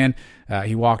Afghanistan.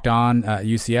 He walked on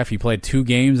UCF. He played 2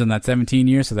 games in that 17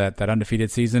 years, so that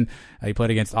undefeated season. He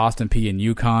played against Austin Peay and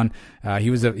UConn.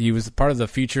 He was part of the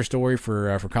feature story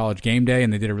for College Game Day,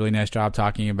 and they did a really nice job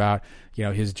talking about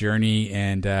his journey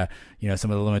and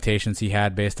some of the limitations he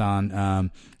had based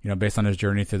on his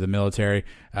journey through the military.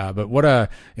 But what a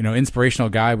inspirational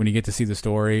guy when you get to see the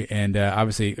story, and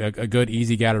obviously a good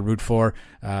easy guy to root for.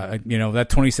 That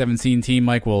 2017 team,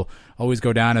 Mike, will always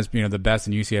go down as the best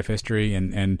in UCF history,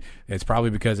 and it's probably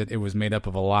because it was made up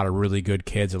of a lot of really good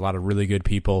kids, a lot of really good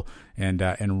people, and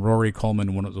Rory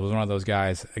Coleman was one of those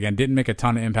guys. Again, didn't make a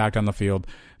ton of impact on the field,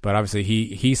 but obviously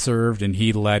he served and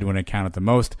he led when it counted the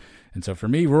most. And so for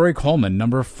me, Rory Coleman,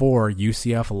 number 4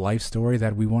 UCF life story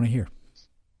that we want to hear.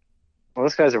 Well,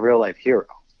 this guy's a real life hero.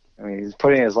 I mean, he's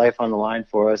putting his life on the line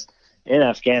for us. in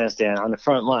Afghanistan on the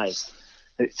front lines.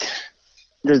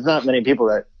 There's not many people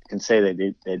that can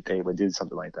say they would do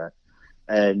something like that.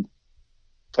 And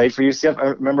played for UCF. I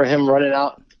remember him running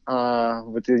out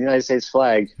with the United States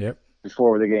flag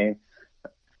before the game.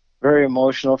 Very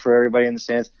emotional for everybody in the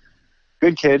stands.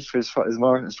 Good kid as far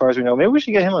as we know. Maybe we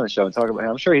should get him on the show and talk about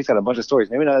him. I'm sure he's got a bunch of stories.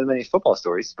 Maybe not as many football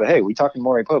stories, but hey, we talking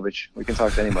Maury Povich. We can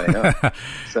talk to anybody now.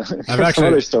 So some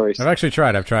other stories. I've actually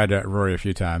tried. I've tried Rory a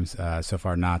few times. So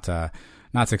far, not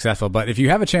successful. But if you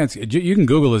have a chance, you can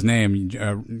Google his name.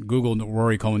 Google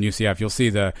Rory Coleman UCF. You'll see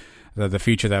the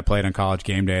feature that played on College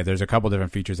Game Day. There's a couple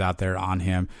different features out there on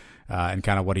him. And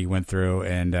kind of what he went through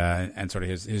and sort of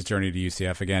his journey to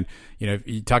UCF. Again,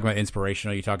 you talk about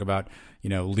inspirational, you talk about,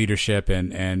 leadership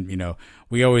and,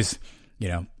 we always,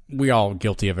 we all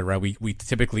guilty of it, right? We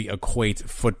typically equate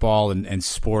football and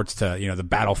sports to, the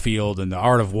battlefield and the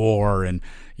art of war and,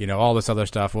 all this other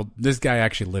stuff. Well, this guy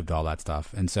actually lived all that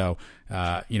stuff. And so,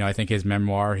 I think his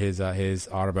memoir, his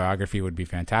autobiography would be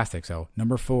fantastic. So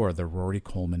number 4, the Rory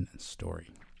Coleman story.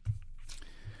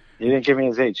 You didn't give me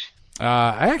his age.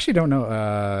 I actually don't know.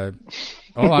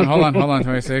 Hold on.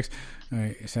 26,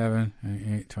 27,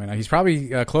 28, 29. He's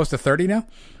probably close to 30 now.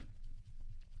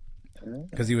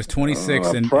 Because he was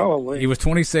 26 probably. He was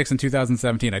 26 in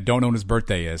 2017. I don't know when his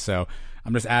birthday is, so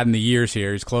I'm just adding the years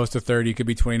here. He's close to 30. Could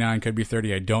be 29. Could be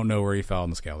 30. I don't know where he fell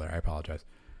on the scale there. I apologize.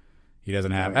 He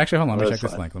doesn't have. Actually, hold on. Let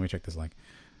me check this link.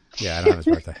 Yeah, I don't have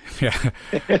his birthday. Yeah.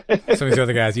 Some of these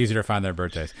other guys, easier to find their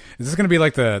birthdays. Is this going to be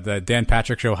like the Dan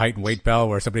Patrick Show height and weight bell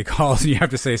where somebody calls and you have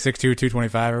to say 6'2",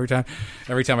 225 every time?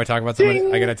 Every time I talk about somebody,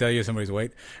 I got to tell you somebody's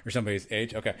weight or somebody's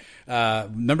age. Okay.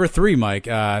 Number 3, Mike,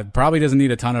 probably doesn't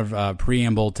need a ton of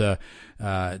preamble to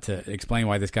explain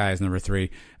why this guy is number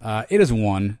 3. It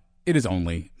is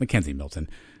only Mackenzie Milton.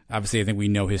 Obviously, I think we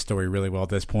know his story really well at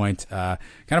this point. Kind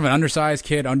of an undersized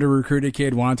kid, under-recruited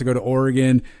kid, wanted to go to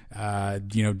Oregon.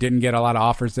 Didn't get a lot of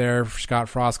offers there. Scott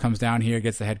Frost comes down here,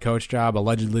 gets the head coach job.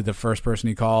 Allegedly, the first person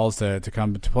he calls to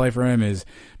come to play for him is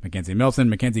Mackenzie Milton.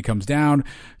 Mackenzie comes down,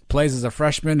 plays as a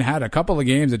freshman, had a couple of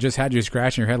games that just had you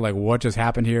scratching your head like, what just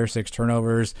happened here? 6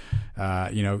 turnovers.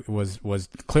 Was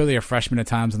clearly a freshman at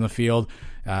times in the field.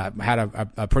 Had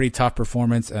a pretty tough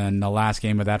performance in the last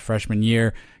game of that freshman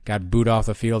year. Got booed off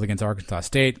the field against Arkansas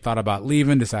State. Thought about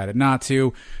leaving, decided not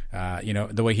to.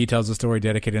 The way he tells the story,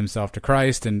 dedicated himself to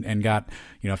Christ and got,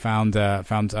 found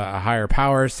a higher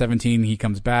power. 17, he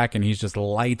comes back and he's just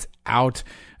lights out.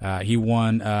 He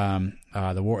won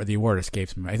the award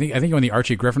escapes me. I think he won the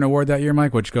Archie Griffin Award that year,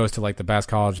 Mike, which goes to like the best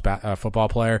college football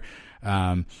player.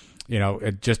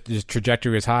 It just his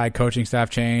trajectory is high. Coaching staff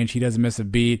change. He doesn't miss a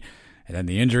beat. And then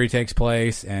the injury takes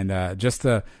place, and just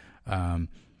the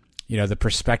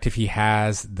perspective he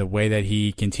has, the way that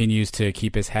he continues to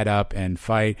keep his head up and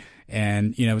fight.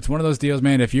 And, it's one of those deals,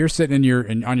 man. If you're sitting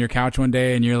on your couch one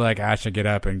day and you're like, I should get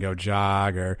up and go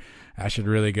jog, or I should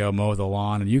really go mow the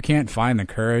lawn, and you can't find the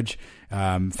courage,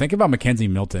 think about Mackenzie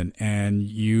Milton, and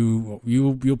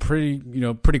you'll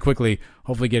pretty quickly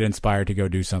hopefully get inspired to go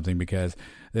do something, because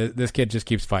this kid just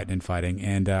keeps fighting.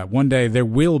 And one day there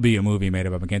will be a movie made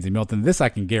about Mackenzie Milton. This I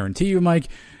can guarantee you, Mike.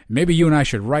 Maybe you and I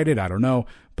should write it. I don't know.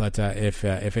 But if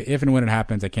and when it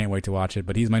happens, I can't wait to watch it.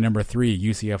 But he's my number 3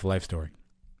 UCF life story.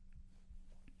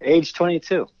 Age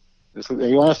 22.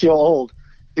 You want to feel old.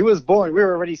 He was born. We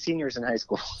were already seniors in high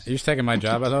school. You're just taking my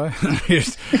job, by the way? You're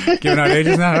just giving out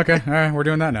ages now? Okay. All right. We're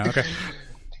doing that now. Okay.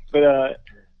 But,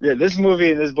 this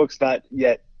movie and this book's not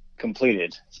yet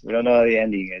completed. We don't know how the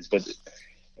ending is. But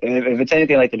if it's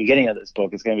anything like the beginning of this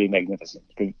book, it's going to be magnificent.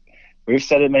 We've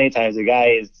said it many times. The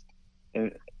guy is,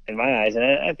 in my eyes, and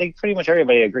I think pretty much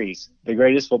everybody agrees, the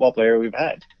greatest football player we've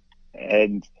had.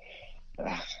 And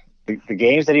the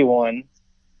games that he won,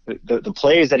 the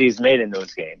plays that he's made in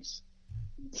those games,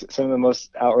 some of the most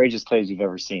outrageous plays you've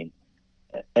ever seen.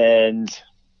 And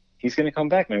he's going to come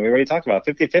back, man. We already talked about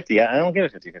 50-50. I don't give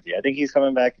it 50-50. I think he's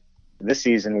coming back this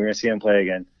season. We're going to see him play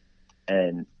again.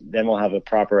 And then we'll have a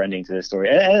proper ending to the story.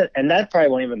 And that probably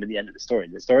won't even be the end of the story.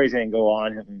 The story's going to go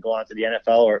on and go on to the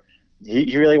NFL, or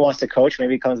he really wants to coach.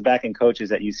 Maybe he comes back and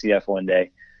coaches at UCF one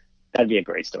day. That'd be a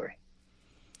great story.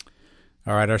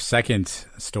 All right, our second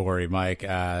story, Mike,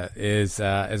 is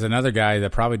another guy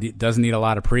that probably doesn't need a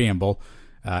lot of preamble.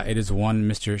 It is one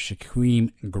Mr.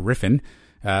 Shaquem Griffin.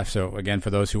 So again, for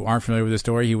those who aren't familiar with the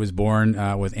story, he was born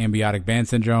with ambiotic band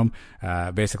syndrome.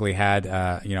 Basically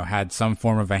had some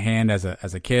form of a hand as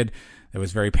a kid. It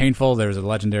was very painful. There was a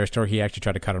legendary story. He actually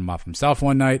tried to cut him off himself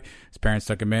one night. His parents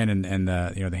took him in, and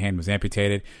the hand was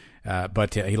amputated.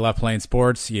 But he loved playing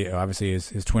sports. Obviously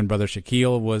his twin brother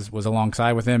Shaquille was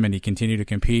alongside with him, and he continued to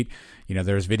compete.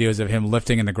 There's videos of him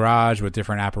lifting in the garage with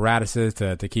different apparatuses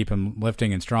to keep him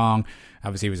lifting and strong.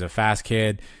 Obviously, he was a fast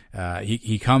kid.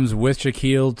 He comes with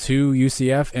Shaquille to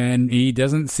UCF, and he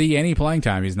doesn't see any playing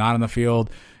time. He's not on the field.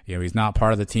 He's not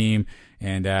part of the team,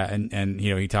 and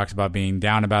he talks about being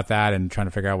down about that and trying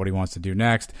to figure out what he wants to do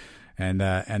next. And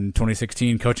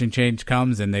 2016 coaching change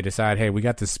comes, and they decide, hey, we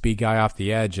got this speed guy off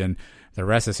the edge, and the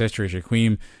rest is history.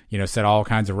 Shaquem, set all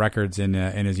kinds of records in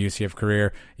his UCF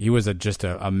career. He was just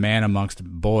a man amongst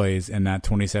boys in that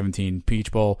 2017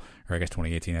 Peach Bowl, or I guess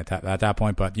 2018 at that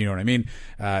point. But you know what I mean.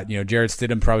 Jared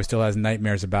Stidham probably still has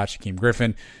nightmares about Shaquem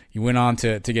Griffin. He went on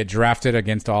to get drafted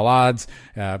against all odds.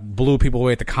 Blew people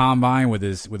away at the combine with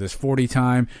his 40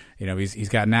 time. He's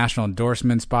got national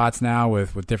endorsement spots now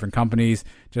with different companies.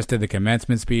 Just did the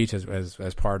commencement speech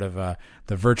as part of the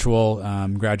virtual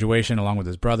graduation along with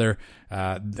his brother.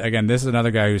 Again, this is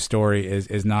another guy whose story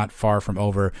is not far from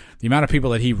over. The amount of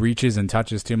people that he reaches and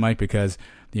touches to, Mike, because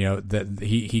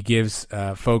he gives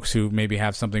folks who maybe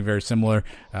have something very similar,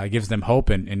 gives them hope.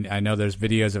 And I know there's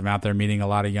videos of him out there meeting a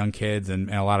lot of young kids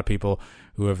and a lot of people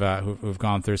who have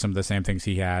gone through some of the same things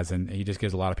he has, and he just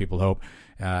gives a lot of people hope.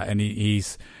 And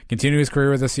he's continued his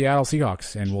career with the Seattle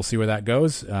Seahawks, and we'll see where that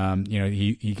goes.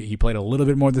 He played a little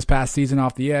bit more this past season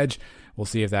off the edge. We'll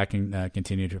see if that can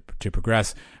continue to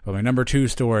progress. But my number 2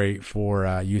 story for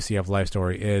UCF Life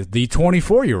Story is the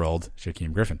 24-year-old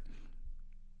Shaquem Griffin.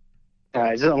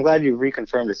 I'm glad you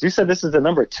reconfirmed this. You said this is the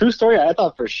number 2 story? I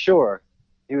thought for sure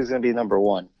he was going to be number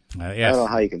 1. Yes. I don't know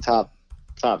how you can top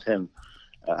him.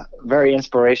 Very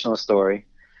inspirational story.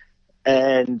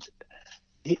 And,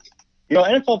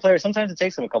 NFL players, sometimes it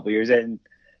takes them a couple years. And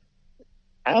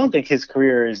I don't think his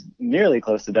career is nearly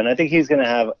close to done. I think he's going to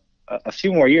have a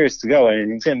few more years to go,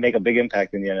 and he's going to make a big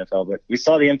impact in the NFL. But we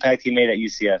saw the impact he made at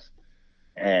UCF.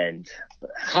 And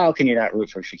how can you not root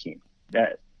for Shaquem?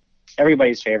 That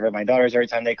everybody's favorite. My daughters, every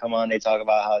time they come on, they talk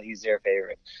about how he's their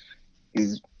favorite.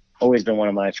 He's always been one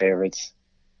of my favorites.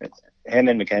 Him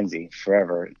and Mackenzie,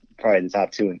 forever, probably the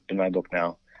top 2 in my book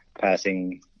now,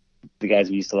 passing the guys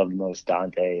we used to love the most,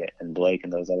 Dante and Blake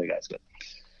and those other guys. But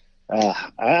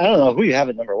I don't know who you have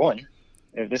at number 1.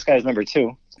 If this guy's number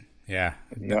 2, yeah,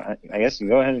 I guess you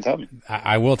go ahead and tell me.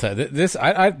 I will tell this.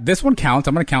 This one counts.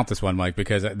 I'm going to count this one, Mike,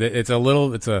 because once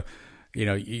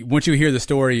you hear the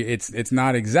story, it's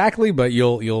not exactly, but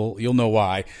you'll know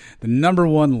why. The number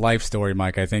 1 life story,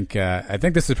 Mike, I think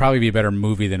this would probably be a better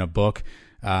movie than a book,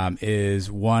 is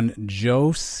one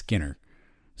Joe Skinner.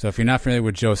 So if you're not familiar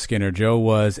with Joe Skinner, Joe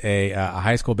was a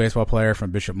high school baseball player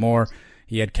from Bishop Moore.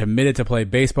 He had committed to play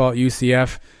baseball at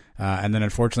UCF, and then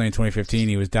unfortunately in 2015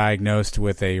 he was diagnosed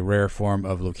with a rare form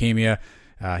of leukemia.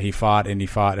 He fought,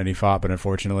 but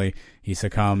unfortunately he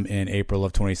succumbed in April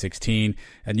of 2016.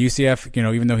 And UCF,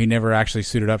 even though he never actually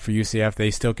suited up for UCF, they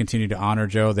still continue to honor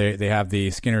Joe. They have the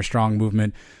Skinner Strong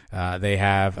movement. They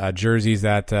have jerseys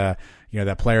that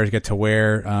that players get to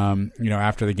wear,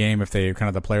 after the game. If they're kind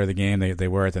of the player of the game, they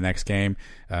wear it the next game.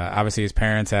 Obviously his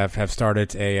parents have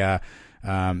started a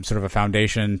sort of a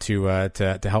foundation to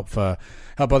help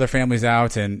other families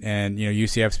out, and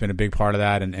UCF's been a big part of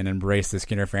that, and embraced the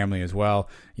Skinner family as well.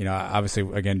 Obviously,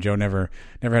 again, Joe never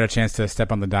had a chance to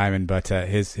step on the diamond, but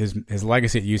his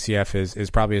legacy at UCF is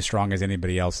probably as strong as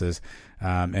anybody else's.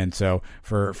 And so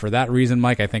for that reason,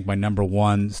 Mike, I think my number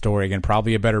 1 story, again,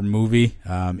 probably a better movie,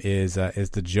 is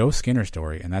the Joe Skinner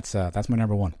story, and that's my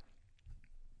number 1.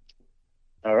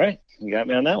 All right, you got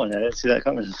me on that one. I didn't see that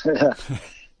coming.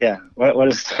 Yeah, what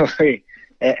a story.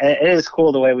 It is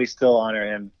cool the way we still honor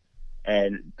him,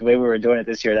 and the way we were doing it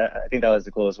this year. I think that was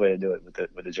the coolest way to do it,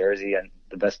 with the jersey, and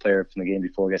the best player from the game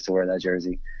before gets to wear that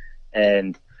jersey.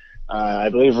 And I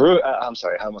believe I'm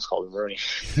sorry, I almost called him Rooney.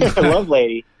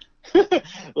 Lovelady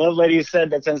said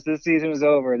that since this season was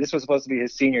over, this was supposed to be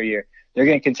his senior year. They're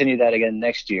going to continue that again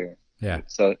next year. Yeah.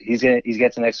 So he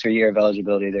gets an extra year of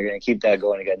eligibility. They're going to keep that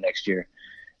going again next year,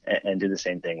 and do the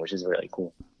same thing, which is really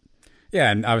cool. Yeah,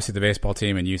 and obviously the baseball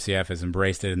team and UCF has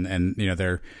embraced it, and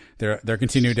they're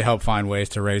continuing to help find ways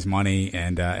to raise money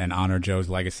and honor Joe's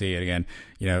legacy. And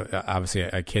again, obviously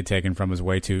a kid taken from us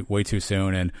way too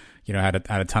soon, and had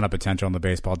a ton of potential on the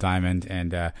baseball diamond.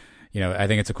 And I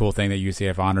think it's a cool thing that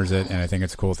UCF honors it, and I think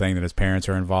it's a cool thing that his parents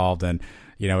are involved. And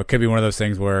it could be one of those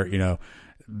things where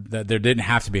there didn't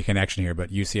have to be a connection here, but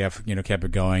UCF, kept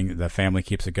it going. The family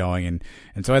keeps it going,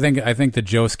 and so I think the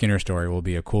Joe Skinner story will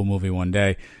be a cool movie one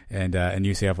day, and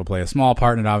UCF will play a small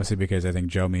part in it, obviously, because I think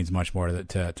Joe means much more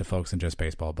to folks than just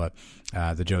baseball. But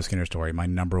the Joe Skinner story, my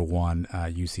number one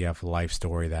UCF life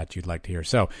story that you'd like to hear.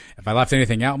 So if I left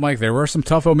anything out, Mike, there were some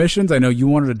tough omissions. I know you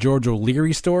wanted a George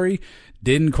O'Leary story.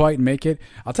 Didn't quite make it.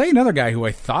 I'll tell you another guy who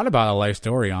I thought about a life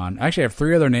story on. Actually, I have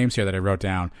 3 other names here that I wrote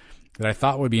down that I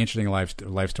thought would be interesting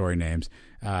life story names.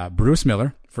 Bruce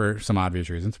Miller, for some obvious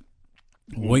reasons.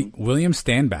 William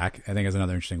Stanback, I think, is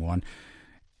another interesting one.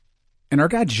 And our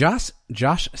guy, Josh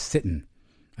Sitton,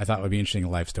 I thought would be an interesting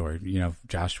life story.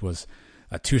 Josh was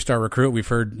a 2-star recruit. We've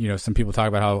heard, some people talk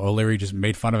about how O'Leary just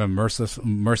made fun of him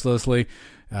mercilessly.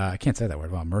 I can't say that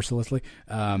word, mercilessly.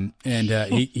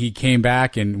 He came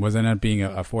back and was ended up being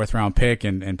a 4th-round pick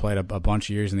and played a bunch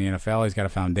of years in the NFL. He's got a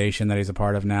foundation that he's a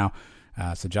part of now.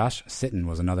 So Josh Sitton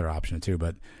was another option too,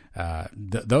 but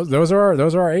those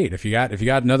are our 8. If you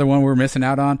got another one we're missing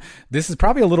out on, this is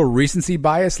probably a little recency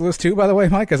bias list too. By the way,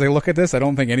 Mike, as I look at this, I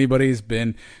don't think anybody's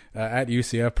been at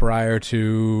UCF prior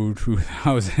to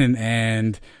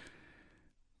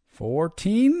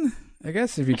 2014. I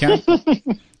guess if you count.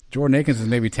 Jordan Akins is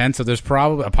maybe 10, so there's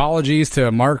probably apologies to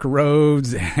Mark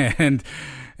Rhodes and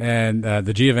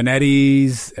the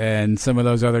Giovanettis and some of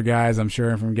those other guys I'm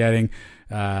sure I'm forgetting.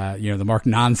 The Mark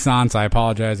Nonsense, I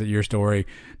apologize that your story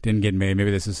didn't get made.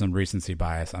 Maybe this is some recency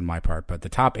bias on my part, but the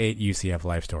top 8 UCF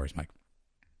life stories, Mike.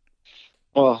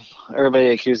 Well, everybody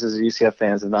accuses UCF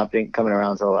fans of not coming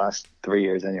around until the last 3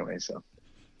 years anyway, so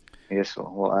I guess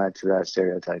we'll add to that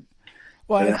stereotype.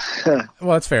 Well,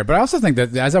 that's fair. But I also think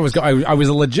that as I was I was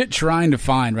legit trying to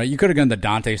find, right, you could have gone the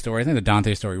Dante story. I think the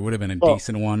Dante story would have been a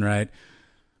decent one, right?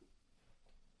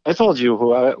 I told you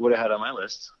who I would have had on my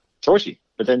list. Torchy.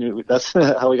 But then that's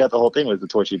how we got the whole thing with the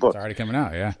Torchy book. It's already coming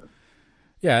out, yeah.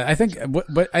 Yeah, I think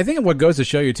what goes to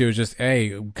show you too is just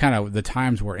kind of the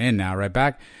times we're in now, right?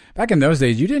 Back in those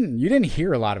days, you didn't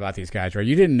hear a lot about these guys, right?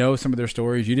 You didn't know some of their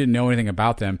stories, you didn't know anything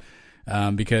about them,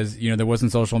 because there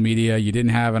wasn't social media, you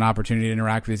didn't have an opportunity to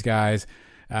interact with these guys,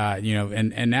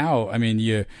 and now, I mean,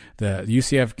 the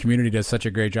UCF community does such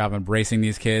a great job embracing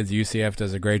these kids. UCF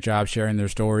does a great job sharing their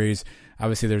stories.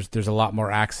 Obviously, there's a lot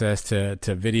more access to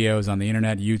videos on the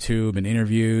internet, YouTube, and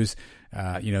interviews.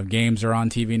 Games are on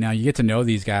TV now. You get to know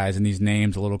these guys and these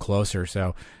names a little closer.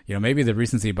 So, maybe the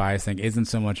recency bias thing isn't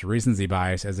so much recency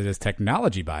bias as it is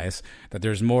technology bias, that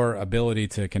there's more ability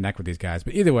to connect with these guys.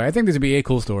 But either way, I think these would be 8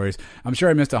 cool stories. I'm sure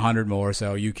I missed 100 more.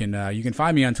 So you can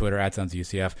find me on Twitter at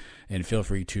SonsofUCF, and feel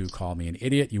free to call me an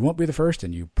idiot. You won't be the first,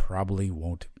 and you probably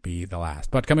won't be the last.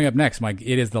 But coming up next, Mike,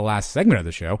 it is the last segment of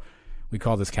the show. We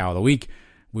call this Cow of the Week.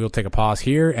 We'll take a pause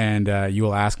here, and you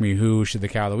will ask me who should the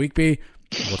Cow of the Week be.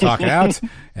 We'll talk it out,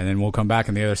 and then we'll come back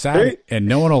on the other side, and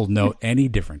no one will know any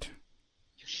different.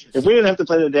 If we didn't have to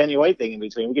play the Danny White thing in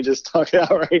between, we could just talk it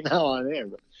out right now on air.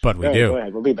 But we do. Go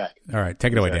ahead. We'll be back. All right.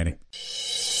 Take it away, Danny.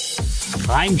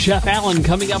 I'm Jeff Allen.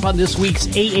 Coming up on this week's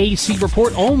AAC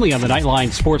Report, only on the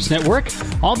Knightline Sports Network,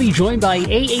 I'll be joined by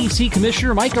AAC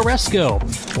Commissioner Mike Oresco.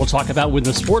 We'll talk about when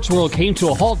the sports world came to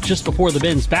a halt just before the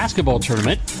men's basketball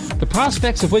tournament, the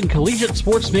prospects of when collegiate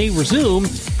sports may resume,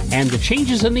 and the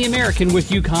changes in the American with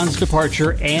UConn's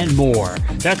departure, and more.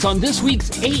 That's on this week's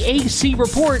AAC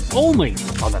Report, only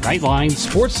on the Knightline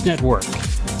Sports Network.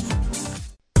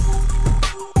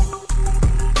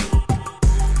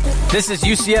 This is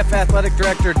UCF Athletic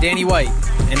Director Danny White,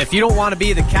 and if you don't want to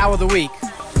be the Cow of the Week,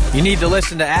 you need to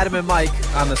listen to Adam and Mike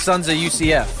on the Sons of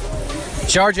UCF.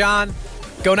 Charge on,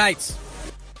 go Knights!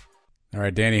 All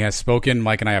right, Danny has spoken.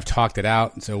 Mike and I have talked it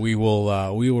out, so we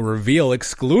will reveal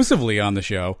exclusively on the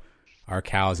show our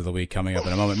Cows of the Week coming up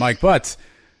in a moment, Mike. But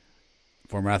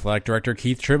former Athletic Director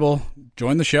Keith Tribble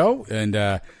joined the show,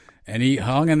 and he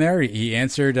hung in there. He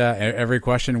answered every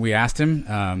question we asked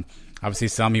him. Obviously,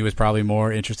 some he was probably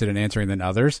more interested in answering than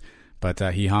others, but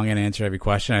he hung in and answered every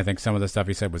question. I think some of the stuff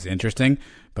he said was interesting,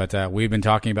 but we've been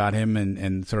talking about him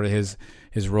and sort of his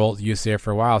role at UCF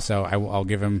for a while. So I'll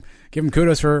give him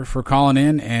kudos for calling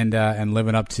in and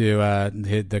living up to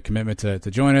the commitment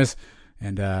to join us.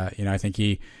 And I think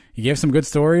he gave some good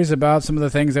stories about some of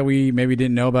the things that we maybe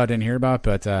didn't know about, didn't hear about,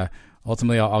 but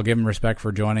ultimately I'll give him respect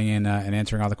for joining in and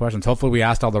answering all the questions. Hopefully we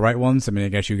asked all the right ones. I mean, I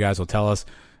guess you guys will tell us.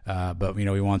 But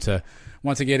we want to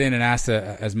get in and ask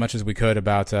as much as we could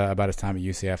about his time at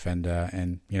UCF,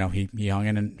 and he hung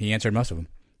in and he answered most of them.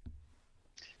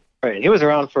 Right, he was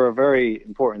around for a very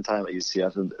important time at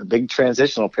UCF, a big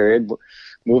transitional period,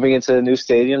 moving into a new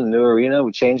stadium, a new arena,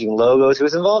 changing logos. He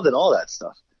was involved in all that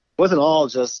stuff. It wasn't all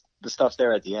just the stuff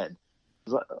there at the end.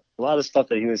 There's a lot of stuff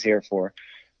that he was here for.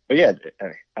 but yeah,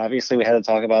 obviously we had to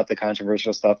talk about the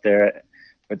controversial stuff there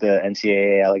with the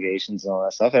NCAA allegations and all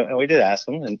that stuff, and we did ask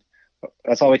him, and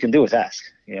that's all we can do is ask.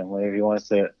 Whether he wants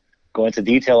to go into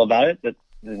detail about it, but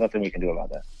there's nothing we can do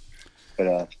about that.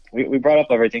 But we brought up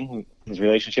everything, his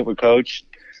relationship with Coach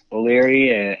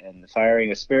O'Leary and the firing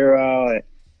of Spiro.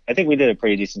 I think we did a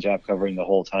pretty decent job covering the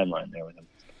whole timeline there with him.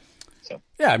 So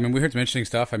yeah, I mean, we heard some interesting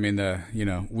stuff. I mean,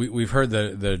 we've heard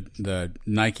the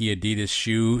Nike Adidas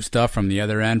shoe stuff from the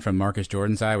other end, from Marcus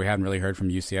Jordan's side. We hadn't really heard from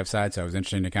UCF side, so it was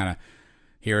interesting to kind of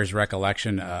hear his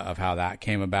recollection of how that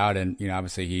came about. And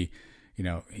obviously he,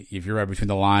 if you read between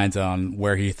the lines on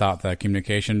where he thought the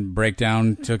communication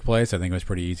breakdown took place, I think it was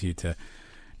pretty easy to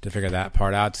figure that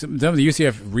part out. Some of the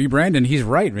UCF rebrand, and he's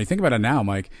right. I mean, think about it now,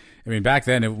 Mike. I mean, back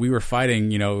then we were fighting.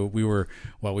 We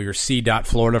were C.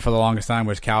 Florida for the longest time,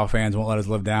 which Cal fans won't let us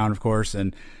live down, of course.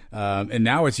 And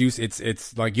now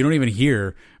it's like you don't even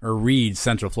hear or read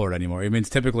Central Florida anymore. I mean,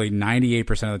 it's typically 98%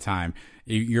 of the time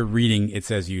you're reading it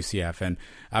says UCF, and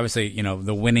obviously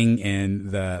the winning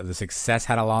and the success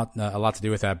had a lot to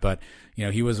do with that. But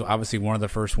he was obviously one of the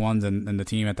first ones in the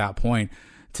team at that point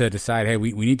to decide, hey,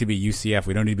 we need to be UCF.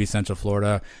 We don't need to be Central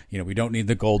Florida. We don't need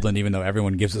the Golden, even though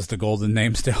everyone gives us the Golden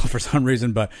name still for some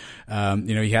reason. But,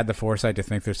 he had the foresight to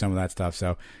think through some of that stuff.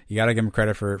 So you got to give him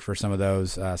credit for some of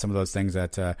those things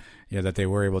that, that they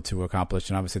were able to accomplish.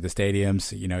 And obviously the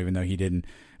stadiums, even though he didn't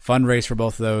fundraise for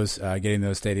both of those, getting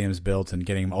those stadiums built and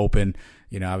getting them open,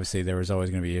 obviously there was always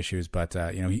going to be issues, but,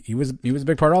 he was a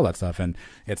big part of all that stuff, and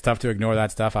it's tough to ignore that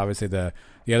stuff. Obviously the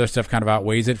other stuff kind of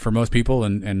outweighs it for most people.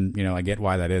 And I get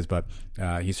why that is, but,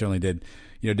 he certainly did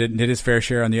his fair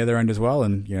share on the other end as well.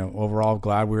 And, overall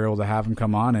glad we were able to have him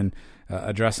come on and,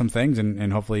 address some things.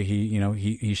 And hopefully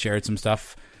he shared some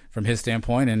stuff from his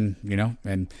standpoint, and,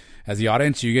 and as the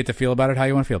audience, you get to feel about it how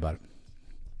you want to feel about it.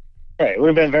 Right. It would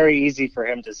have been very easy for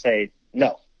him to say,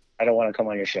 no, I don't want to come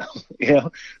on your show.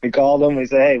 We called him. We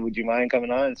said, hey, would you mind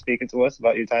coming on and speaking to us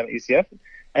about your time at UCF?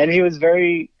 And he was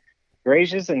very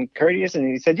gracious and courteous, and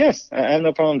he said, yes, I have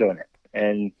no problem doing it.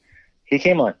 And he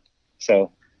came on.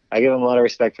 So I give him a lot of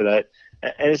respect for that.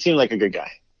 And it seemed like a good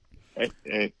guy. I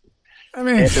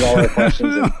mean, answered all our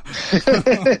questions.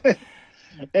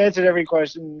 Answered every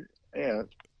question,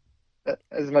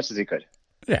 as much as he could.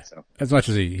 Yeah, so. As much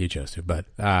as he chose to. But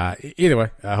either way,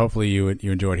 hopefully you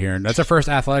enjoyed hearing. That's our first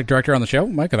athletic director on the show,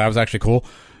 Mike. That was actually cool.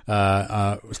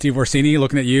 Steve Orsini,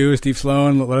 looking at you. Steve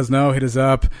Sloan, let us know. Hit us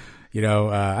up.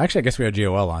 Actually, I guess we had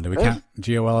GOL on. Did we count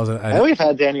GOL as a... we've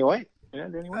had Danny White. Yeah,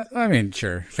 Danny White. I mean,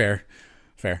 sure. Fair.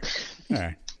 All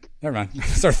right. Never mind.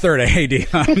 It's our third AD.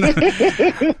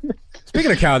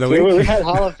 Speaking of Cal, we've had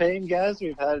Hall of Fame guys.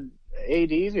 We've had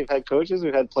ADs, we've had coaches,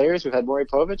 we've had players, we've had Maury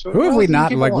Povich. Who have we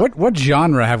not, what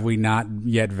genre have we not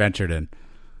yet ventured in?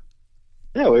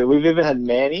 Yeah, we've even had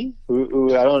Manny,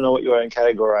 who I don't know what you want to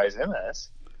categorize him as.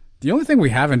 The only thing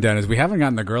we haven't done is we haven't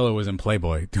gotten the girl who was in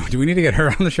Playboy. Do we need to get her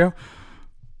on the show?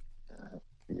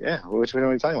 Yeah, which one are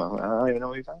we talking about? I don't even know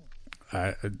what you're talking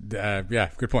about. Yeah,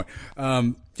 good point.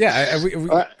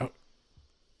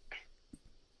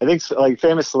 I think like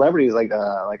famous celebrities like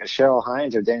a Cheryl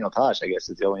Hines or Daniel Tosh, I guess,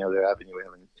 is the only other avenue we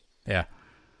haven't. Yeah.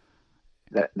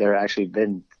 That there actually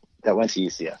been that went to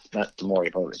UCF, not to Maury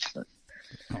Povich. But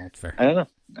that's fair. I don't know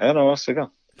where else to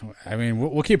go. I mean,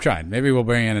 we'll keep trying. Maybe we'll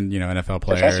bring in NFL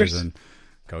players and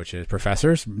coaches,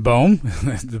 professors. Bohm,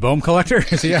 the Bohm collector,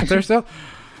 is he out there still?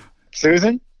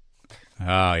 Susan.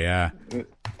 Oh yeah.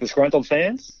 Disgruntled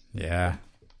fans. Yeah.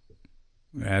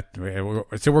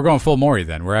 So we're going full Maury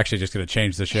then. We're actually just going to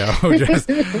change the show. We're just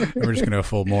going to go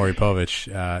full Maury Povich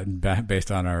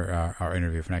based on our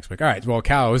interview for next week. All right. Well,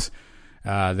 cows,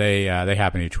 they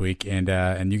happen each week,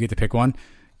 and you get to pick one.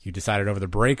 You decided over the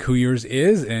break who yours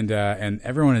is, and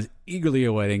everyone is eagerly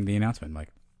awaiting the announcement, Mike.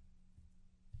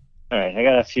 All right. I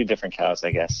got a few different cows,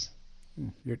 I guess.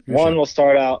 Your one show. Will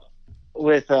start out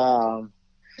with.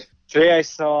 Today I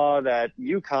saw that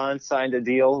UConn signed a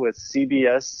deal with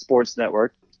CBS Sports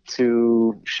Network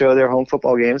to show their home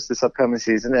football games this upcoming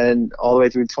season and all the way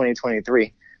through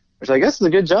 2023, which I guess is a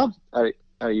good job out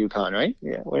of UConn, right?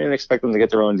 Yeah, we didn't expect them to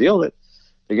get their own deal. That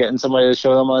they're getting somebody to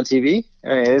show them on TV.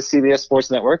 And it is CBS Sports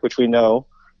Network, which we know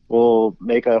will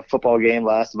make a football game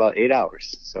last about 8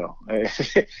 hours. So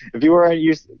if you were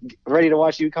ready to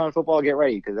watch UConn football, get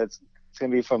ready, because it's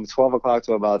going to be from 12 o'clock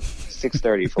to about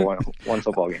 6:30 for one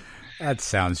football game. That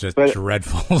sounds just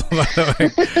dreadful.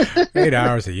 8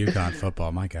 hours of UConn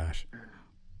football, my gosh.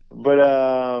 But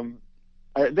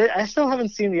I still haven't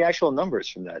seen the actual numbers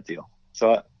from that deal.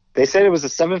 So they said it was a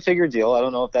 7-figure deal. I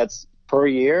don't know if that's per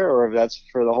year or if that's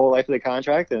for the whole life of the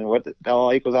contract and what that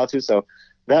all equals out to. So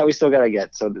That we still got to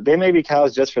get. So they may be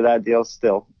cows just for that deal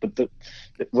still. But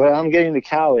what I'm getting the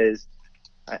cow is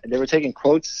they were taking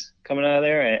quotes coming out of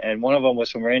there, and one of them was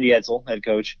from Randy Edsel, head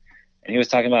coach, and he was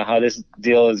talking about how this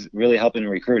deal is really helping in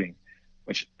recruiting,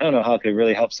 which I don't know how it could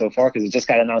really help so far because it just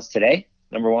got announced today,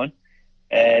 number one.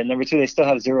 And number two, they still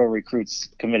have 0 recruits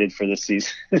committed for this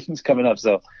season. It's coming up.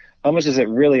 So how much is it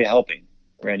really helping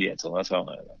Randy Edsel? That's what I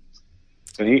want to know.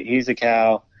 So he's a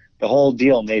cow. The whole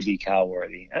deal may be cow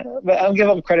worthy. But I'll give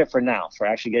them credit for now for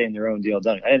actually getting their own deal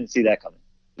done. I didn't see that coming.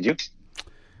 Did you?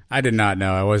 I did not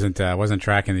know. I wasn't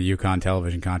tracking the UConn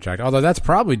television contract. Although that's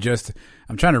probably just,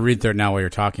 I'm trying to read through it now while you're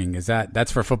talking.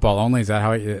 That's for football only? Is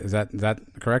that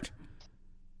correct?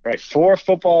 Right. 4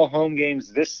 football home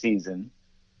games this season.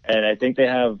 And I think they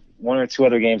have 1 or 2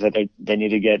 other games that they need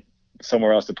to get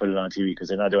somewhere else to put it on TV because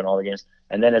they're not doing all the games.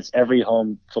 And then it's every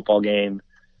home football game,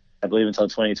 I believe, until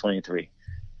 2023.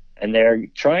 And they're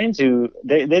trying to –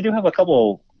 they do have a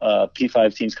couple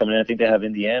P5 teams coming in. I think they have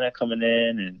Indiana coming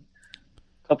in and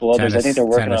a couple others. I think they're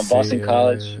working on Boston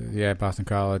College. Boston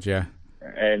College, yeah.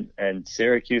 And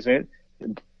Syracuse. They're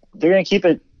going to keep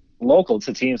it local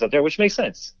to teams up there, which makes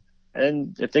sense.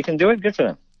 And if they can do it, good for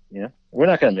them. You know, we're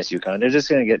not going to miss UConn. They're just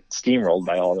going to get steamrolled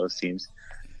by all those teams,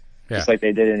 just like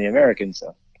they did in the American.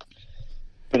 So,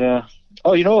 but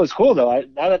you know what was cool though?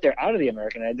 Now that they're out of the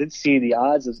American, I did see the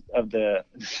odds of the.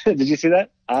 Did you see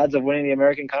that odds of winning the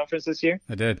American Conference this year?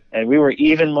 I did, and we were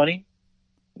even money,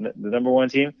 the number 1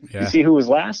 team. Yeah. You see who was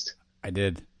last? I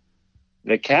did.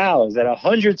 The Cows at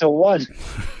 100 to 1.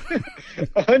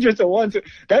 100 to 1.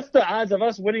 That's the odds of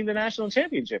us winning the national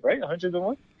championship, right? 100 to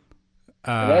 1.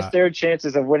 That's their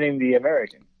chances of winning the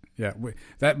American. Yeah,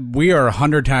 we are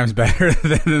 100 times better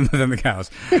than the Cows.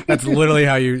 That's literally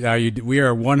how you. We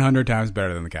are 100 times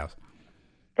better than the Cows.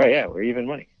 Right? Yeah, we're even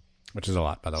money, which is a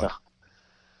lot, by the way.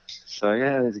 So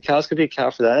yeah, the Cows could be a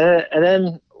cow for that, and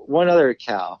then one other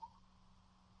cow.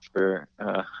 For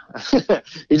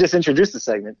he just introduced the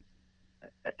segment,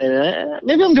 and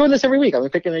maybe I'm doing this every week. I'm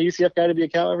picking a UCF guy to be a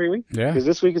cow every week. Yeah, because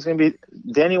this week is going to be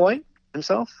Danny White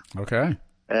himself. Okay.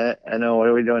 I know. What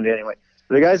are we doing, Danny White?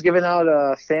 The guy's giving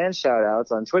out fan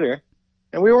shout-outs on Twitter,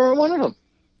 and we weren't one of them.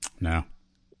 No.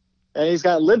 And he's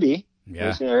got Libby. Yeah.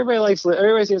 Which, everybody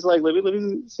seems to like Libby.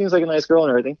 Libby seems like a nice girl and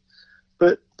everything.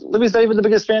 But Libby's not even the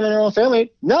biggest fan in her own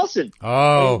family. Nelson.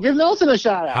 Oh. Give Nelson a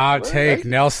shout-out. Hot take, right?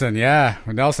 Nelson. Yeah.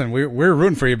 Nelson, we're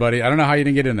rooting for you, buddy. I don't know how you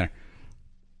didn't get in there.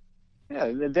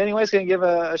 Yeah, Danny White's going to give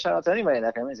a shout-out to anybody in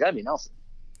that family. It's got to be Nelson.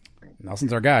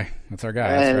 Nelson's our guy. That's our guy.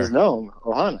 And his gnome,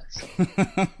 Ohana. So.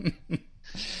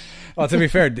 Well, to be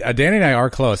fair, Danny and I are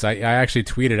close. I actually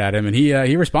tweeted at him, and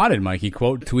he responded, Mike. He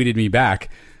quote tweeted me back.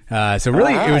 So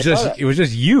really, it was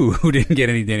just you who didn't get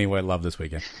any Danny White love this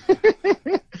weekend.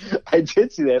 I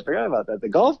did see that. I forgot about that. The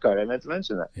golf cart. I meant to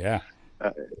mention that. Yeah.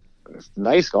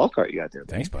 Nice golf cart you got there.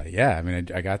 Thanks, buddy. Yeah, I mean,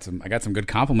 I got some good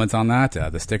compliments on that.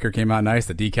 The sticker came out nice.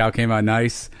 The decal came out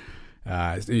nice.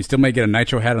 You still may get a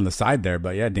nitro hat on the side there,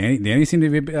 but yeah, Danny seemed to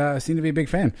be a big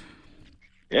fan.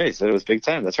 Yeah, he said it was big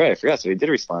time. That's right. I forgot. So he did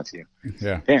respond to you.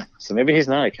 Yeah. Damn. So maybe he's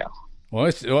not a cow. Well,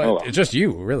 it's just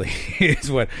you, really. It's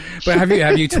what. But have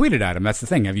you tweeted at him? That's the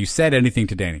thing. Have you said anything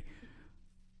to Danny?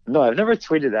 No, I've never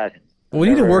tweeted at him. Well, we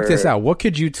need to work this out. What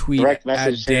could you tweet at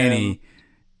Danny?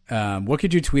 Him. What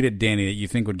could you tweet at Danny that you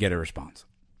think would get a response?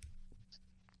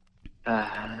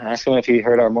 Ask him if he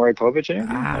heard our Maury Povich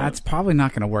interview. That's probably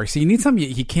not going to work. So you need something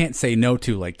he can't say no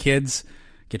to, like kids.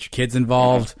 Get your kids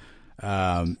involved.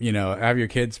 Have your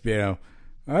kids.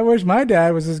 I wish my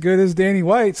dad was as good as Danny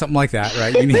White. Something like that,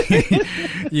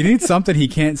 right? You need something he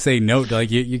can't say no to.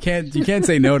 Like you can't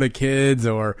say no to kids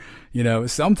or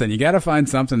something. You got to find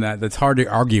something that's hard to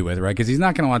argue with, right? Because he's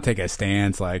not going to want to take a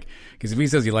stance. Like, because if he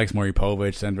says he likes Maury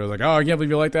Povich, then we're like, oh, I can't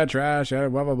believe you like that trash. Blah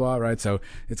blah blah. Right? So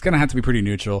it's going to have to be pretty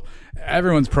neutral.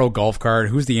 Everyone's pro golf cart.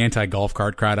 Who's the anti golf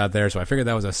cart crowd out there? So I figured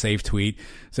that was a safe tweet.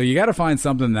 So you got to find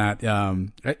something that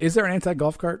is there an anti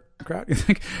golf cart crowd? You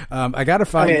think? I got to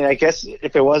find. I mean, I guess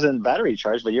if it wasn't battery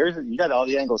charged, but you got all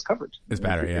the angles covered. It's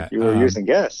battery, yeah. You were using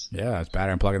gas. Yeah, it's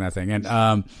battery. I'm plugging that thing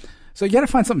in. So you got to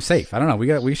find something safe. I don't know.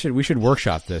 We should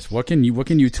workshop this. What can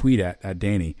you tweet at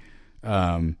Danny?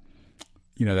 That'll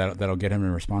get him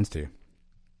in response to you.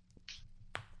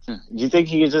 Do you think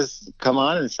he could just come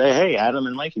on and say, "Hey, Adam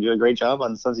and Mike, you do a great job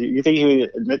on Sons"? You think he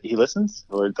would admit he listens,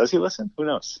 or does he listen? Who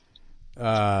knows?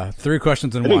 3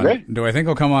 questions in one. Do I think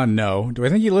he'll come on? No. Do I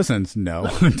think he listens? No.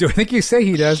 Do I think you say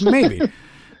he does? Maybe.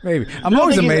 I'm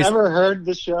always amazed. He's ever heard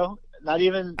this show? Not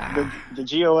even the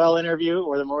GOL interview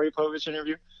or the Maury Povich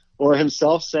interview, or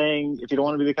himself saying, "If you don't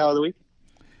want to be the cow of the week."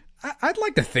 I'd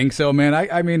like to think so, man.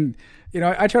 I mean,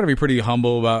 I try to be pretty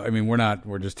humble about,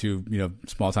 we're just two,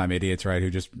 small time idiots, right? Who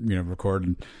just, record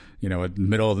and, at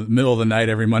middle of the night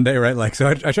every Monday, right? Like, so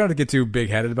I try not to get too big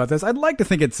headed about this. I'd like to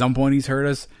think at some point he's heard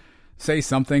us say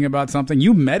something about something.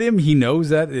 You met him. He knows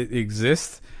that it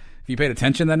exists. If you paid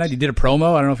attention that night, he did a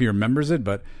promo. I don't know if he remembers it,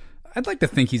 but I'd like to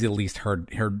think he's at least heard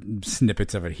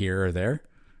snippets of it here or there.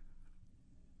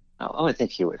 I would think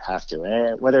he would have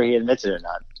to, whether he admits it or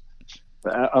not.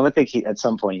 But I would think at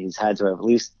some point he's had to have at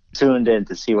least tuned in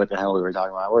to see what the hell we were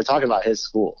talking about. We're talking about his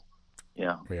school,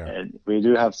 and we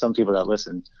do have some people that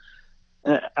listen.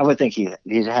 I would think he'd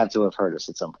have to have heard us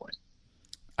at some point.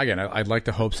 Again, I'd like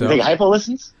to hope so. You think Heupel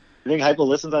listens? You think Heupel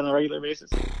listens on a regular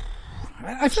basis?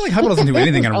 I feel like Heupel doesn't do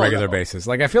anything on a regular basis.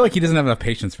 Like, I feel like he doesn't have enough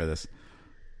patience for this.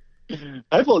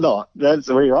 Heupel, no, that's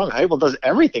where you're wrong. Heupel does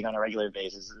everything on a regular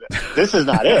basis. This is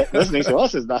not it. Listening to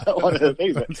us is not one of the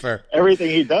things. That's fair. Everything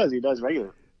he does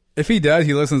regularly. If he does,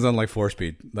 he listens on like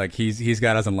 4-speed. Like he's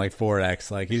got us on like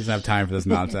 4x. Like he doesn't have time for this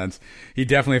nonsense. He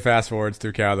definitely fast forwards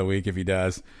through Cow of the Week if he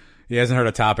does. He hasn't heard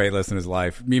a top 8 list in his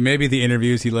life. Maybe the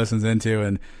interviews he listens into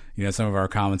and some of our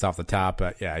comments off the top.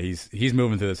 But yeah, he's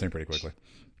moving through this thing pretty quickly.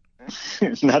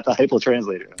 Not the Heupel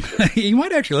translator. You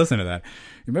might actually listen to that.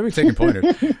 You might be taking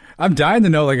pointers. I'm dying to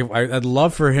know. Like, I'd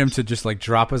love for him to just like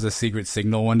drop us a secret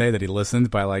signal one day that he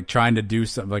listened by like trying to do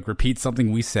something, like repeat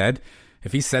something we said.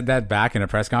 If he said that back in a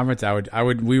press conference,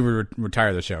 we would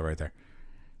retire the show right there.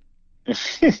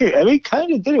 And he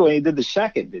kind of did it when he did the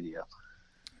Shacket video.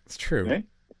 It's true. Right?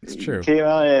 It's true. He came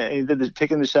out and he did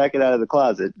picking the Shacket out of the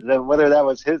closet. Whether that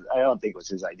was I don't think it was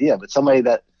his idea, but somebody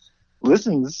that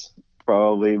listens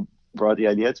probably brought the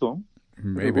idea to him.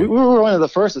 Maybe we were one of the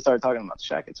first to start talking about the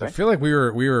Shackets, right? I feel like we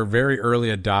were very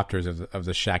early adopters of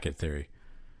the Shacket theory.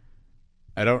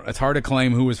 It's hard to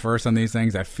claim who was first on these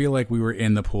things. I feel like we were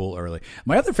in the pool early.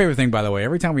 My other favorite thing, by the way,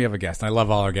 every time we have a guest, and I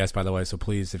love all our guests, by the way, so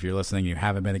please, if you're listening, you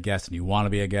haven't been a guest and you want to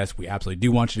be a guest, we absolutely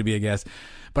do want you to be a guest.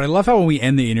 But I love how when we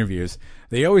end the interviews,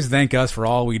 they always thank us for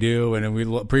all we do and we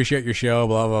appreciate your show,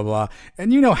 blah, blah, blah.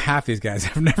 And half these guys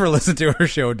have never listened to our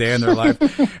show a day in their life.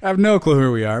 I have no clue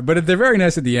who we are. But they're very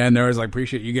nice at the end. They're always like,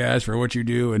 appreciate you guys for what you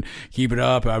do and keep it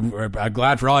up. I'm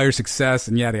glad for all your success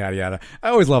and yada, yada, yada. I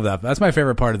always love that. That's my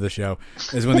favorite part of the show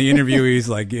is when the interviewees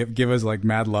like give us like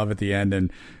mad love at the end and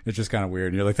it's just kind of weird.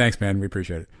 And you're like, thanks, man. We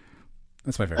appreciate it.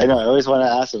 That's my favorite. I know. I always want to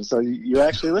ask them. So you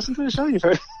actually listen to the show? You've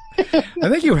heard? I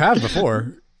think you have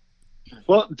before.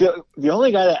 Well, the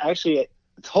only guy that actually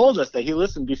told us that he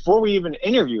listened before we even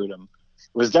interviewed him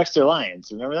was Dexter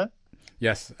Lyons. Remember that?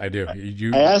 Yes, I do.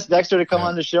 I asked Dexter to come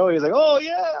on the show. He was like, "Oh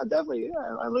yeah, definitely.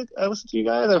 Yeah, I listened to you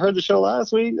guys. I heard the show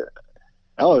last week."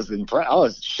 I was impressed. I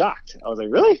was shocked. I was like,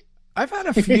 "Really?" I've had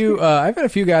a few. I've had a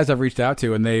few guys I've reached out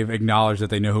to, and they've acknowledged that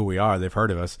they know who we are. They've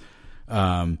heard of us.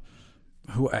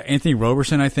 Anthony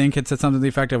Roberson, I think, had said something to the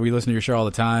effect of, "We listen to your show all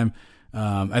the time."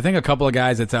 I think a couple of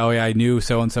guys that said, "Oh yeah, I knew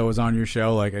so and so was on your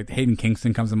show." Like Hayden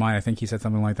Kingston comes to mind. I think he said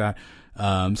something like that.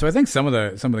 So I think some of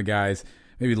the guys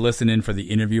maybe listen in for the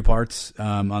interview parts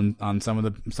on some of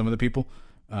the people.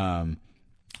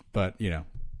 But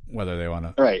whether they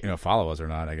want to follow us or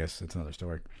not, I guess it's another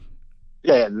story.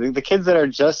 Yeah, the kids that are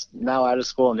just now out of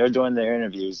school and they're doing their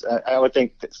interviews, I would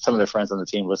think that some of their friends on the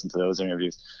team listen to those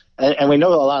interviews, and we know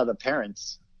a lot of the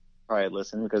parents probably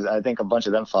listen because I think a bunch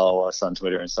of them follow us on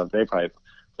Twitter and stuff. They probably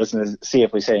listen to see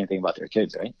if we say anything about their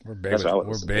kids, right? We're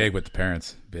big with the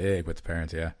parents. Big with the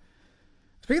parents, yeah.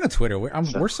 Speaking of Twitter,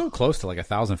 we're so close to like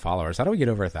 1,000 followers. How do we get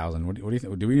over 1,000? What do you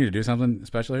think? Do we need to do something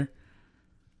special here?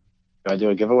 Do I do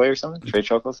a giveaway or something? Trade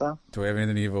chocolate style? Do we have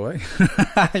anything to give away?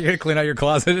 You're gonna clean out your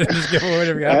closet and just give away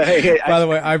whatever you got. By the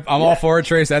way, I'm all for it,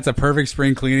 Trace. That's a perfect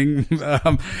spring cleaning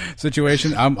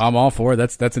situation. I'm all for it.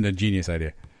 That's a genius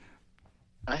idea.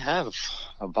 I have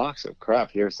a box of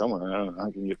crap here somewhere. I don't know.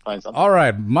 How can you find something? All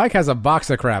right. Mike has a box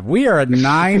of crap. We are at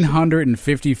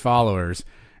 950 followers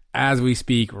as we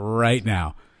speak right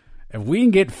now. If we can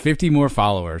get 50 more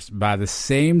followers by the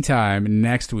same time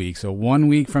next week, so 1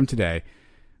 week from today,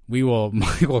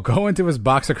 Mike will go into his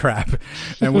box of crap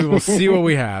and we will see what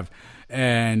we have.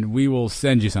 And we will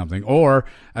send you something. Or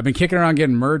I've been kicking around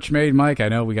getting merch made, Mike. I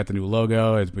know we got the new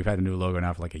logo. We've had a new logo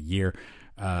now for like a year.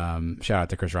 Shout out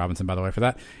to Chris Robinson, by the way, for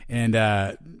that. And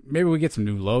maybe we get some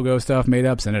new logo stuff made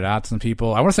up, send it out to some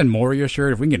people. I want to send Maury a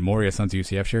shirt. If we can get Maury a Sons of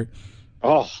UCF shirt.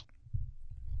 Oh,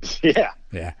 yeah.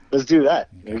 Yeah. Let's do that.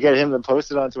 Okay. We get him to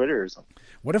post it on Twitter or something.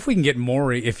 What if we can get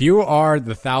Maury? If you are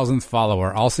the 1,000th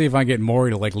follower, I'll see if I can get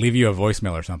Maury to like leave you a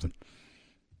voicemail or something.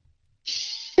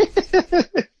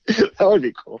 That would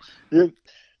be cool.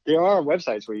 There are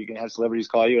websites where you can have celebrities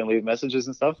call you and leave messages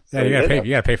and stuff. Yeah, so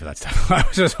you gotta pay for that stuff. I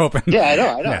was just hoping. Yeah, I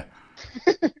know.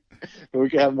 Yeah. we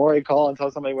could have Maury call and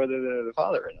tell somebody whether they're the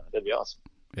father or not. That'd be awesome.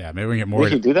 Yeah, maybe we can get Maury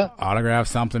to do that. Autograph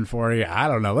something for you. I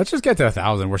don't know. Let's just get to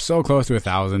 1,000. We're so close to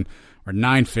 1,000. We're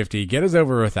 950. Get us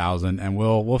over 1,000, and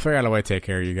we'll figure out a way to take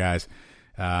care of you guys.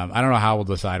 I don't know how we'll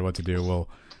decide what to do. We'll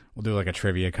do like a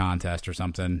trivia contest or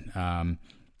something.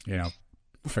 We'll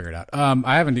figure it out.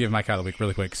 I haven't given my cow of the week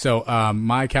really quick. So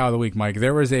my cow of the week, Mike,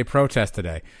 there was a protest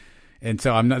today. And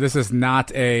so this is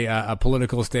not a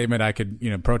political statement. I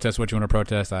could, protest what you want to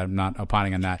protest. I'm not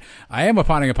opining on that. I am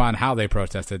opining upon how they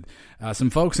protested.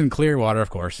 Some folks in Clearwater, of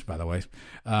course, by the way,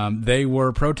 they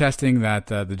were protesting that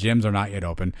the gyms are not yet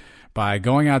open by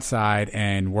going outside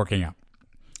and working out.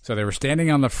 So they were standing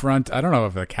on the front, I don't know,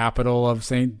 of the capital of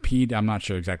St. Pete. I'm not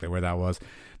sure exactly where that was.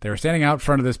 They were standing out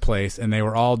front of this place, and they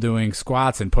were all doing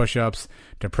squats and push-ups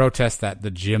to protest that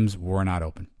the gyms were not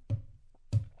open.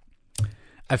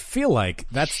 I feel like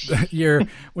that's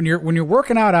when you're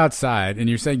working out outside and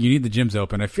you're saying you need the gyms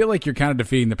open. I feel like you're kind of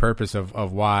defeating the purpose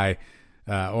of why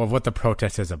of what the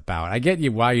protest is about. I get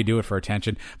you why you do it for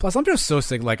attention. Plus, I'm just so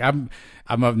sick. Like I'm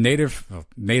a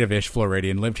native-ish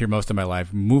Floridian, lived here most of my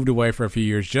life, moved away for a few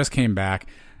years, just came back.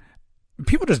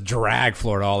 People just drag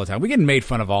Florida all the time. We get made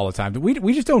fun of all the time.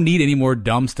 We just don't need any more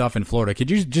dumb stuff in Florida. Could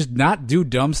you just not do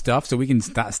dumb stuff so we can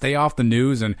stay off the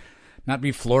news and not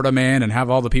be Florida man and have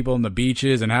all the people on the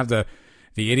beaches and have the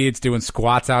idiots doing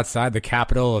squats outside the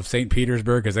capital of St.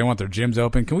 Petersburg because they want their gyms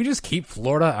open? Can we just keep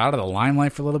Florida out of the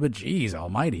limelight for a little bit? Jeez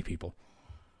almighty, people.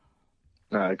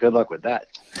 Good luck with that.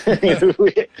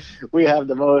 we have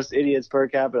the most idiots per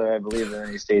capita, I believe, in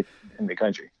any state in the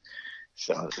country.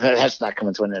 So that's not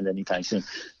coming to an end anytime soon.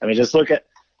 I mean, just look at,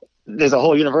 there's a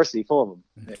whole university full of them.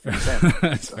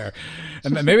 That's fair.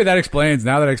 And maybe that explains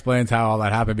how all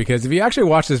that happened, because if you actually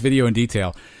watch this video in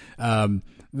detail,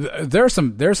 there's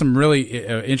some really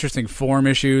interesting form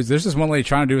issues. There's this one lady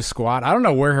trying to do a squat. I don't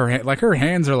know where her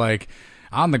hands are like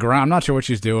on the ground. I'm not sure what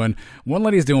she's doing. One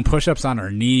lady's doing push-ups on her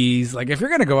knees. Like, if you're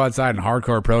going to go outside and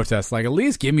hardcore protest, like, at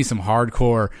least give me some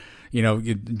hardcore,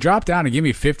 you drop down and give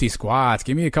me 50 squats,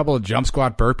 give me a couple of jump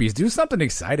squat burpees, do something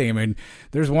exciting. I mean,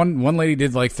 there's one lady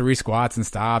did like 3 squats and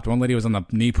stopped. One lady was on the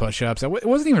knee push-ups. It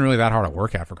wasn't even really that hard a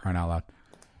workout, for crying out loud.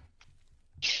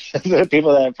 The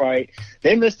people that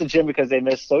they miss the gym because they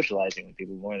miss socializing with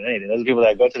people more than anything. Those are people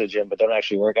that go to the gym but don't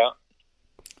actually work out.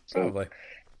 So probably.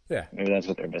 Yeah. Maybe that's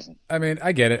what they're missing. I mean,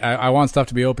 I get it. I want stuff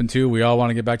to be open too. We all want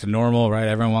to get back to normal, right?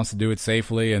 Everyone wants to do it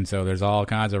safely, and so there's all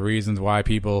kinds of reasons why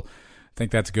people think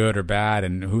that's good or bad,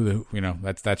 and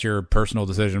that's your personal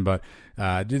decision. But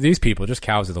these people, just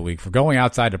cows of the week, for going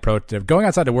outside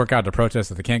to work out to protest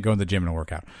that they can't go in the gym and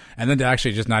work out, and then to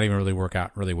actually just not even really work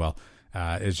out really well,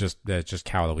 it's just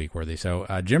cow of the week worthy. So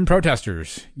gym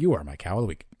protesters, you are my cow of the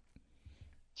week.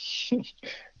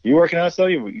 You working out still?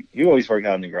 You always work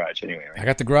out in the garage anyway, right? I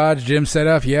got the garage gym set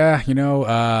up. Yeah,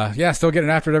 still getting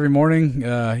after it every morning.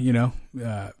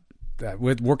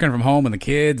 With working from home and the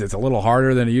kids, it's a little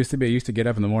harder than it used to be. I used to get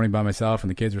up in the morning by myself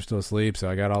and the kids were still asleep, so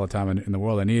I got all the time in the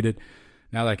world I needed.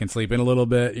 Now that I can sleep in a little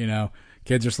bit,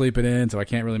 kids are sleeping in, so I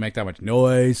can't really make that much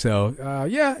noise. So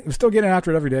I'm still getting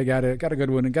after it every day. Got a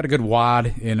good one, got a good wad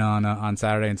in on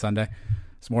Saturday and Sunday.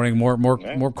 This morning, more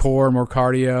core, more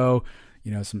cardio.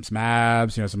 Some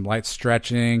abs, some light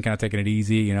stretching, kind of taking it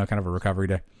easy, kind of a recovery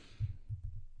day.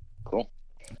 Cool.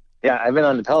 Yeah, I've been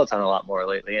on the Peloton a lot more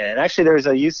lately. And actually, there's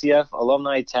a UCF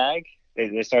alumni tag.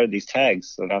 They started these tags,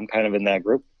 so I'm kind of in that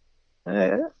group.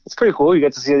 It's pretty cool. You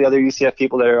get to see the other UCF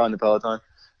people that are on the Peloton.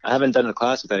 I haven't done a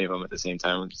class with any of them at the same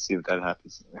time. Let's see what that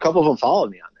happens. A couple of them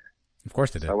followed me on there. Of course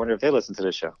they did. So I wonder if they listen to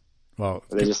this show. Well,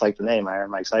 or they just like the name,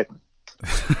 Iron Mike Seifman.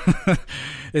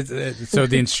 So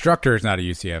the instructor is not a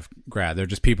UCF grad. They're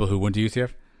just people who went to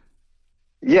UCF?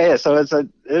 Yeah. So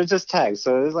it's just tags.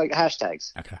 So it's like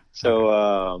hashtags. Okay.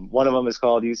 So one of them is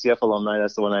called UCF alumni.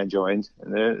 That's the one I joined.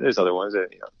 And there's other ones.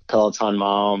 Peloton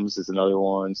moms is another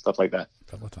one. Stuff like that.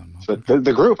 Peloton moms. But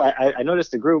the group, I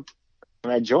noticed the group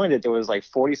when I joined it. There was like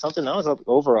 40 something. Now it's up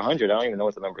over 100. I don't even know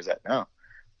what the number's at now.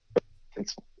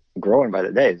 It's growing by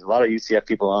the day. There's a lot of UCF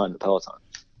people on the Peloton.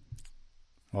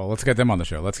 Well, let's get them on the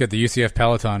show. Let's get the UCF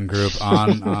Peloton group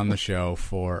on the show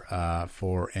for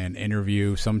an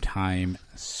interview sometime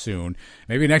soon.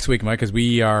 Maybe next week, Mike, because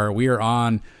we are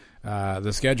on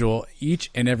the schedule each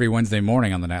and every Wednesday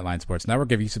morning on the Knightline Sports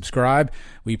Network. If you subscribe,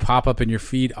 we pop up in your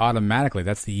feed automatically.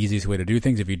 That's the easiest way to do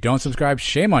things. If you don't subscribe,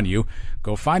 shame on you.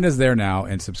 Go find us there now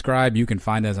and subscribe. You can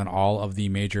find us on all of the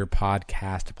major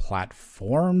podcast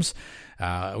platforms.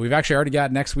 We've actually already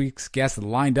got next week's guest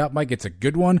lined up, Mike. It's a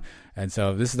good one. And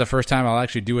so this is the first time I'll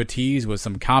actually do a tease with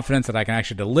some confidence that I can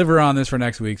actually deliver on this for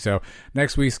next week. So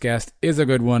next week's guest is a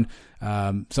good one.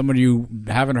 Someone you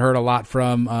haven't heard a lot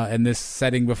from in this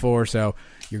setting before. So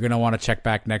you're going to want to check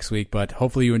back next week. But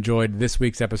hopefully you enjoyed this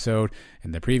week's episode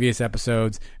and the previous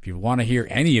episodes. If you want to hear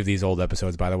any of these old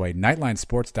episodes, by the way,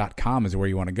 NightlineSports.com is where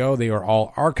you want to go. They are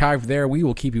all archived there. We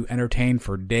will keep you entertained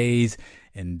for days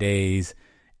and days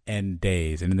and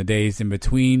days. And in the days in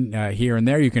between here and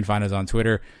there, you can find us on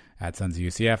Twitter at Sons of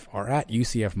UCF or at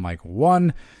UCF Mike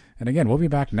 1. And again, we'll be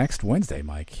back next Wednesday,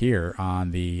 Mike, here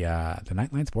on the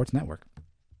Knightline Sports Network.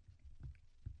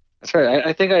 That's right.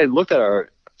 I think I looked at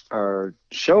our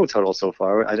show total so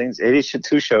far. I think it's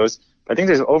 82 shows. But I think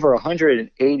there's over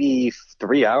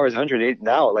 183 hours, 108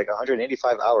 now, like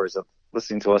 185 hours of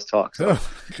listening to us talk. So.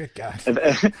 Oh, good God.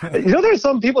 There's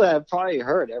some people that have probably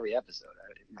heard every episode.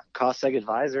 Cost Seg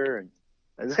Advisor, and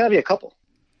there's got to be a couple,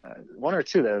 one or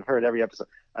two that have heard every episode.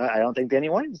 I don't think Danny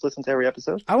White has listened to every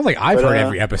episode. I don't think I've heard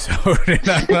every episode.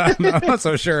 I'm not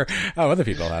so sure how other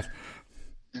people have.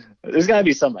 There's got to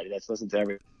be somebody that's listened to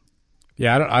every.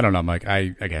 Yeah, I don't know, Mike.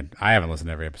 I haven't listened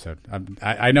to every episode.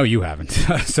 I know you haven't.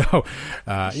 So,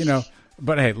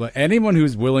 but hey, look, anyone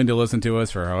who's willing to listen to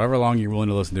us for however long you're willing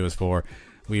to listen to us for,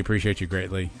 we appreciate you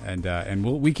greatly.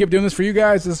 And we keep doing this for you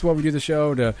guys. This is what we do the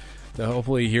show to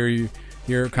hopefully hear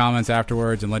your comments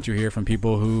afterwards and let you hear from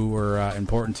people who were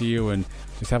important to you, and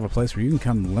just have a place where you can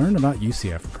come learn about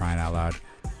UCF, for crying out loud,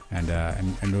 and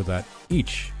do that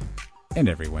each and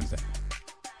every Wednesday.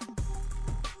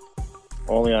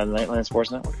 Only on Knightline Sports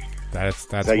Network. That's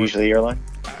Is that usually your line?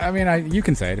 I mean, you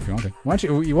can say it if you want to. Why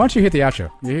don't you hit the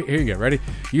outro? Here you go. Ready?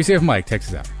 UCF Mike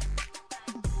takes us out.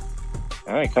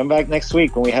 All right, come back next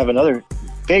week when we have another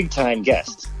big-time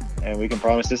guest. And we can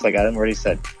promise this, like Adam already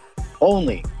said,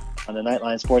 only on the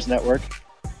Knightline Sports Network.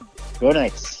 Go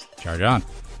Knights. Charge on.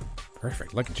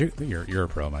 Perfect. Look at you. You're a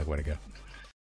pro, Mike. Way to go.